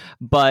do.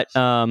 But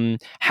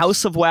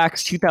House of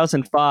Wax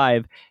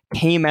 2005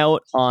 came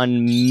out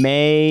on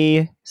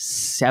May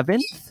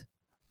 7th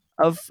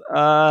of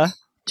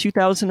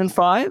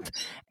 2005,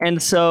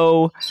 and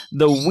so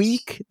the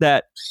week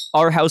that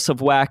our House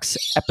of Wax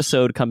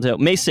episode comes out,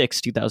 May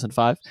 6th,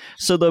 2005,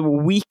 so the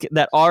week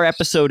that our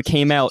episode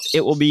came out,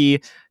 it will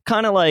be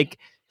kind of like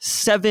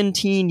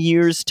 17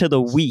 years to the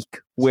week,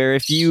 where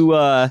if you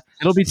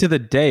it'll be to the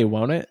day,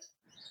 won't it?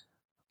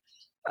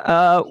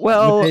 well,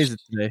 What day is it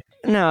today?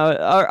 no,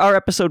 our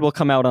episode will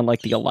come out on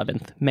like the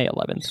 11th, May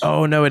 11th.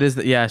 Oh no, it is.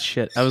 Yeah,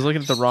 shit. I was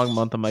looking at the wrong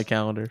month on my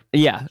calendar.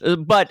 Yeah,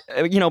 but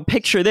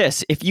picture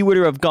this: if you were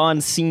to have gone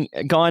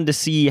to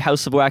see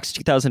House of Wax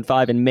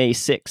 2005 in May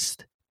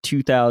 6th,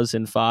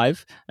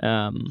 2005.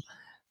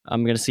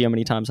 I'm going to see how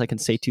many times I can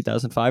say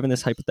 2005 in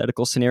this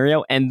hypothetical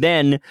scenario, and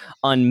then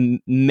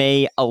on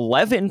May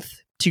 11th,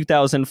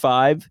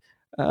 2005.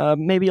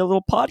 Maybe a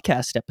little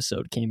podcast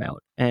episode came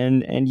out,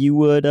 and you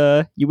would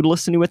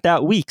listen to it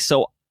that week.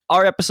 So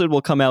our episode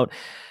will come out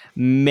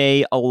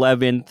May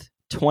 11th,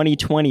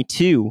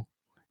 2022.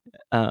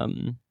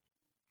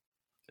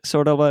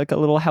 Sort of like a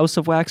little House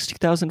of Wax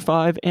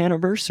 2005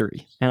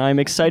 anniversary. And I'm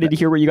excited to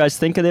hear what you guys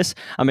think of this.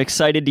 I'm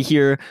excited to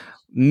hear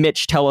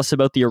Mitch tell us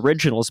about the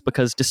originals,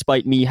 because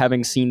despite me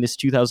having seen this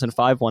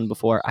 2005 one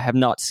before, I have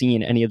not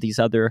seen any of these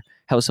other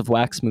House of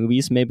Wax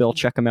movies. Maybe I'll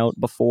check them out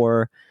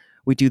before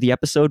we do the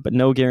episode, but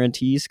no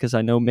guarantees, because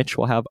I know Mitch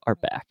will have our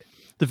back.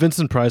 The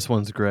Vincent Price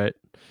one's great.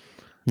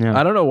 Yeah.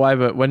 I don't know why,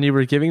 but when you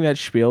were giving that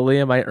spiel,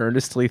 Liam, I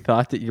earnestly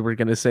thought that you were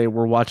going to say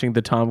we're watching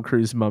the Tom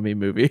Cruise Mummy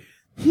movie.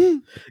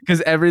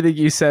 Because everything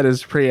you said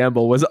as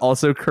preamble was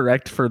also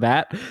correct for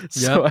that.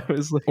 So I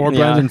was like, or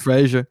Brendan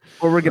Fraser.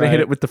 Or we're going to hit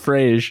it with the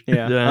Frasier.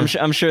 Yeah.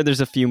 I'm sure there's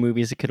a few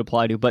movies it could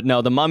apply to, but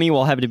no, the Mummy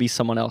will have to be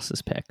someone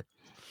else's pick.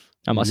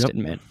 I must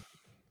admit.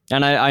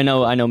 And I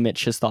know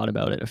Mitch has thought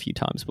about it a few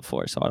times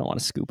before, so I don't want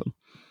to scoop him.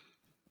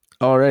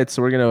 All right,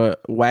 so we're gonna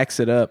wax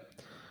it up.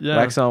 Yeah.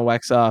 Wax on,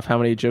 wax off. How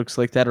many jokes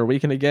like that are we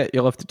gonna get?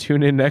 You'll have to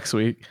tune in next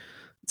week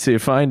to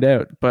find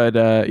out. But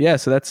yeah,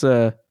 so that's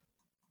I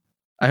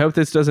hope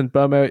this doesn't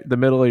bum out the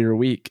middle of your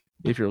week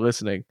if you're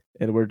listening,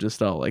 and we're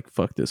just all like,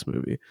 "Fuck this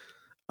movie."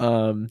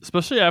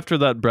 Especially after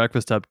that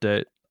breakfast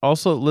update.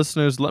 Also,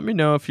 listeners, let me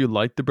know if you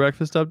like the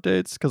breakfast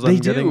updates because They I'm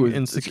getting do.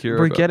 insecure.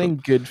 We're about getting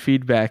them. good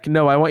feedback.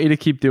 No, I want you to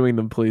keep doing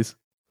them, please.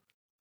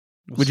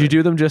 We'll Would see. you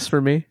do them just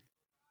for me?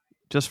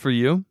 Just for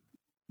you?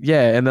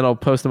 Yeah, and then I'll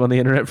post them on the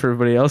internet for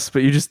everybody else.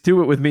 But you just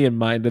do it with me in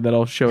mind, and then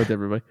I'll show it to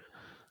everybody.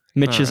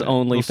 Mitch's All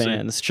right, we'll see.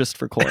 OnlyFans just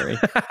for Corey.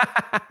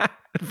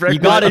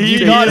 Breakfast gotta- update you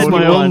He gotta is do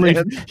my one. only.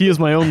 He is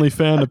my only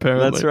fan.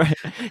 Apparently, That's right.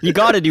 You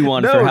got to do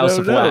one No, for House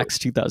no, of no. Wax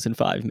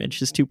 2005,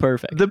 Mitch. It's too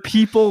perfect. The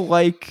people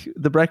like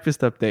the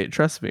breakfast update.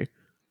 Trust me.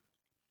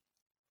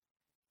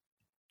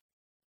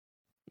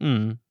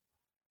 Mm.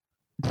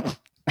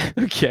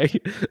 Okay.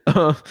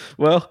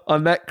 Well,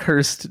 on that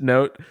cursed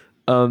note,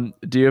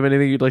 do you have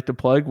anything you'd like to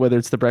plug, whether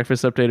it's the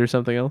breakfast update or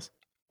something else?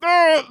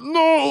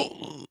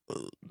 No,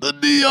 the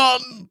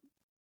neon.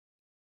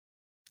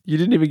 You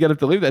didn't even get up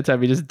to leave that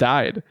time. He just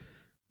died.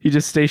 He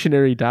just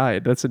stationary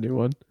died. That's a new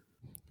one.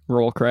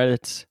 Roll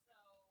credits.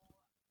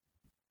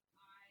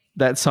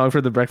 That song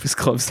for the Breakfast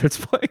Club starts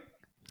playing.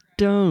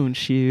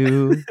 Don't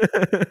you?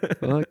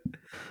 Fuck.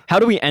 How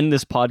do we end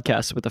this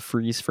podcast with a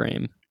freeze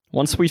frame?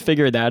 Once we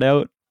figure that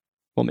out,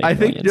 we'll make I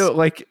think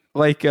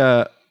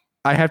millions.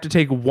 I have to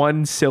take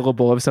one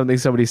syllable of something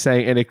somebody's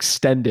saying and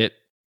extend it.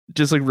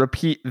 Just like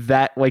repeat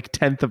that like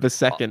 1/10 of a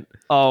second.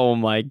 Oh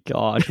my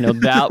gosh. No,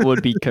 that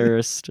would be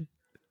cursed.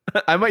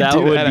 I might That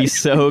do would that. be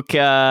so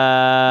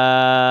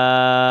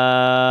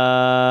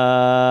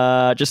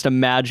just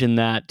imagine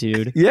that,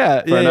 dude.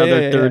 Yeah, For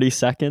another 30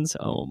 seconds.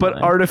 Oh but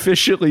my.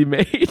 artificially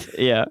made.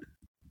 Yeah.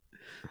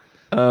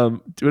 What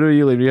about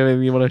you, Liam? Do you have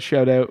anything you want to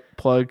shout out,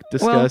 plug,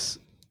 discuss?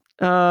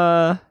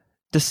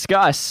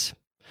 Discuss.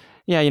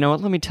 Yeah, you know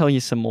what? Let me tell you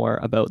some more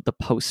about The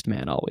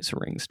Postman Always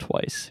Rings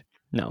Twice.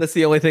 No. That's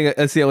the only thing.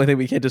 That's the only thing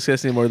we can't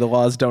discuss anymore. The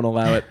laws don't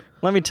allow it.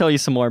 Let me tell you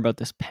some more about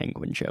this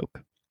penguin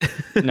joke.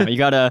 No, you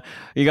gotta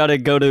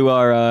go to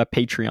our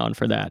Patreon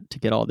for that to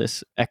get all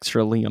this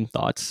extra Liam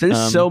thoughts.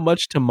 There's so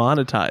much to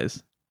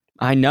monetize.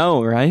 I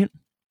know, right?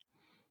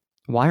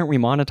 Why aren't we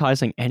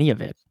monetizing any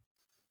of it?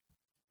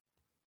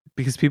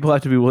 Because people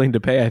have to be willing to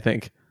pay, I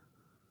think.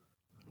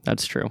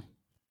 That's true.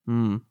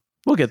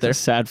 We'll get there. It's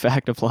a sad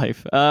fact of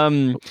life.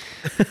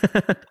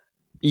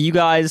 You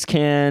guys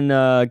can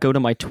go to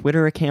my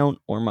Twitter account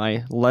or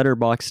my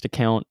Letterboxd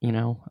account. You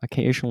know,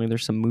 occasionally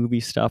there's some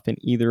movie stuff in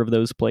either of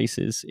those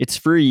places. It's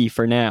free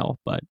for now,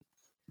 but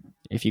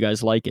if you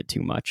guys like it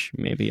too much,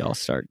 maybe I'll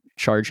start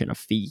charging a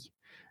fee.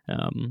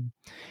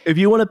 If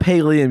you want to pay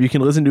Liam, you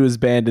can listen to his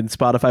band and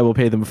Spotify will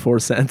pay them 4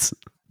 cents.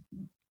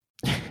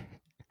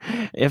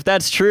 If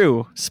that's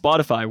true,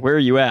 Spotify, where are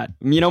you at?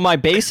 You know, my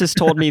bassist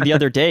told me the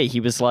other day,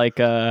 he was like,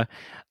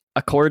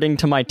 according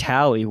to my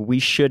tally, we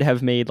should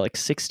have made like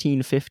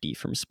 $16.50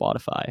 from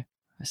Spotify.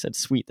 I said,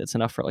 sweet, that's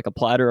enough for like a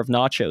platter of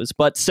nachos.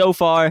 But so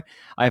far,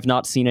 I have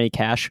not seen any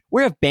cash.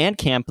 We have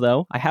Bandcamp,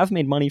 though. I have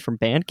made money from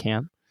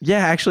Bandcamp. Yeah,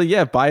 actually,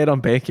 yeah, buy it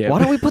on Bandcamp. Why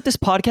don't we put this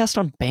podcast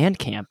on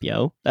Bandcamp,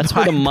 yo? That's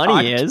where the Buy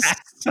money is.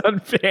 podcasts on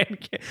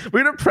Bandcamp.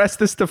 We're gonna press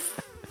this to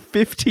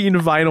 15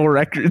 vinyl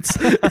records.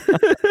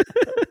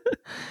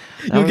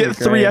 You'll would get be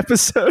 3 great.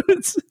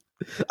 episodes.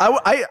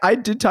 I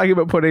did talk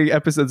about putting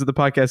episodes of the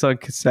podcast on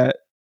cassette.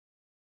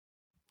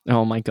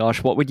 Oh my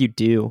gosh, what would you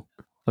do?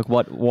 Like,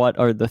 what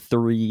are the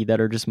 3 that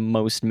are just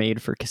most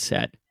made for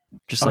cassette?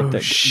 Just like Oh,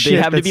 they'd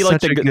shit, have to be that's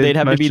like such a good they'd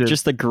have to be question.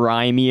 just the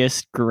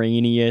grimiest,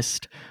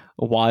 grainiest,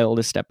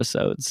 wildest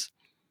episodes.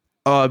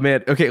 Oh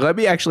man. Okay, let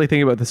me actually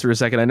think about this for a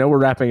second. I know we're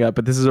wrapping up,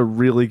 but this is a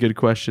really good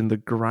question. The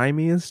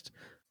grimiest?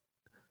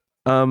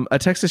 A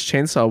Texas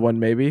Chainsaw one,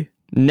 maybe.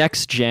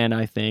 Next gen,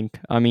 I think.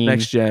 I mean,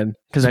 Next gen.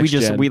 because Next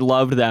gen. we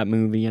loved that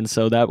movie, and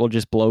so that will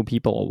just blow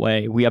people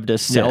away. We have to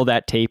sell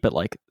that tape at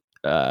like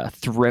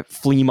thrift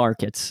flea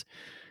markets.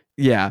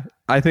 Yeah,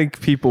 I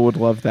think people would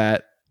love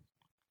that.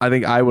 I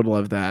think I would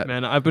love that.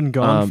 Man, I've been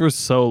gone for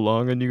so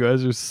long, and you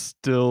guys are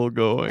still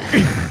going.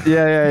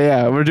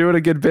 Yeah. We're doing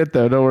a good bit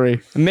though. Don't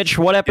worry. Mitch,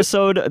 what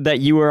episode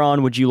that you were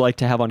on would you like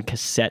to have on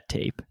cassette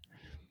tape?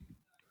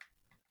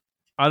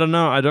 I don't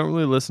know. I don't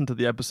really listen to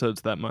the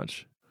episodes that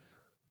much.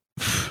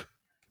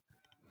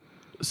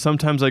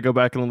 Sometimes I go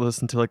back and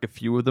listen to like a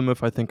few of them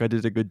if I think I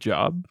did a good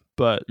job,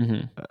 but no,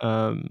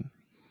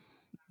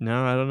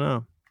 I don't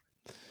know.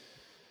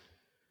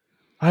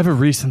 I have a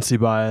recency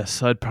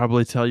bias. I'd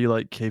probably tell you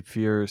like Cape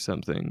Fear or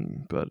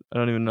something, but I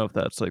don't even know if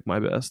that's like my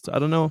best. I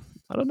don't know.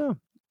 I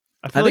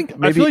feel think like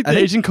maybe- the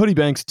Agent Cody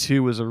Banks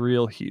 2 was a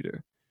real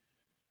heater.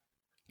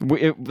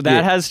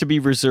 That has to be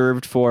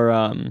reserved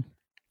for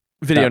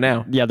Video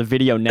now. Yeah, the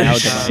Video Now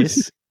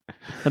device.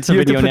 That's a You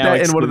have to Video put Now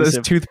that in one of those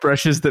exclusive.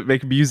 toothbrushes that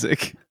make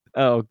music.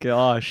 Oh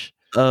gosh.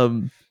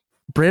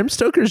 Bram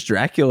Stoker's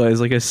Dracula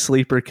is like a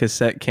sleeper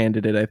cassette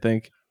candidate, I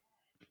think.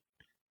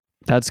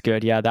 That's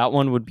good. Yeah, that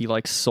one would be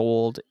like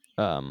sold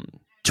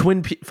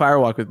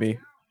Firewalk with Me.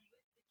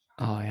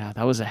 Oh yeah,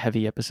 that was a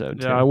heavy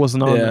episode. Yeah, too. I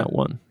wasn't on Yeah. that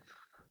one.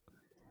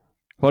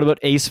 What about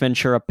Ace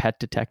Ventura: Pet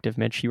Detective,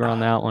 Mitch? You were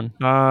on that one.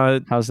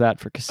 How's that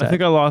for cassette? I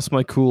think I lost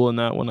my cool in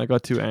that one. I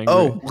got too angry.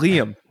 Oh,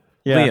 Liam.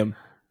 Yeah. Liam.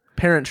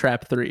 Parent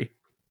Trap 3.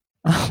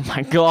 Oh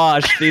my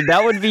gosh, dude,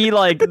 that would be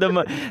like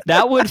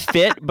that would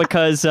fit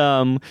because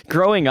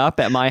growing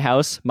up at my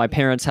house, my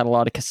parents had a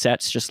lot of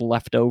cassettes just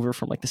left over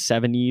from like the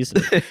 70s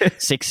and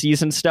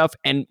 60s and stuff,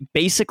 and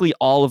basically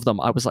all of them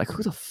I was like,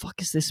 who the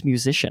fuck is this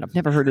musician? I've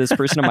never heard of this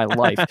person in my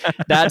life.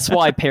 That's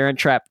why Parent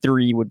Trap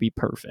 3 would be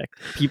perfect.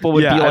 People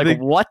would be like,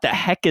 what the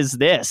heck is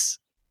this?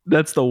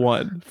 That's the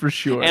one for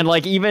sure. And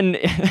like even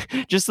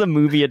just the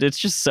movie, it's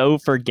just so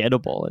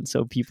forgettable, and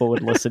so people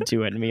would listen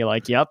to it and be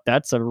like, "Yep,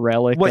 that's a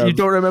relic." What, you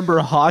don't remember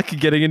Hawk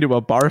getting into a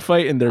bar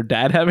fight and their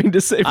dad having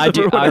to save them? I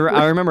do. or whatever?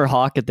 I remember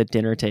Hawk at the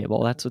dinner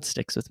table. That's what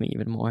sticks with me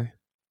even more.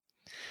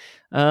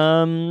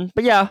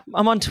 But yeah,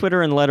 I'm on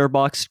Twitter and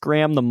Letterboxd.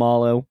 Graham the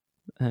Mallow.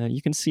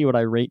 You can see what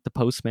I rate The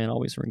Postman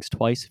Always Rings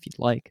Twice if you'd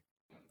like.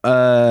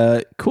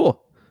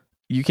 Cool.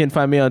 You can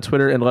find me on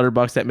Twitter and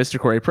Letterboxd at Mr.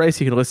 Corey Price.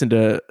 You can listen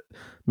to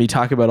me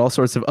talk about all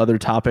sorts of other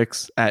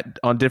topics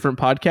on different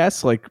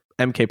podcasts like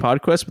MK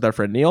PodQuest with our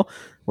friend Neil,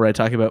 where I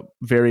talk about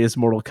various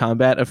Mortal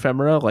Kombat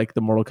ephemera like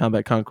the Mortal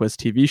Kombat Conquest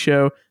TV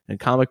show and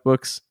comic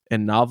books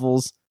and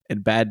novels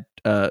and bad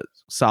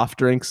soft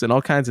drinks and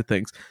all kinds of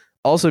things.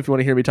 Also, if you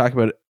want to hear me talk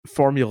about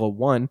Formula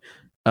One,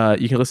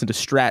 you can listen to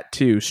Strat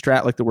 2.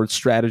 Strat like the word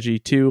strategy,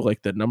 2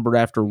 like the number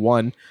after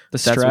 1. The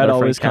Strat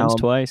always comes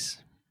twice.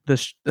 The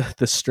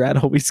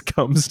Strat always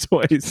comes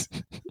twice.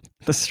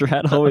 The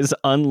Strat always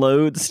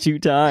unloads 2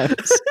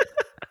 times.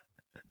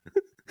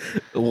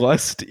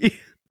 Lusty.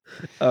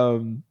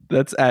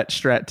 That's at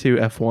Strat2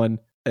 F1.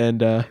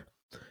 And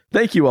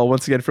thank you all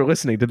once again for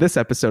listening to this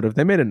episode of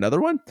They Made Another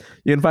One.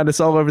 You can find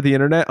us all over the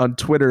internet on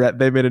Twitter at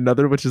They Made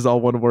Another, which is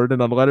all one word,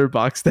 and on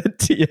Letterboxd at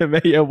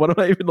TMAO. What am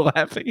I even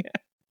laughing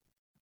at?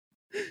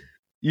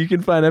 You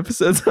can find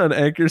episodes on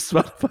Anchor,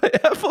 Spotify,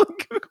 Apple, and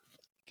Google.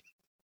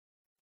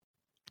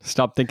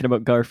 Stop thinking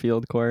about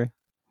Garfield, Corey.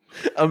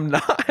 I'm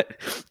not.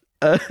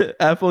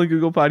 Apple and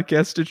Google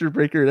Podcasts, Stitcher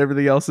Breaker, and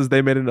everything else is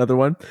They Made Another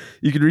One.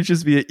 You can reach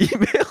us via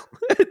email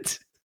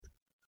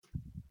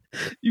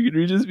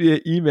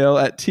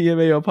at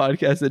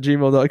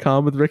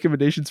tmaopodcast@gmail.com with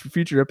recommendations for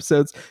future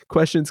episodes,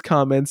 questions,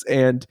 comments,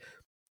 and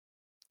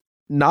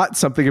not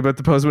something about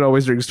The Postman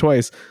Always Rings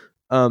Twice.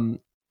 Our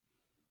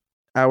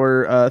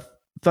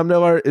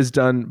thumbnail art is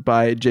done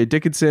by Jade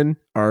Dickinson,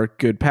 our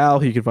good pal,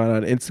 who you can find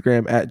on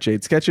Instagram at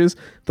Jade Sketches.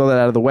 Throw that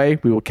out of the way.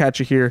 We will catch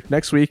you here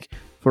next week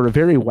for a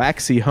very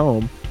waxy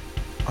home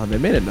on They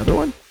Made Another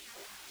One.